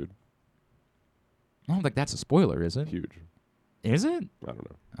spoilers, dude. I don't think that's a spoiler, is it? Huge. Is it? I don't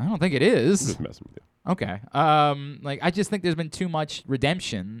know. I don't think it is. I'm just messing with you. Okay. I just think there's been too much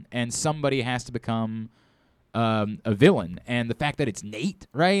redemption, and somebody has to become a villain. And the fact that it's Nate,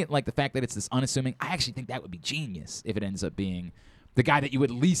 right? Like, the fact that it's this unassuming, I actually think that would be genius if it ends up being the guy that you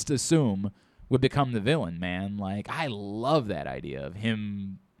would least assume would become the villain, man. Like, I love that idea of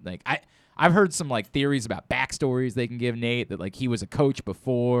him. Like, I've heard some, like, theories about backstories they can give Nate, that, like, he was a coach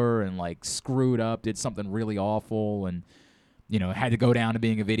before and, like, screwed up, did something really awful, and, had to go down to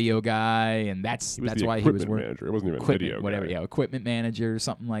being a video guy, and that's why he was working. Manager. It wasn't even equipment, video whatever. guy. Yeah, equipment manager,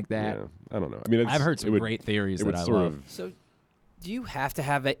 something like that. Yeah, I don't know. I mean, I've heard some great theories that I love. So, do you have to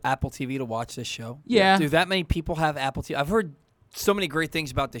have Apple TV to watch this show? Yeah. Do that many people have Apple TV? I've heard so many great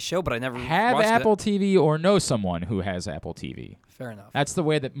things about this show, but I never have watched Apple it. TV or know someone who has Apple TV. Fair enough. That's the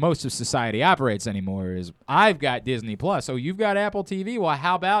way that most of society operates anymore. Is I've got Disney Plus, so you've got Apple TV. Well,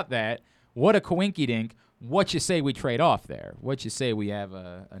 how about that? What a coinky-dink. What you say we trade off there? What you say we have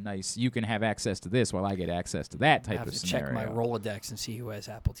a nice, you can have access to this while I get access to that type I have of to scenario. check my Rolodex and see who has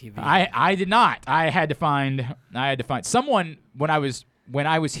Apple TV. I did not. I had to find someone when I was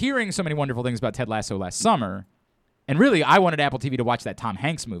hearing so many wonderful things about Ted Lasso last summer, and really I wanted Apple TV to watch that Tom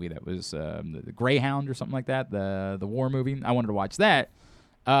Hanks movie that was the Greyhound or something like that, the war movie. I wanted to watch that.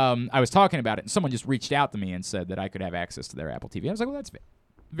 I was talking about it, and someone just reached out to me and said that I could have access to their Apple TV. I was like, well, that's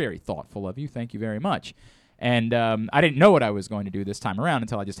very thoughtful of you. Thank you very much. And I didn't know what I was going to do this time around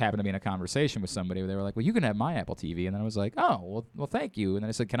until I just happened to be in a conversation with somebody where they were like, well, you can have my Apple TV. And then I was like, oh, well, thank you. And then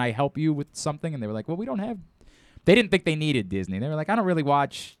I said, can I help you with something? And they were like, well, we don't have – they didn't think they needed Disney. They were like, I don't really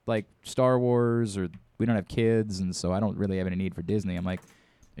watch, like, Star Wars, or we don't have kids, and so I don't really have any need for Disney. I'm like,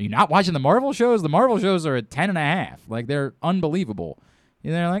 are you not watching the Marvel shows? The Marvel shows are at 10.5. Like, they're unbelievable.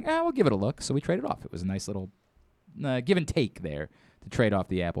 And they're like, we'll give it a look. So we traded off. It was a nice little give and take there to trade off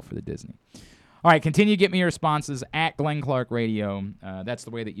the Apple for the Disney. All right, continue to get me your responses at Glenn Clark Radio. That's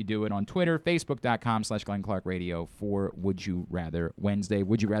the way that you do it on Twitter, Facebook.com/Glenn Clark Radio for Would You Rather Wednesday.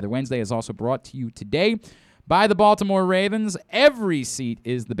 Would You Rather Wednesday is also brought to you today by the Baltimore Ravens. Every seat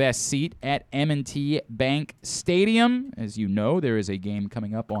is the best seat at M&T Bank Stadium. As you know, there is a game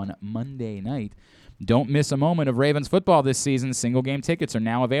coming up on Monday night. Don't miss a moment of Ravens football this season. Single game tickets are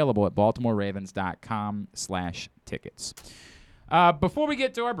now available at BaltimoreRavens.com/tickets. Before we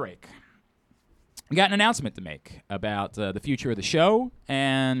get to our break, we got an announcement to make about the future of the show,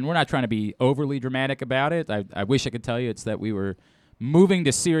 and we're not trying to be overly dramatic about it. I wish I could tell you it's that we were moving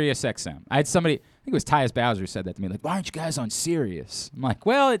to Sirius XM. I had somebody, I think it was Tyus Bowser, said that to me, like, why aren't you guys on Sirius? I'm like,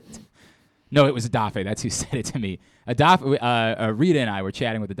 well, no, it was Adafe. That's who said it to me. Adafe, Rita and I were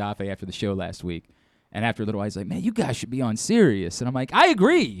chatting with Adafe after the show last week, and after a little while, he's like, man, you guys should be on Sirius. And I'm like, I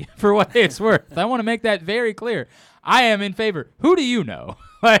agree, for what it's worth. I want to make that very clear. I am in favor. Who do you know?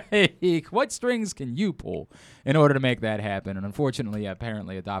 Like, what strings can you pull in order to make that happen? And unfortunately,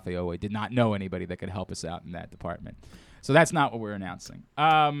 apparently, Adafe Owe did not know anybody that could help us out in that department. So that's not what we're announcing.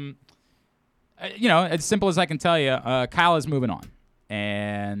 As simple as I can tell you, Kyle is moving on.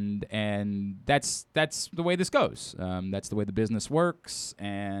 And that's the way this goes. That's the way the business works,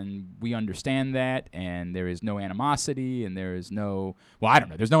 and we understand that, and there is no animosity, and there is no – well, I don't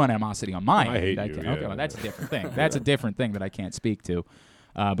know. There's no animosity on my end. I hate you, Okay, well, that's a different thing. That's a different thing that I can't speak to.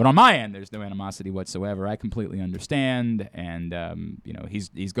 But on my end, there's no animosity whatsoever. I completely understand, and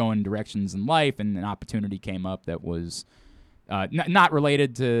he's going directions in life, and an opportunity came up that was not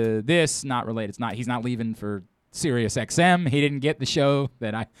related to this, not related. He's not leaving for Sirius XM. He didn't get the show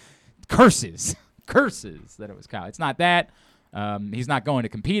that curses that it was Kyle. It's not that. He's not going to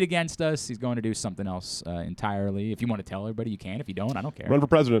compete against us. He's going to do something else entirely. If you want to tell everybody, you can. If you don't, I don't care. Run for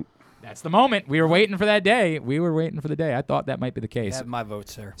president. That's the moment. We were waiting for that day. I thought that might be the case. You have my vote,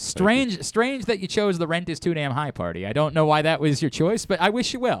 sir. Strange that you chose the Rent is Too Damn High party. I don't know why that was your choice, but I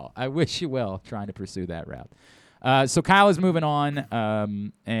wish you well. Trying to pursue that route. So Kyle is moving on,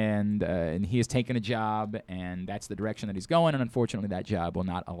 and he has taken a job, and that's the direction that he's going. And unfortunately, that job will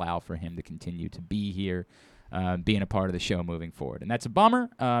not allow for him to continue to be here, being a part of the show moving forward. And that's a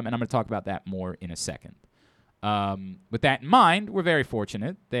bummer, and I'm going to talk about that more in a second. With that in mind, we're very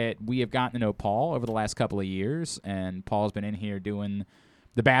fortunate that we have gotten to know Paul over the last couple of years, and Paul's been in here doing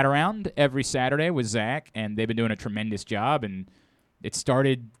the bat around every Saturday with Zach, and they've been doing a tremendous job. And it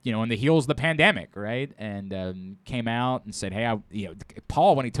started, in the heels of the pandemic, right? And came out and said, hey,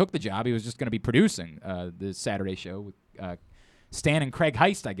 Paul, when he took the job, he was just going to be producing the Saturday show with Stan and Craig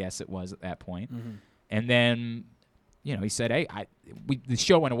Heist, I guess it was at that point. Mm-hmm. And then, he said, hey, the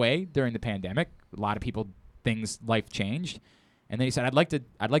show went away during the pandemic. A lot of people, life changed. And then he said, I'd like to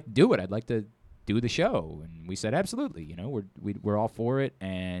do it. I'd like to do the show. And we said, absolutely. We're all for it.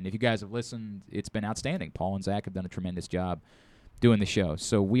 And if you guys have listened, it's been outstanding. Paul and Zach have done a tremendous job doing the show.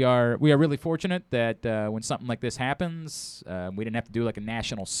 So we are really fortunate that when something like this happens, we didn't have to do like a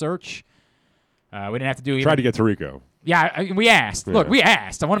national search. We didn't have to do. Tried to get Tarico. Yeah, we asked. Yeah. Look, we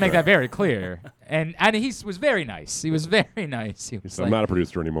asked. I want to make that very clear. And he was very nice. He was very nice. He was I'm not a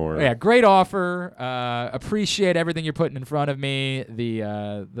producer anymore. Yeah, great offer. Appreciate everything you're putting in front of me.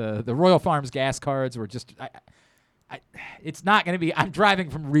 The Royal Farms gas cards were just. it's not going to be. I'm driving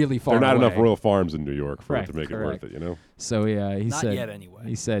from really far. There are not away. enough Royal Farms in New York for it to make Correct. it worth it, you know. So yeah, he Not said. yet, anyway.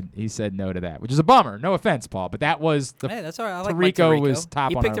 He said no to that, which is a bummer. No offense, Paul, but that was the. Hey, that's all right. I like Mike Tirico Tirico. was top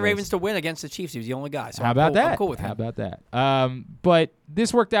He on picked the our Ravens list. to win against the Chiefs. He was the only guy. So How about that? I'm cool with him. How about that? But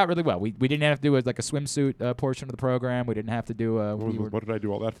this worked out really well. We didn't have to do like a swimsuit portion of the program. We didn't have to do. What did I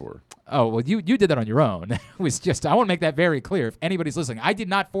do all that for? Oh well, you did that on your own. It was just I want to make that very clear. If anybody's listening, I did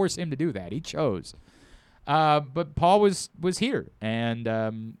not force him to do that. He chose. But Paul was here,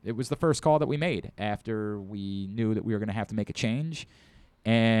 and it was the first call that we made after we knew that we were going to have to make a change.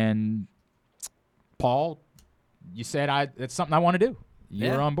 And Paul, you said that's something I want to do. You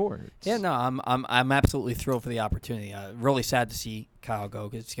were on board. Yeah, no, I'm absolutely thrilled for the opportunity. Really sad to see Kyle go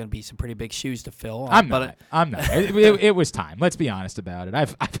because it's going to be some pretty big shoes to fill. I'm not. It was time. Let's be honest about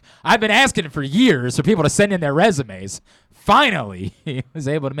it. I've been asking for years for people to send in their resumes. Finally, he was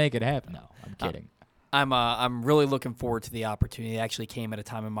able to make it happen. No, I'm kidding. I'm really looking forward to the opportunity. It actually came at a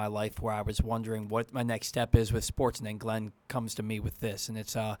time in my life where I was wondering what my next step is with sports, and then Glenn comes to me with this, and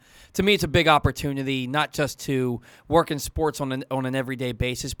it's to me it's a big opportunity, not just to work in sports on an everyday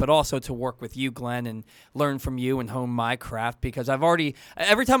basis, but also to work with you, Glenn, and learn from you and hone my craft. Because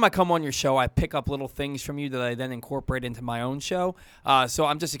every time I come on your show, I pick up little things from you that I then incorporate into my own show. So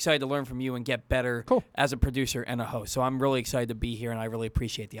I'm just excited to learn from you and get better as a producer and a host. So I'm really excited to be here, and I really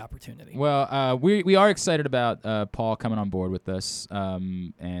appreciate the opportunity. Well, we are excited about Paul coming on board with us,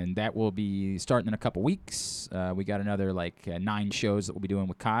 and that will be starting in a couple weeks. We got another 9 shows that we'll be doing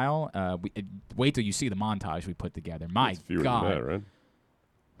with Kyle. Wait till you see the montage we put together. My God. Than that, right?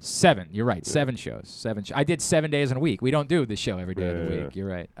 7. You're right. 7 shows. I did 7 days in a week. We don't do this show every day of the week. Yeah. You're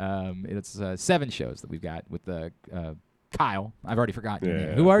right. It's 7 shows that we've got with Kyle. I've already forgotten your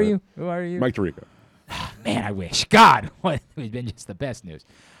name. Who are you? Mike Tirico. Man, I wish. God, what would been just the best news.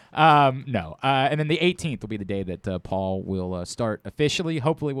 No. And then the 18th will be the day that Paul will start officially.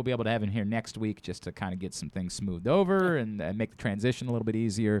 Hopefully we'll be able to have him here next week just to kind of get some things smoothed over and make the transition a little bit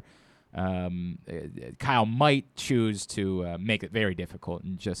easier. Kyle might choose to make it very difficult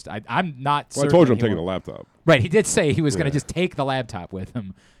and just I'm not Well, I certain told you I'm he taking the won't- laptop. Right, he did say he was going to just take the laptop with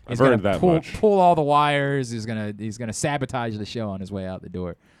him. I've He's earned gonna that much. pull all the wires. He's gonna sabotage the show on his way out the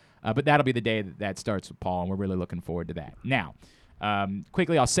door. But that'll be the day that starts with Paul, and we're really looking forward to that. Now,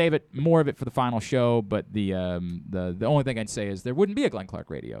 quickly, I'll save more of it for the final show. But the only thing I'd say is there wouldn't be a Glenn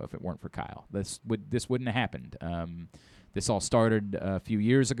Clark Radio if it weren't for Kyle. This wouldn't have happened. This all started a few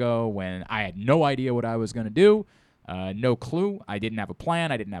years ago when I had no idea what I was going to do, no clue. I didn't have a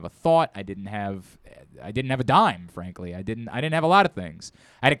plan. I didn't have a thought. I didn't have a dime, frankly. I didn't have a lot of things.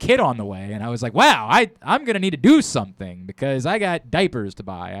 I had a kid on the way, and I was like, wow, I'm going to need to do something because I got diapers to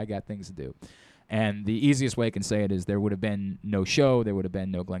buy. I got things to do. And the easiest way I can say it is there would have been no show. There would have been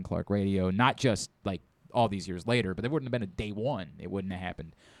no Glenn Clark Radio, not just like all these years later, but there wouldn't have been a day one. It wouldn't have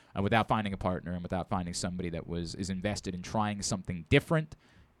happened without finding a partner and without finding somebody that is invested in trying something different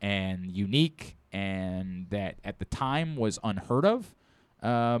and unique and that at the time was unheard of.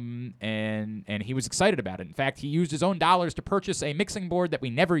 And he was excited about it. In fact, he used his own dollars to purchase a mixing board that we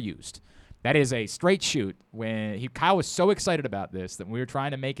never used. That is a straight shoot. Kyle was so excited about this that when we were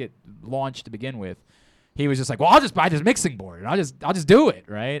trying to make it launch to begin with, he was just like, "Well, I'll just buy this mixing board and I'll just do it,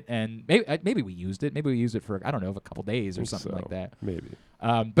 right?" And maybe we used it. Maybe we used it for a couple days or something like that. Maybe.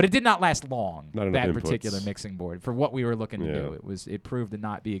 But it did not last long. Not that enough particular inputs. mixing board for what we were looking to do. It proved to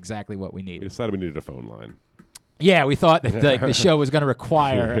not be exactly what we needed. We decided we needed a phone line. Yeah, we thought that the show was going to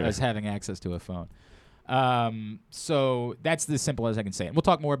require us having access to a phone. So that's as simple as I can say it. We'll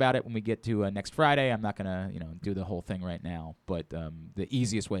talk more about it when we get to next Friday. I'm not going to do the whole thing right now, but the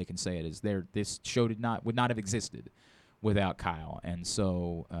easiest way I can say it is this show would not have existed without Kyle, and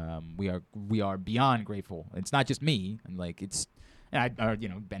so we are beyond grateful. It's not just me, and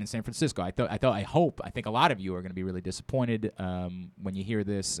Ben in San Francisco. I think a lot of you are going to be really disappointed when you hear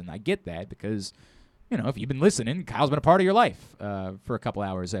this, and I get that because if you've been listening, Kyle's been a part of your life for a couple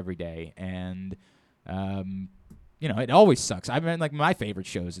hours every day, and it always sucks. I mean, like my favorite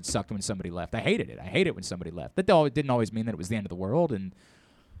shows, it sucked when somebody left. I hated it. I hate it when somebody left. That didn't always mean that it was the end of the world. And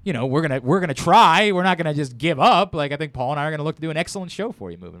we're gonna try. We're not gonna just give up. Like I think Paul and I are gonna look to do an excellent show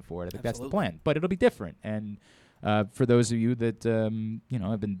for you moving forward. I think that's the plan. But it'll be different. And for those of you that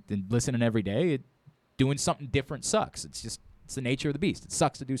have been listening every day, doing something different sucks. It's the nature of the beast. It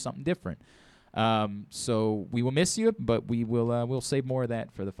sucks to do something different. So we will miss you, but we'll save more of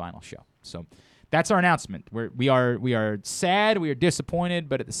that for the final show. So. That's our announcement. We are sad, we are disappointed,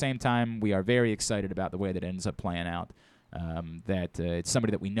 but at the same time, we are very excited about the way that it ends up playing out. that it's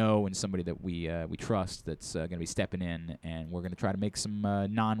somebody that we know and somebody that we trust that's going to be stepping in, and we're going to try to make some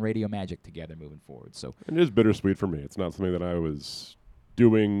non-radio magic together moving forward. So it is bittersweet for me. It's not something that I was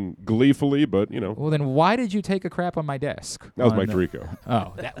doing gleefully, but, you know. Well, then why did you take a crap on my desk? That was Mike Tirico.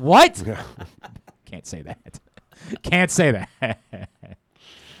 Oh, what? Can't say that. Can't say that.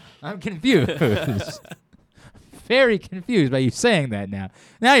 I'm confused. Very confused by you saying that now.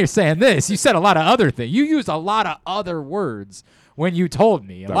 Now you're saying this. You said a lot of other things. You used a lot of other words when you told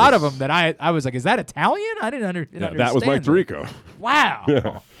me. A lot of them that I was like, is that Italian? I didn't understand. That was Mike Tirico. Wow.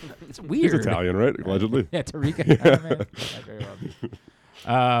 Yeah. It's weird. He's Italian, right? Allegedly. Yeah, Tirico.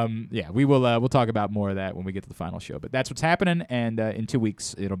 Yeah, we will. We'll talk about more of that when we get to the final show. But that's what's happening, and in 2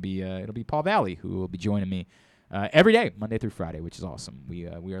 weeks it'll be Paul Valley who will be joining me every day, Monday through Friday, which is awesome. We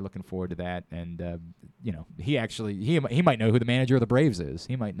are looking forward to that, and you know, he might know who the manager of the Braves is.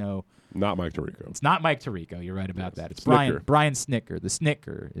 He might know. Not Mike Tirico. It's not Mike Tirico. You're right about that. It's Snicker. Brian Snicker. The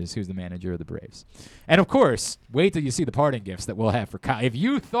Snicker is who's the manager of the Braves. And of course, wait till you see the parting gifts that we'll have for Kyle. If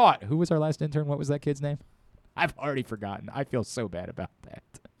you thought, who was our last intern? What was that kid's name? I've already forgotten. I feel so bad about that.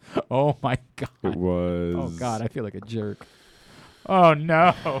 Oh, my God. It was... Oh, God, I feel like a jerk. Oh,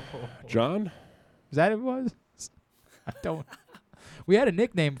 no. John? Is that who it was? I don't... We had a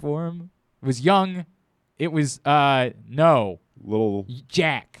nickname for him. It was Young. It was, no. Little...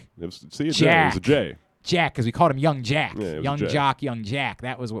 Jack. It was, see, it Jack. was a J. Jack, because we called him Young Jack. Yeah, it was Young Jack. Jock, Young Jack.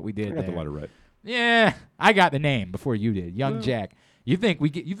 That was what we did I got there. the letter right. Yeah, I got the name before you did. Young Jack. You think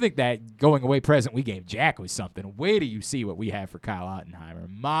that going away present we gave Jack was something? Wait till you see what we have for Kyle Ottenheimer.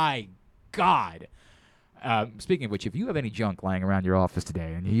 My God. Speaking of which, if you have any junk lying around your office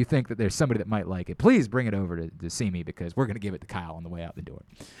today and you think that there's somebody that might like it, please bring it over to see me because we're going to give it to Kyle on the way out the door.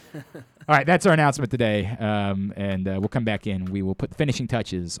 All right, that's our announcement today, and we'll come back in. We will put the finishing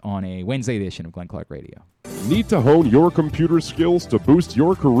touches on a Wednesday edition of Glenn Clark Radio. Need to hone your computer skills to boost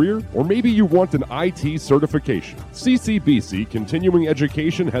your career? Or maybe you want an IT certification. CCBC Continuing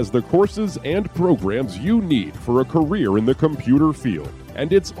Education has the courses and programs you need for a career in the computer field.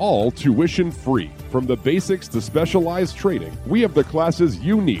 And it's all tuition-free. From the basics to specialized training, we have the classes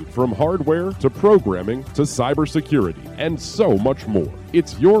you need from hardware to programming to cybersecurity and so much more.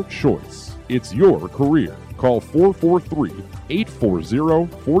 It's your choice. It's your career. Call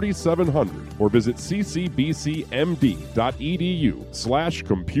 443-840-4700 or visit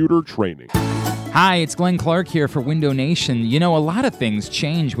ccbcmd.edu/computer training. Hi, it's Glenn Clark here for Window Nation. You know, a lot of things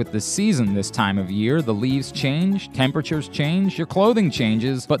change with the season this time of year. The leaves change, temperatures change, your clothing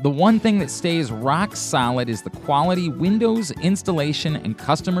changes, but the one thing that stays rock solid is the quality Windows installation and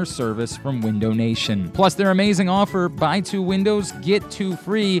customer service from Window Nation. Plus their amazing offer, buy 2 windows, get 2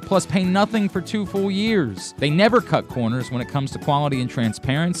 free, plus pay nothing for 2 full years. They never cut corners when it comes to quality and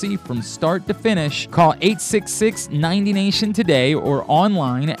transparency from start to finish. Call 866-90Nation today or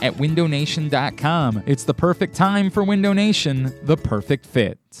online at windownation.com. It's the perfect time for Window Nation, the perfect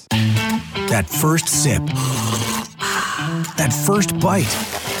fit. That first sip. That first bite.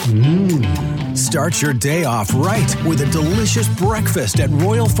 Start your day off right with a delicious breakfast at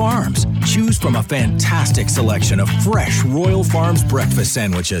Royal Farms. Choose from a fantastic selection of fresh Royal Farms breakfast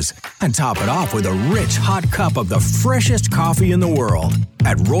sandwiches and top it off with a rich hot cup of the freshest coffee in the world.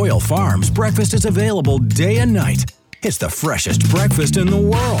 At Royal Farms, breakfast is available day and night. It's the freshest breakfast in the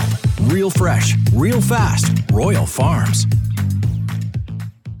world. Real fresh, real fast. Royal Farms.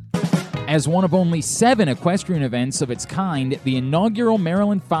 As one of only 7 equestrian events of its kind, the inaugural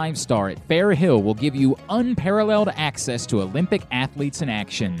Maryland 5-Star at Fair Hill will give you unparalleled access to Olympic athletes in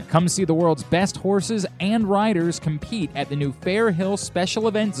action. Come see the world's best horses and riders compete at the new Fair Hill Special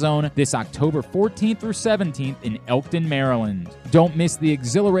Event Zone this October 14th through 17th in Elkton, Maryland. Don't miss the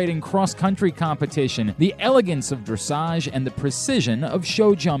exhilarating cross-country competition, the elegance of dressage, and the precision of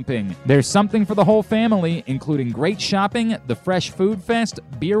show jumping. There's something for the whole family, including great shopping, the Fresh Food Fest,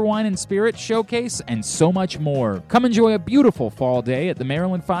 beer, wine, and spirit showcase, and so much more. Come enjoy a beautiful fall day at the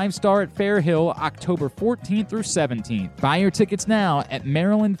Maryland 5-Star at Fair Hill, October 14th through 17th. Buy your tickets now at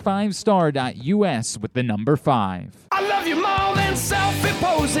maryland5star.us with the number 5. I love you more than selfie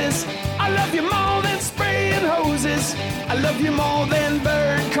poses. I love you more than spraying hoses. I love you more than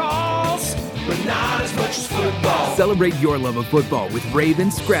bird calls, but not as much as football. Celebrate your love of football with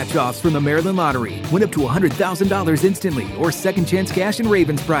Ravens scratch-offs from the Maryland Lottery. Win up to $100,000 instantly or second chance cash and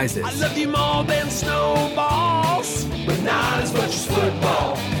Ravens prizes. I love you more than snowballs, but not as much as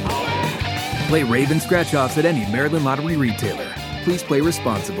football. Play Ravens scratch-offs at any Maryland Lottery retailer. Please play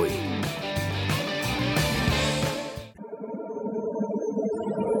responsibly.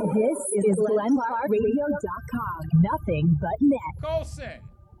 This is GlennClarkRadio.com. Nothing but net. Colson,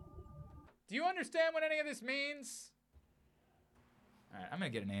 do you understand what any of this means? All right, I'm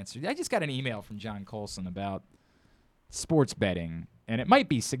going to get an answer. I just got an email from John Colson about sports betting, and it might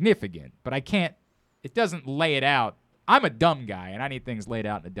be significant, but I can't. It doesn't lay it out. I'm a dumb guy, and I need things laid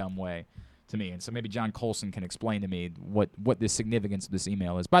out in a dumb way to me. And so maybe John Colson can explain to me what the significance of this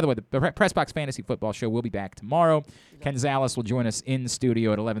email is. By the way, the Pressbox Fantasy Football Show will be back tomorrow. Ken Zales will join us in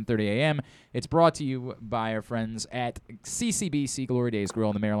studio at 11:30 a.m. It's brought to you by our friends at CCBC Glory Days Grill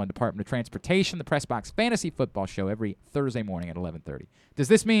in the Maryland Department of Transportation. The Pressbox Fantasy Football Show every Thursday morning at 11:30. Does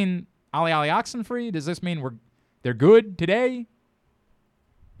this mean Ollie Oxenfree? Does this mean they're good today?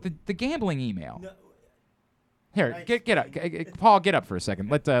 The gambling email. No. Here, get up, Paul. Get up for a second.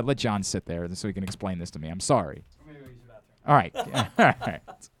 Let John sit there so he can explain this to me. I'm sorry. All right, all right.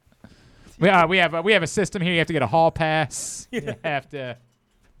 We have a system here. You have to get a hall pass. You have to.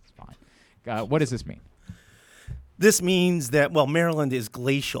 It's fine. What does this mean? This means that Maryland is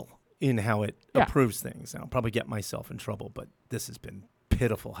glacial in how it approves things. I'll probably get myself in trouble, but this has been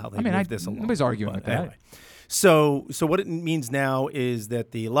pitiful how they move this along. Nobody's arguing with that. Anyway. So what it means now is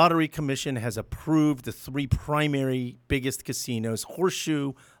that the Lottery Commission has approved the 3 primary biggest casinos: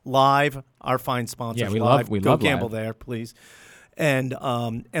 Horseshoe, Live, our fine sponsors. Yeah, we Live. love Go gamble Live. there, please, and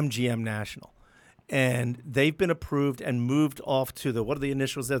MGM National. And they've been approved and moved off to what are the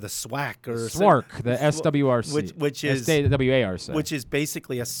initials there? The SWAC or SWARC, the SWRC, which is SWARC, which is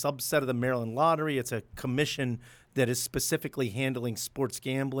basically a subset of the Maryland Lottery. It's a commission that is specifically handling sports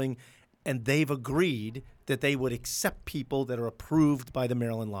gambling, and they've agreed that they would accept people that are approved by the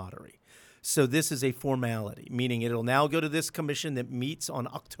Maryland Lottery. So this is a formality, meaning it'll now go to this commission that meets on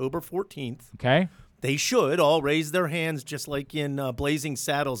October 14th. Okay. They should all raise their hands just like in Blazing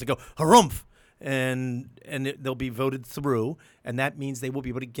Saddles and go, harumph, and they'll be voted through, and that means they will be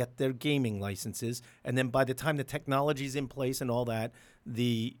able to get their gaming licenses. And then by the time the technology's in place and all that,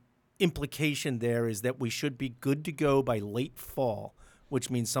 the implication there is that we should be good to go by late fall,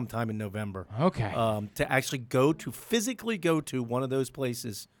 which means sometime in November. Okay. To actually physically go to one of those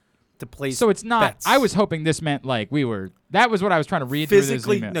places to place So it's not. bets. I was hoping this meant like we were. That was what I was trying to read physically.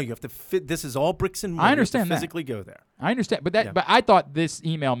 through this email. No, you have to. This is all bricks and mortar. I understand you have to that. physically go there. I understand, but I thought this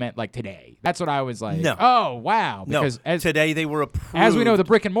email meant like today. That's what I was like. No. Oh wow. Because today they were approved. As we know, the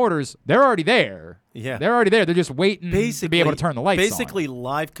brick and mortars, they're already there. Yeah. They're already there. They're just waiting to be able to turn the lights on. Basically,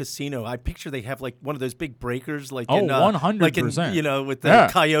 Live Casino. I picture they have like one of those big breakers, like 100%. with the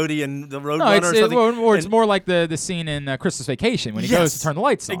Coyote and the Roadrunner or something. It's more like the scene in Christmas Vacation when he goes to turn the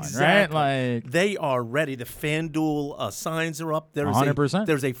lights on. Exactly. Right? Like they are ready. The FanDuel signs are up. There's 100%.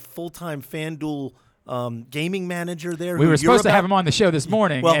 There's a full-time FanDuel gaming manager there. We were supposed to have him on the show this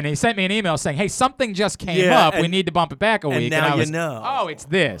morning, and he sent me an email saying, hey, something just came up. We need to bump it back a week. And now you know. Oh, it's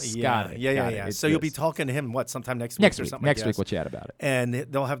this. Got it. Yeah. So you'll be talking to him, sometime next week or something. Next week we'll chat about it. And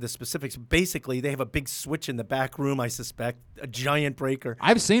they'll have the specifics. Basically, they have a big switch in the back room, I suspect, a giant breaker.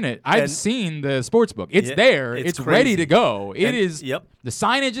 I've seen it. I've seen the sports book. It's there. It's ready to go. It is. Yep. The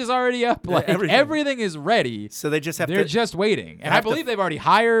signage is already up. Like everything is ready. So they just have They're just waiting. And I believe they've already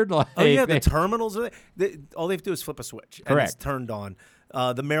hired. The terminals are there. All they have to do is flip a switch. Correct. And it's turned on.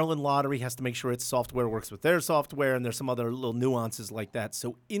 The Maryland Lottery has to make sure its software works with their software, and there's some other little nuances like that.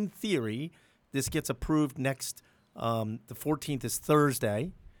 So in theory, this gets approved next. The 14th is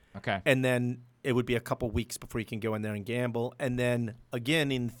Thursday. Okay. And then it would be a couple weeks before you can go in there and gamble. And then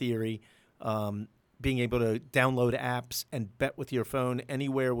again, in theory, being able to download apps and bet with your phone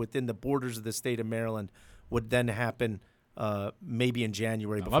anywhere within the borders of the state of Maryland would then happen maybe in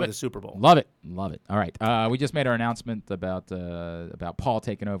January before the Super Bowl. Love it. All right. We just made our announcement about Paul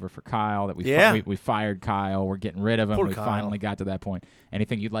taking over for Kyle. That we fired Kyle. We're getting rid of him. Poor we Kyle. finally got to that point.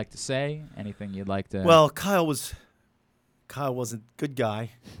 Anything you'd like to say? Anything you'd like to? Well, Kyle wasn't a good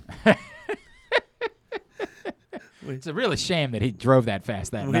guy. It's a real shame that he drove that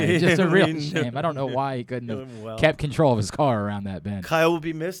fast that night. Just a real shame. I don't know why he couldn't have kept control of his car around that bend. Kyle will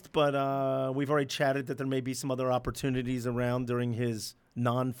be missed, but we've already chatted that there may be some other opportunities around during his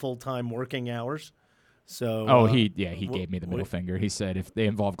non-full-time working hours. So he gave me the middle finger. He said if they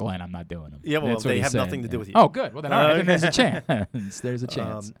involve Glenn, I'm not doing them. Yeah, well, That's what they he have said. nothing to do with you. Oh, good. Well, then, all right, then there's a chance. There's a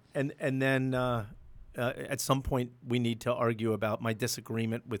chance. And then at some point we need to argue about my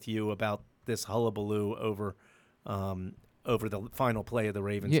disagreement with you about this hullabaloo over the final play of the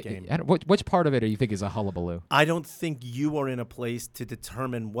Ravens game. Which part of it do you think is a hullabaloo? I don't think you are in a place to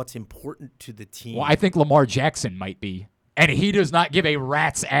determine what's important to the team. Well, I think Lamar Jackson might be, and he does not give a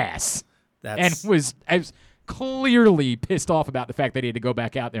rat's ass. And was clearly pissed off about the fact that he had to go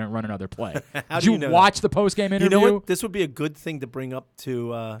back out there and run another play. How Did do you know watch that? the post-game interview? You know what? This would be a good thing to bring up to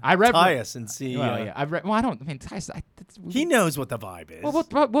Tyus and see. Well, yeah, Tyus. He knows what the vibe is. Well,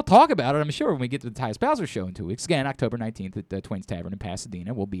 we'll talk about it, I'm sure, when we get to the Tyus Bowser Show in 2 weeks. Again, October 19th at the Twins Tavern in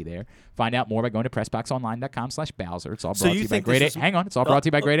Pasadena. We'll be there. Find out more by going to PressBoxOnline.com/Bowser. It's all brought to you by Grade 8. Hang on. It's all brought to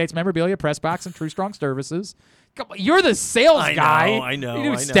you by Grade 8's Memorabilia, PressBox, and True Strong Services. Come on, you're the sales guy. I know.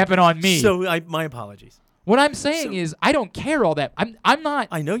 You're stepping on me. So my apologies. What I'm saying is I don't care all that. I'm not.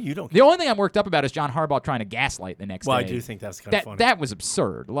 I know you don't care. The only thing I'm worked up about is John Harbaugh trying to gaslight the next day. Well, I do think that's kind of funny. That was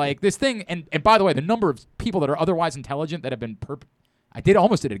absurd. Like, this thing, and by the way, the number of people that are otherwise intelligent that have been I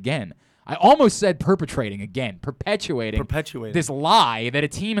almost did it again. I almost said perpetrating again, perpetuating this lie that a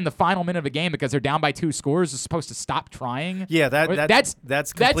team in the final minute of a game because they're down by 2 scores is supposed to stop trying. Yeah, that's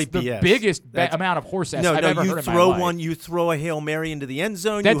complete the BS. biggest amount of horse ass I've ever heard in my life. You throw a Hail Mary into the end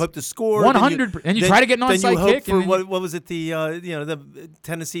zone, you hope to score 100, and you try to get an onside kick. For what was it? The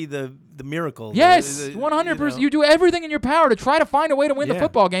Tennessee the miracle. Yes, 100%. You do everything in your power to try to find a way to win the Yeah.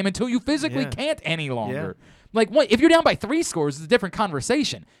 football game until you physically can't any longer. Like, if you're down by 3 scores, it's a different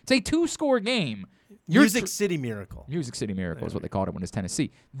conversation. It's a 2-score game. Music City Miracle. Music City Miracle is what they called it when it's Tennessee.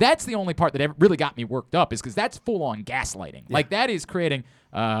 That's the only part that really got me worked up, is because that's full-on gaslighting. Like, that is creating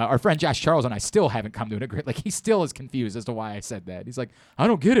our friend Josh Charles and I still haven't come to an agreement. Like, he still is confused as to why I said that. He's like, I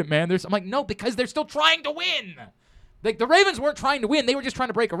don't get it, man. I'm like, no, because they're still trying to win. Like, the Ravens weren't trying to win. They were just trying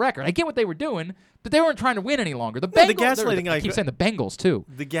to break a record. I get what they were doing, but they weren't trying to win any longer. The Bengals, the gaslighting, I keep saying the Bengals, too.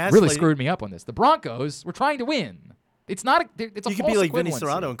 The gaslighting really screwed me up on this. The Broncos were trying to win. It's not it's a You could false be like Vinny equivalency.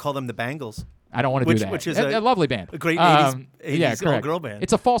 Serrato and call them the Bangles. I don't want to do that. Which is a lovely band. A great 80s yeah, correct. all-girl band.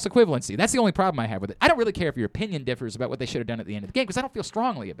 It's a false equivalency. That's the only problem I have with it. I don't really care if your opinion differs about what they should have done at the end of the game because I don't feel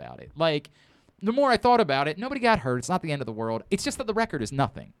strongly about it. Like, the more I thought about it, nobody got hurt. It's not the end of the world. It's just that the record is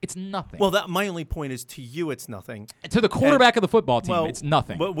nothing. It's nothing. Well, my only point is to you, it's nothing. To the quarterback of the football team, it's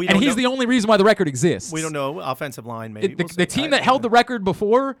nothing. But and he's the only reason why the record exists. We don't know. Offensive line, maybe. The team that held the record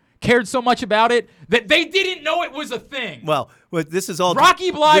before cared so much about it that they didn't know it was a thing. Well, this is all.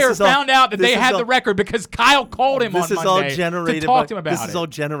 Rocky Blyer found out that they had the record because Kyle called him on Monday to talk to him about it. This is all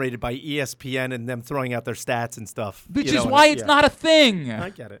generated by ESPN and them throwing out their stats and stuff. Which is why it's not a thing. I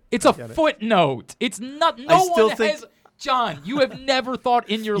get it. It's a footnote. It's not. No one has. John, you have never thought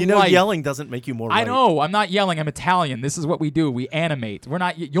in your life. Yelling doesn't make you more right. I know. I'm not yelling. I'm Italian. This is what we do. We animate. We're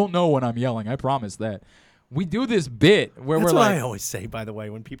not. You'll know when I'm yelling. I promise that. We do this bit where That's we're what like. I always say, by the way,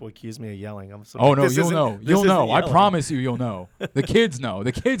 when people accuse me of yelling. I'm so oh no, you'll know. You'll know. I yelling. promise you'll know. The kids know.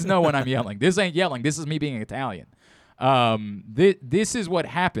 The kids know when I'm yelling. This ain't yelling. This is me being Italian. This is what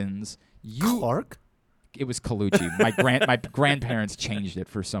happens. Clark? It was Colucci. My grandparents changed it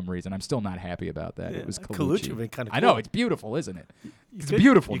for some reason. I'm still not happy about that. It was Colucci. Would be kind of I know, it's beautiful, isn't it? It's a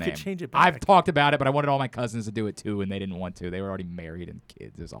beautiful name. You could change it back. I've talked about it, but I wanted all my cousins to do it too, and they didn't want to. They were already married and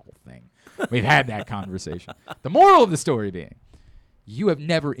kids. There's a whole thing. We've had that conversation. The moral of the story being, you have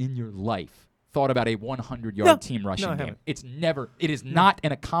never in your life thought about a 100-yard team rushing game. It is not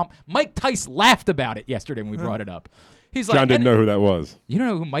an Mike Tice laughed about it yesterday when we brought it up. He's like, John didn't know who that was. You don't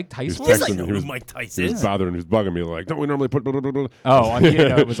know who Mike Tice was? I know who Mike Tice He is. was bothering, he was bugging me like, don't we normally put blah, blah, blah, blah. Oh,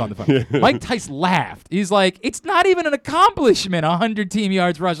 it was on the phone. Mike Tice laughed. He's like, it's not even an accomplishment, 100 team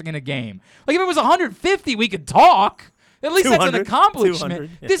yards rushing in a game. Like, if it was 150, we could talk. At least that's an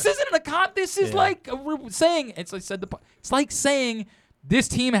accomplishment. Yeah. This isn't an accomplishment. This is like saying, it's like saying this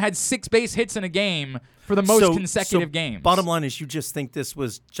team had 6 base hits in a game for the most consecutive games. Bottom line is you just think this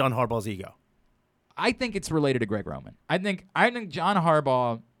was John Harbaugh's ego. I think it's related to Greg Roman. I think John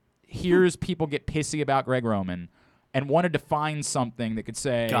Harbaugh hears people get pissy about Greg Roman and wanted to find something that could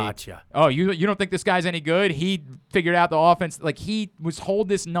say, gotcha. Oh, you don't think this guy's any good? He figured out the offense. Like, he was told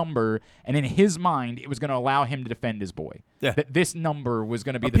this number, and in his mind, it was going to allow him to defend his boy. Yeah. That this number was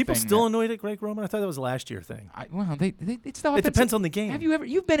going to be Are the people thing. still annoyed at Greg Roman? I thought that was a last year thing. It's the It depends on the game. Have you ever?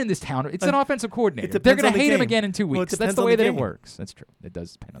 You've been in this town. It's an offensive coordinator. It They're depends going on to the hate him game. again in 2 Well, it weeks. That's depends the on way the that it game. works. That's true. It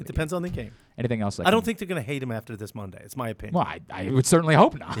does depend on It depends on the game. Anything else? I don't think they're going to hate him after this Monday. It's my opinion. Well, I would certainly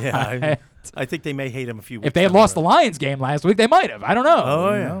hope not. Yeah, I think they may hate him a few weeks. If they had lost the Lions game last week, they might have. I don't know.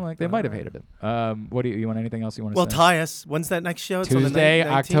 Oh, You yeah. know, like they might have hated him. What do you want? Anything else you want to Well, say? Tyus, when's that next show? It's on the Tuesday,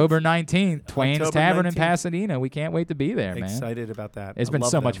 19th? October 19th, Twain's October Tavern in 19th. Pasadena. We can't wait to be there, man. Excited about that. It's I been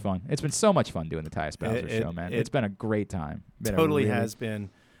love so them. much fun. It's been so much fun doing the Tyus Bowser show, man. It's been a great time. Totally has been.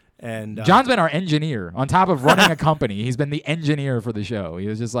 And John's been our engineer. On top of running a company, he's been the engineer for the show. He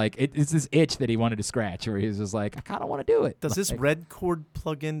was just like, it's this itch that he wanted to scratch, where he was just like, I kind of want to do it. Does this red cord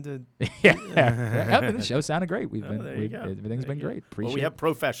plug into? Yeah. The show sounded great. Everything's been great. Appreciate Well, we have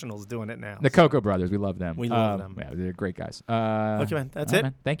professionals doing it now. The Cocoa Brothers. We love them. We love them. Yeah, they're great guys. Okay, man. That's all it. right,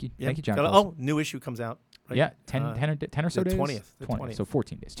 man. Thank you. Yeah. Thank you, John. Oh, new issue comes out. right? Yeah, 10 or so the days. 20th. The 20th. So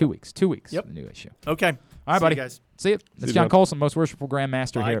 14 days. 2 weeks. 2 weeks. Yep. For the new issue. Okay. All right, See buddy. you guys. See you. That's you, John John. Colson, most worshipful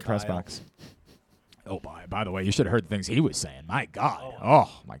Grandmaster Bye, here at Kyle. Pressbox. Oh, by the way, you should have heard the things he was saying. My God.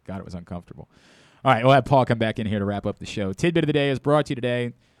 Oh, my God, it was uncomfortable. All right, we'll have Paul come back in here to wrap up the show. Tidbit of the day is brought to you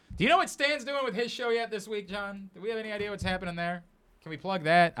today. Do you know what Stan's doing with his show yet this week, John? Do we have any idea what's happening there? Can we plug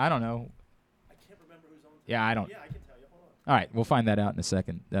that? I don't know. I can't remember who's on. Yeah, I don't. Yeah, I can tell you. Hold on. All right, we'll find that out in a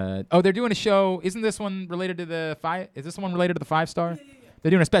second. They're doing a show. Isn't this one related to the five? Is this one related to the 5-star? Yeah. They're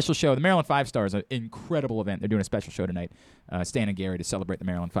doing a special show. The Maryland 5-Star is an incredible event. They're doing a special show tonight, Stan and Gary, to celebrate the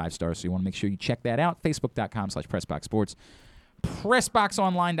Maryland 5-Stars. So you want to make sure you check that out. Facebook.com/PressBoxSports.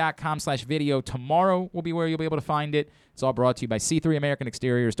 PressBoxOnline.com/video. Tomorrow will be where you'll be able to find it. It's all brought to you by C3 American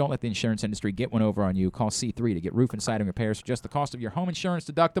Exteriors. Don't let the insurance industry get one over on you. Call C3 to get roof and siding repairs for just the cost of your home insurance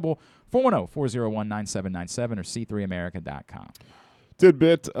deductible. 410-401-9797 or c3america.com.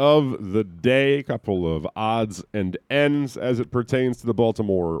 Tidbit of the day, a couple of odds and ends as it pertains to the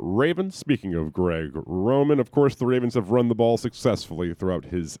Baltimore Ravens. Speaking of Greg Roman, of course, the Ravens have run the ball successfully throughout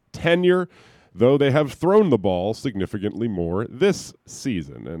his tenure, though they have thrown the ball significantly more this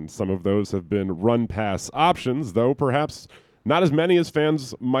season. And some of those have been run-pass options, though perhaps not as many as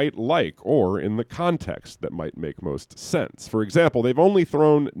fans might like, or in the context that might make most sense. For example, they've only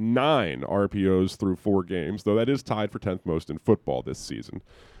thrown 9 RPOs through 4 games, though that is tied for 10th most in football this season.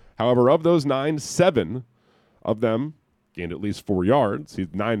 However, of those 9, 7 of them gained at least 4 yards.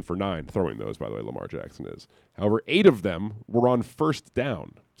 He's 9 for 9 throwing those, by the way, Lamar Jackson is. However, 8 of them were on first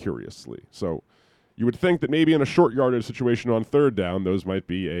down, curiously. So you would think that maybe in a short yardage situation on third down, those might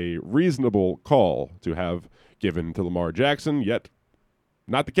be a reasonable call to have given to Lamar Jackson, yet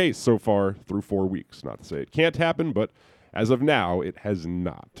not the case so far through 4 weeks. Not to say it can't happen, but as of now, it has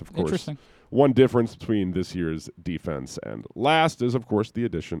not. Of course, one difference between this year's defense and last is, of course, the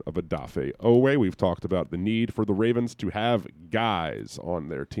addition of Odafe Oweh. We've talked about the need for the Ravens to have guys on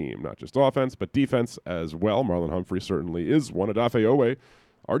their team, not just offense, but defense as well. Marlon Humphrey certainly is one. Odafe Oweh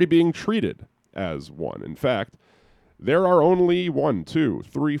already being treated as one. In fact, there are only 1, 2,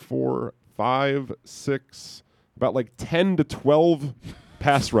 3, 4, 5, 6, about like 10 to 12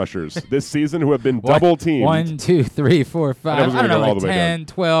 pass rushers this season who have been double teamed. 1, 2, 3, 4, 5. I don't know, like 10,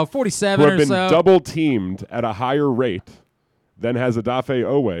 12, 47 who have or been so. double teamed at a higher rate than has Odafe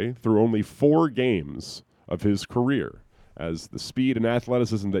Oweh through only 4 games of his career, as the speed and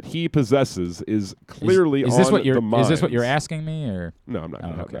athleticism that he possesses is clearly is on this what you're, the mind. Is this what you're asking me, or? No, I'm not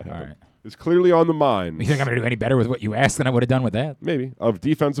going to have that happen. All right. It's clearly on the mind. You think I'm going to do any better with what you asked than I would have done with that? Maybe. Of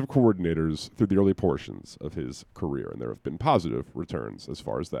defensive coordinators through the early portions of his career, and there have been positive returns as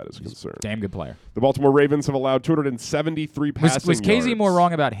far as that is concerned. Damn good player. The Baltimore Ravens have allowed 273 passing yards. Was Casey more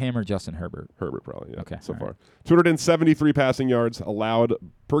wrong about him or Justin Herbert? Herbert probably, yeah, okay, so far. 273 passing yards allowed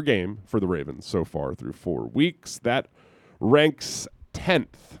per game for the Ravens so far through 4 weeks. That ranks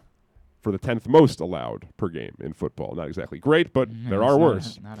 10th for the 10th most allowed per game in football. Not exactly great, but there are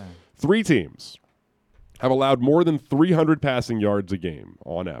worse. 3 teams have allowed more than 300 passing yards a game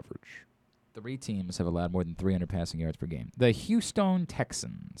on average. 3 teams have allowed more than 300 passing yards per game. The Houston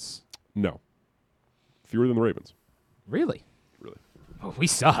Texans. No. Fewer than the Ravens. Really? Really. Oh, we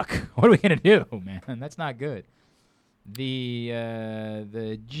suck. What are we going to do, man? That's not good.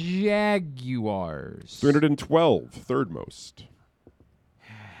 The Jaguars. 312, third most.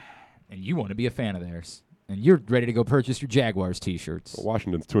 And you want to be a fan of theirs. And you're ready to go purchase your Jaguars T-shirts. Well,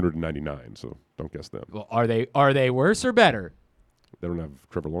 Washington's 299, so don't guess them. Well, are they worse or better? They don't have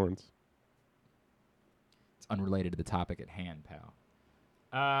Trevor Lawrence. It's unrelated to the topic at hand, pal.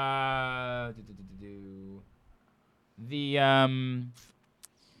 How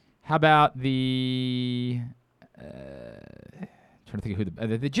about the? Trying to think of who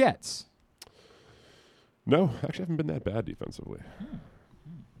the Jets. No, actually, haven't been that bad defensively.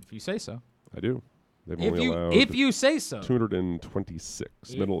 If you say so. I do. They've If only you- allowed if you say so.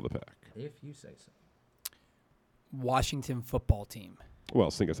 226, middle of the pack. If you say so. Washington football team. Well,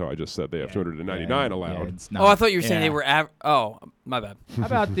 seeing as how I just said they have 299 allowed. it's Oh, I thought you were saying they were. Oh, my bad. How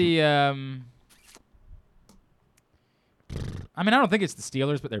about the? I mean, I don't think it's the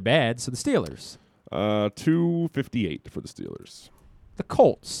Steelers, but they're bad. So the Steelers. 258 for the Steelers. The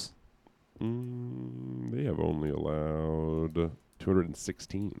Colts. They have only allowed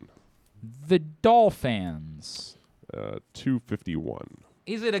 216. The Dolphins. 251.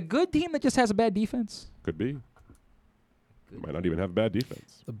 Is it a good team that just has a bad defense? Could be. Might not even have bad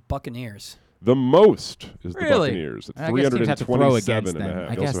defense. The Buccaneers. The most is the Really? Buccaneers at I guess teams have to throw against 327 and a them.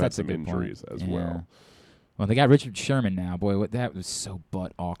 half. I They guess also had that's a some good injuries point. as well. Well, they got Richard Sherman now. Boy, that was so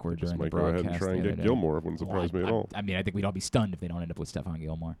butt awkward Just during the might go broadcast. ahead and try and the get other day. Gilmore. It wouldn't surprise me at all. I mean, I think we'd all be stunned if they don't end up with Stephon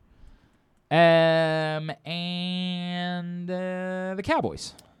Gilmore. And the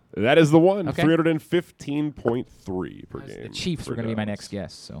Cowboys. That is the one. Okay. 315.3 per game. The Chiefs were going to be my next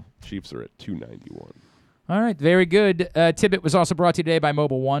guest. So Chiefs are at 291. All right, very good. Tidbit was also brought to you today by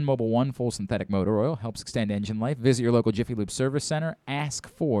Mobil 1. Mobil 1 full synthetic motor oil helps extend engine life. Visit your local Jiffy Lube service center. Ask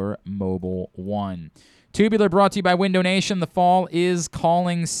for Mobil 1. Tubular brought to you by Window Nation. The fall is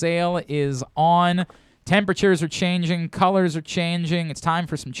calling. Sale is on. Temperatures are changing. Colors are changing. It's time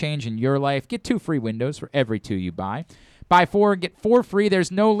for some change in your life. Get 2 free windows for every 2 you buy. Buy 4, get 4 free.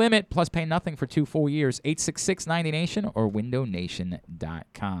 There's no limit. Plus, pay nothing for 2 full years. 866-90Nation or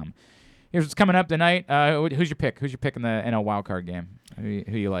windownation.com. Here's what's coming up tonight. Who's your pick? Who's your pick in the NL wildcard game?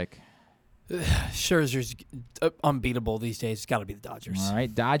 Who you like? Scherzer's unbeatable these days. It's got to be the Dodgers. All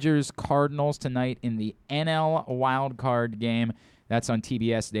right, Dodgers-Cardinals tonight in the NL wildcard game. That's on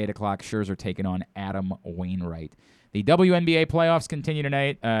TBS at 8 o'clock. Scherzer taking on Adam Wainwright. The WNBA playoffs continue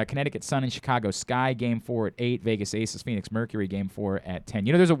tonight. Connecticut Sun and Chicago Sky, Game 4 at 8. Vegas Aces, Phoenix Mercury, Game 4 at 10.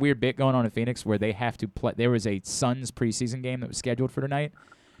 You know, there's a weird bit going on in Phoenix where they have to play. There was a Suns preseason game that was scheduled for tonight.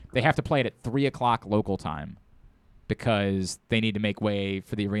 They have to play it at 3 o'clock local time because they need to make way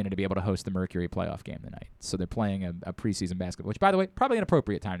for the arena to be able to host the Mercury playoff game tonight. So they're playing a preseason basketball, which, by the way, probably an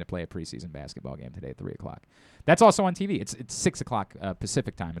appropriate time to play a preseason basketball game today at 3 o'clock. That's also on TV. It's 6 o'clock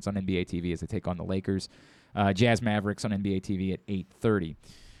Pacific time. It's on NBA TV as they take on the Lakers. Jazz Mavericks on NBA TV at 8:30.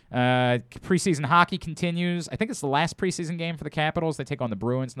 Preseason hockey continues. I think it's the last preseason game for the Capitals. They take on the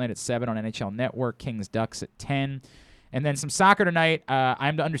Bruins tonight at 7 on NHL Network. Kings Ducks at 10. And then some soccer tonight.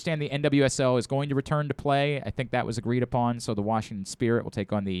 I'm to understand the NWSL is going to return to play. I think that was agreed upon. So the Washington Spirit will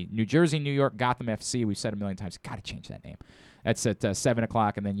take on the New Jersey, New York, Gotham FC. We've said a million times, got to change that name. That's at 7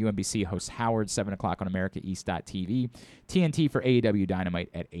 o'clock. And then UMBC hosts Howard, 7 o'clock on AmericaEast.tv. TNT for AEW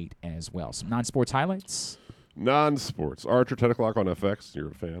Dynamite at 8 as well. Some non-sports highlights. Non-sports. Archer, 10 o'clock on FX. You're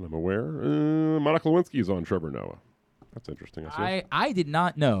a fan, I'm aware. Monica Lewinsky's on Trevor Noah. That's interesting. I did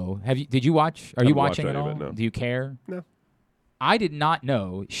not know. Did you watch? Are you watching at all? No. Do you care? No. I did not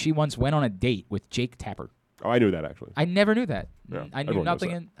know she once went on a date with Jake Tapper. Oh, I knew that, actually. I never knew that. Yeah, I knew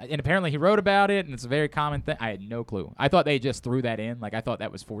nothing. And apparently he wrote about it, and it's a very common thing. I had no clue. I thought they just threw that in. Like, I thought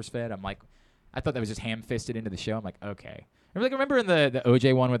that was force-fed. I'm like, I thought that was just ham-fisted into the show. I'm like, okay. Remember in the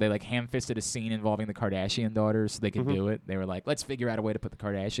OJ one where they, like, ham-fisted a scene involving the Kardashian daughters so they could do it? They were like, let's figure out a way to put the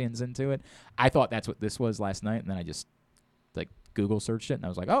Kardashians into it. I thought that's what this was last night, and then I just, like, Google searched it, and I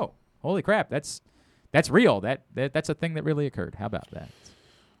was like, oh, holy crap, that's real. That's a thing that really occurred. How about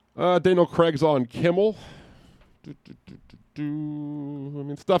that? Daniel Craig's on Kimmel. I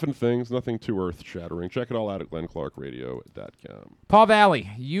mean, stuff and things, nothing too earth-shattering. Check it all out at glennclarkradio.com. Paul Valley,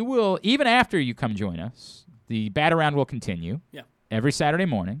 you will, even after you come join us, the bat around will continue. Yeah. Every Saturday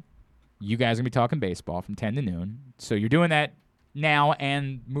morning. You guys are going to be talking baseball from 10 to noon. So you're doing that now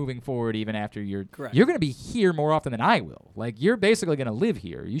and moving forward even after Correct. You're going to be here more often than I will. Like, you're basically going to live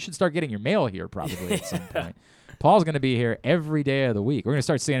here. You should start getting your mail here probably at some point. Paul's going to be here every day of the week. We're going to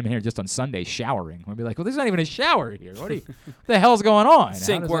start seeing him here just on Sunday showering. We'll be like, well, there's not even a shower here. What the hell's going on?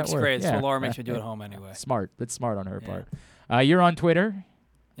 Sink works great. Yeah. So Laura makes me do it at home anyway. Smart. That's smart on her part. You're on Twitter.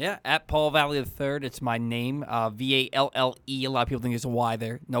 Yeah, at Paul Valley III. It's my name, Valle. A lot of people think there's a Y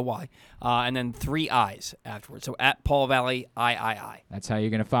there. No Y. And then 3 I's afterwards. So at Paul Valley, I. That's how you're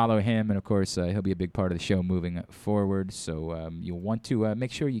going to follow him. And, of course, he'll be a big part of the show moving forward. So you'll want to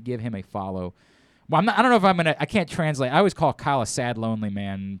make sure you give him a follow. Well, I don't know if I can't translate. I always call Kyle a sad, lonely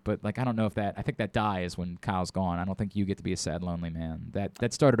man, but, like, I don't know if I think that dies when Kyle's gone. I don't think you get to be a sad, lonely man.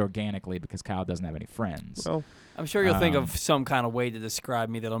 That started organically because Kyle doesn't have any friends. Well, I'm sure you'll think of some kind of way to describe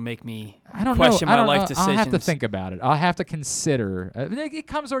me that'll make me question my life decisions. I'll have to think about it. I'll have to consider. It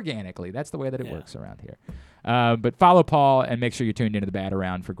comes organically. That's the way that it works around here. But follow Paul and make sure you're tuned into the Bat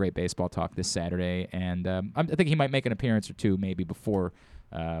Around for great baseball talk this Saturday. And I think he might make an appearance or two maybe before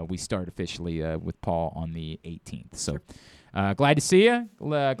we start officially with Paul on the 18th. So glad to see you.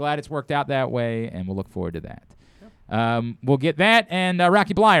 Glad it's worked out that way, and we'll look forward to that. We'll get that and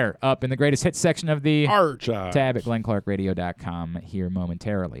Rocky Blyer up in the greatest hits section of the Archives tab at glennclarkradio.com here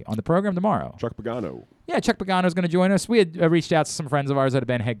momentarily. On the program tomorrow, Chuck Pagano. Yeah, Chuck Pagano's going to join us. We had reached out to some friends of ours that have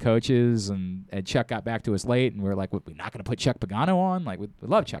been head coaches, and Chuck got back to us late, and we were like, we're not going to put Chuck Pagano on? Like, we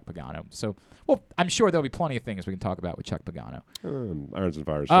love Chuck Pagano. So, well, I'm sure there'll be plenty of things we can talk about with Chuck Pagano. Irons and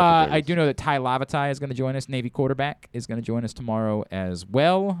Fires. I do know that Ty Lavatai is going to join us. Navy quarterback is going to join us tomorrow as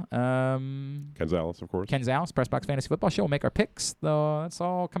well. Ken Zales, of course. Ken Zales, Pressbox Fantasy Football Show. We'll make our picks, though. That's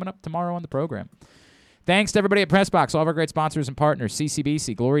all coming up tomorrow on the program. Thanks to everybody at Pressbox, all of our great sponsors and partners,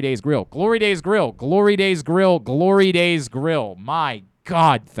 CCBC, Glory Days Grill, Glory Days Grill, Glory Days Grill, Glory Days Grill. My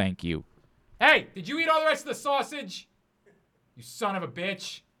God, thank you. Hey, did you eat all the rest of the sausage? You son of a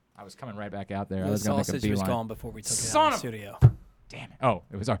bitch. I was coming right back out there. I The was going to make a sausage beeline. was gone before we took it out Son of the of studio. Damn it. Oh,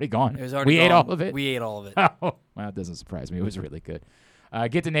 it was already gone. It was already we ate gone. all of it? We ate all of it. Oh, well, it doesn't surprise me. It was really good.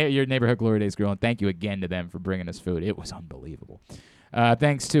 Get to your neighborhood Glory Days Grill, and thank you again to them for bringing us food. It was unbelievable.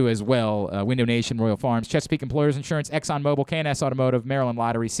 Thanks to, as well, Window Nation, Royal Farms, Chesapeake Employers Insurance, ExxonMobil, K&S Automotive, Maryland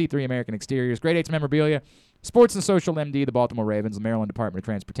Lottery, C3 American Exteriors, Grade 8 Memorabilia, Sports and Social MD, the Baltimore Ravens, the Maryland Department of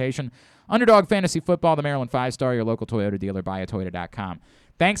Transportation, Underdog Fantasy Football, the Maryland 5-Star, your local Toyota dealer, buyatoyota.com.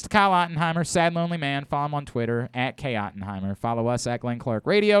 Thanks to Kyle Ottenheimer, Sad Lonely Man. Follow him on Twitter, @KOttenheimer. Follow us at Glenn Clark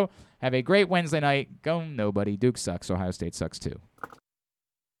Radio. Have a great Wednesday night. Go nobody. Duke sucks. Ohio State sucks too.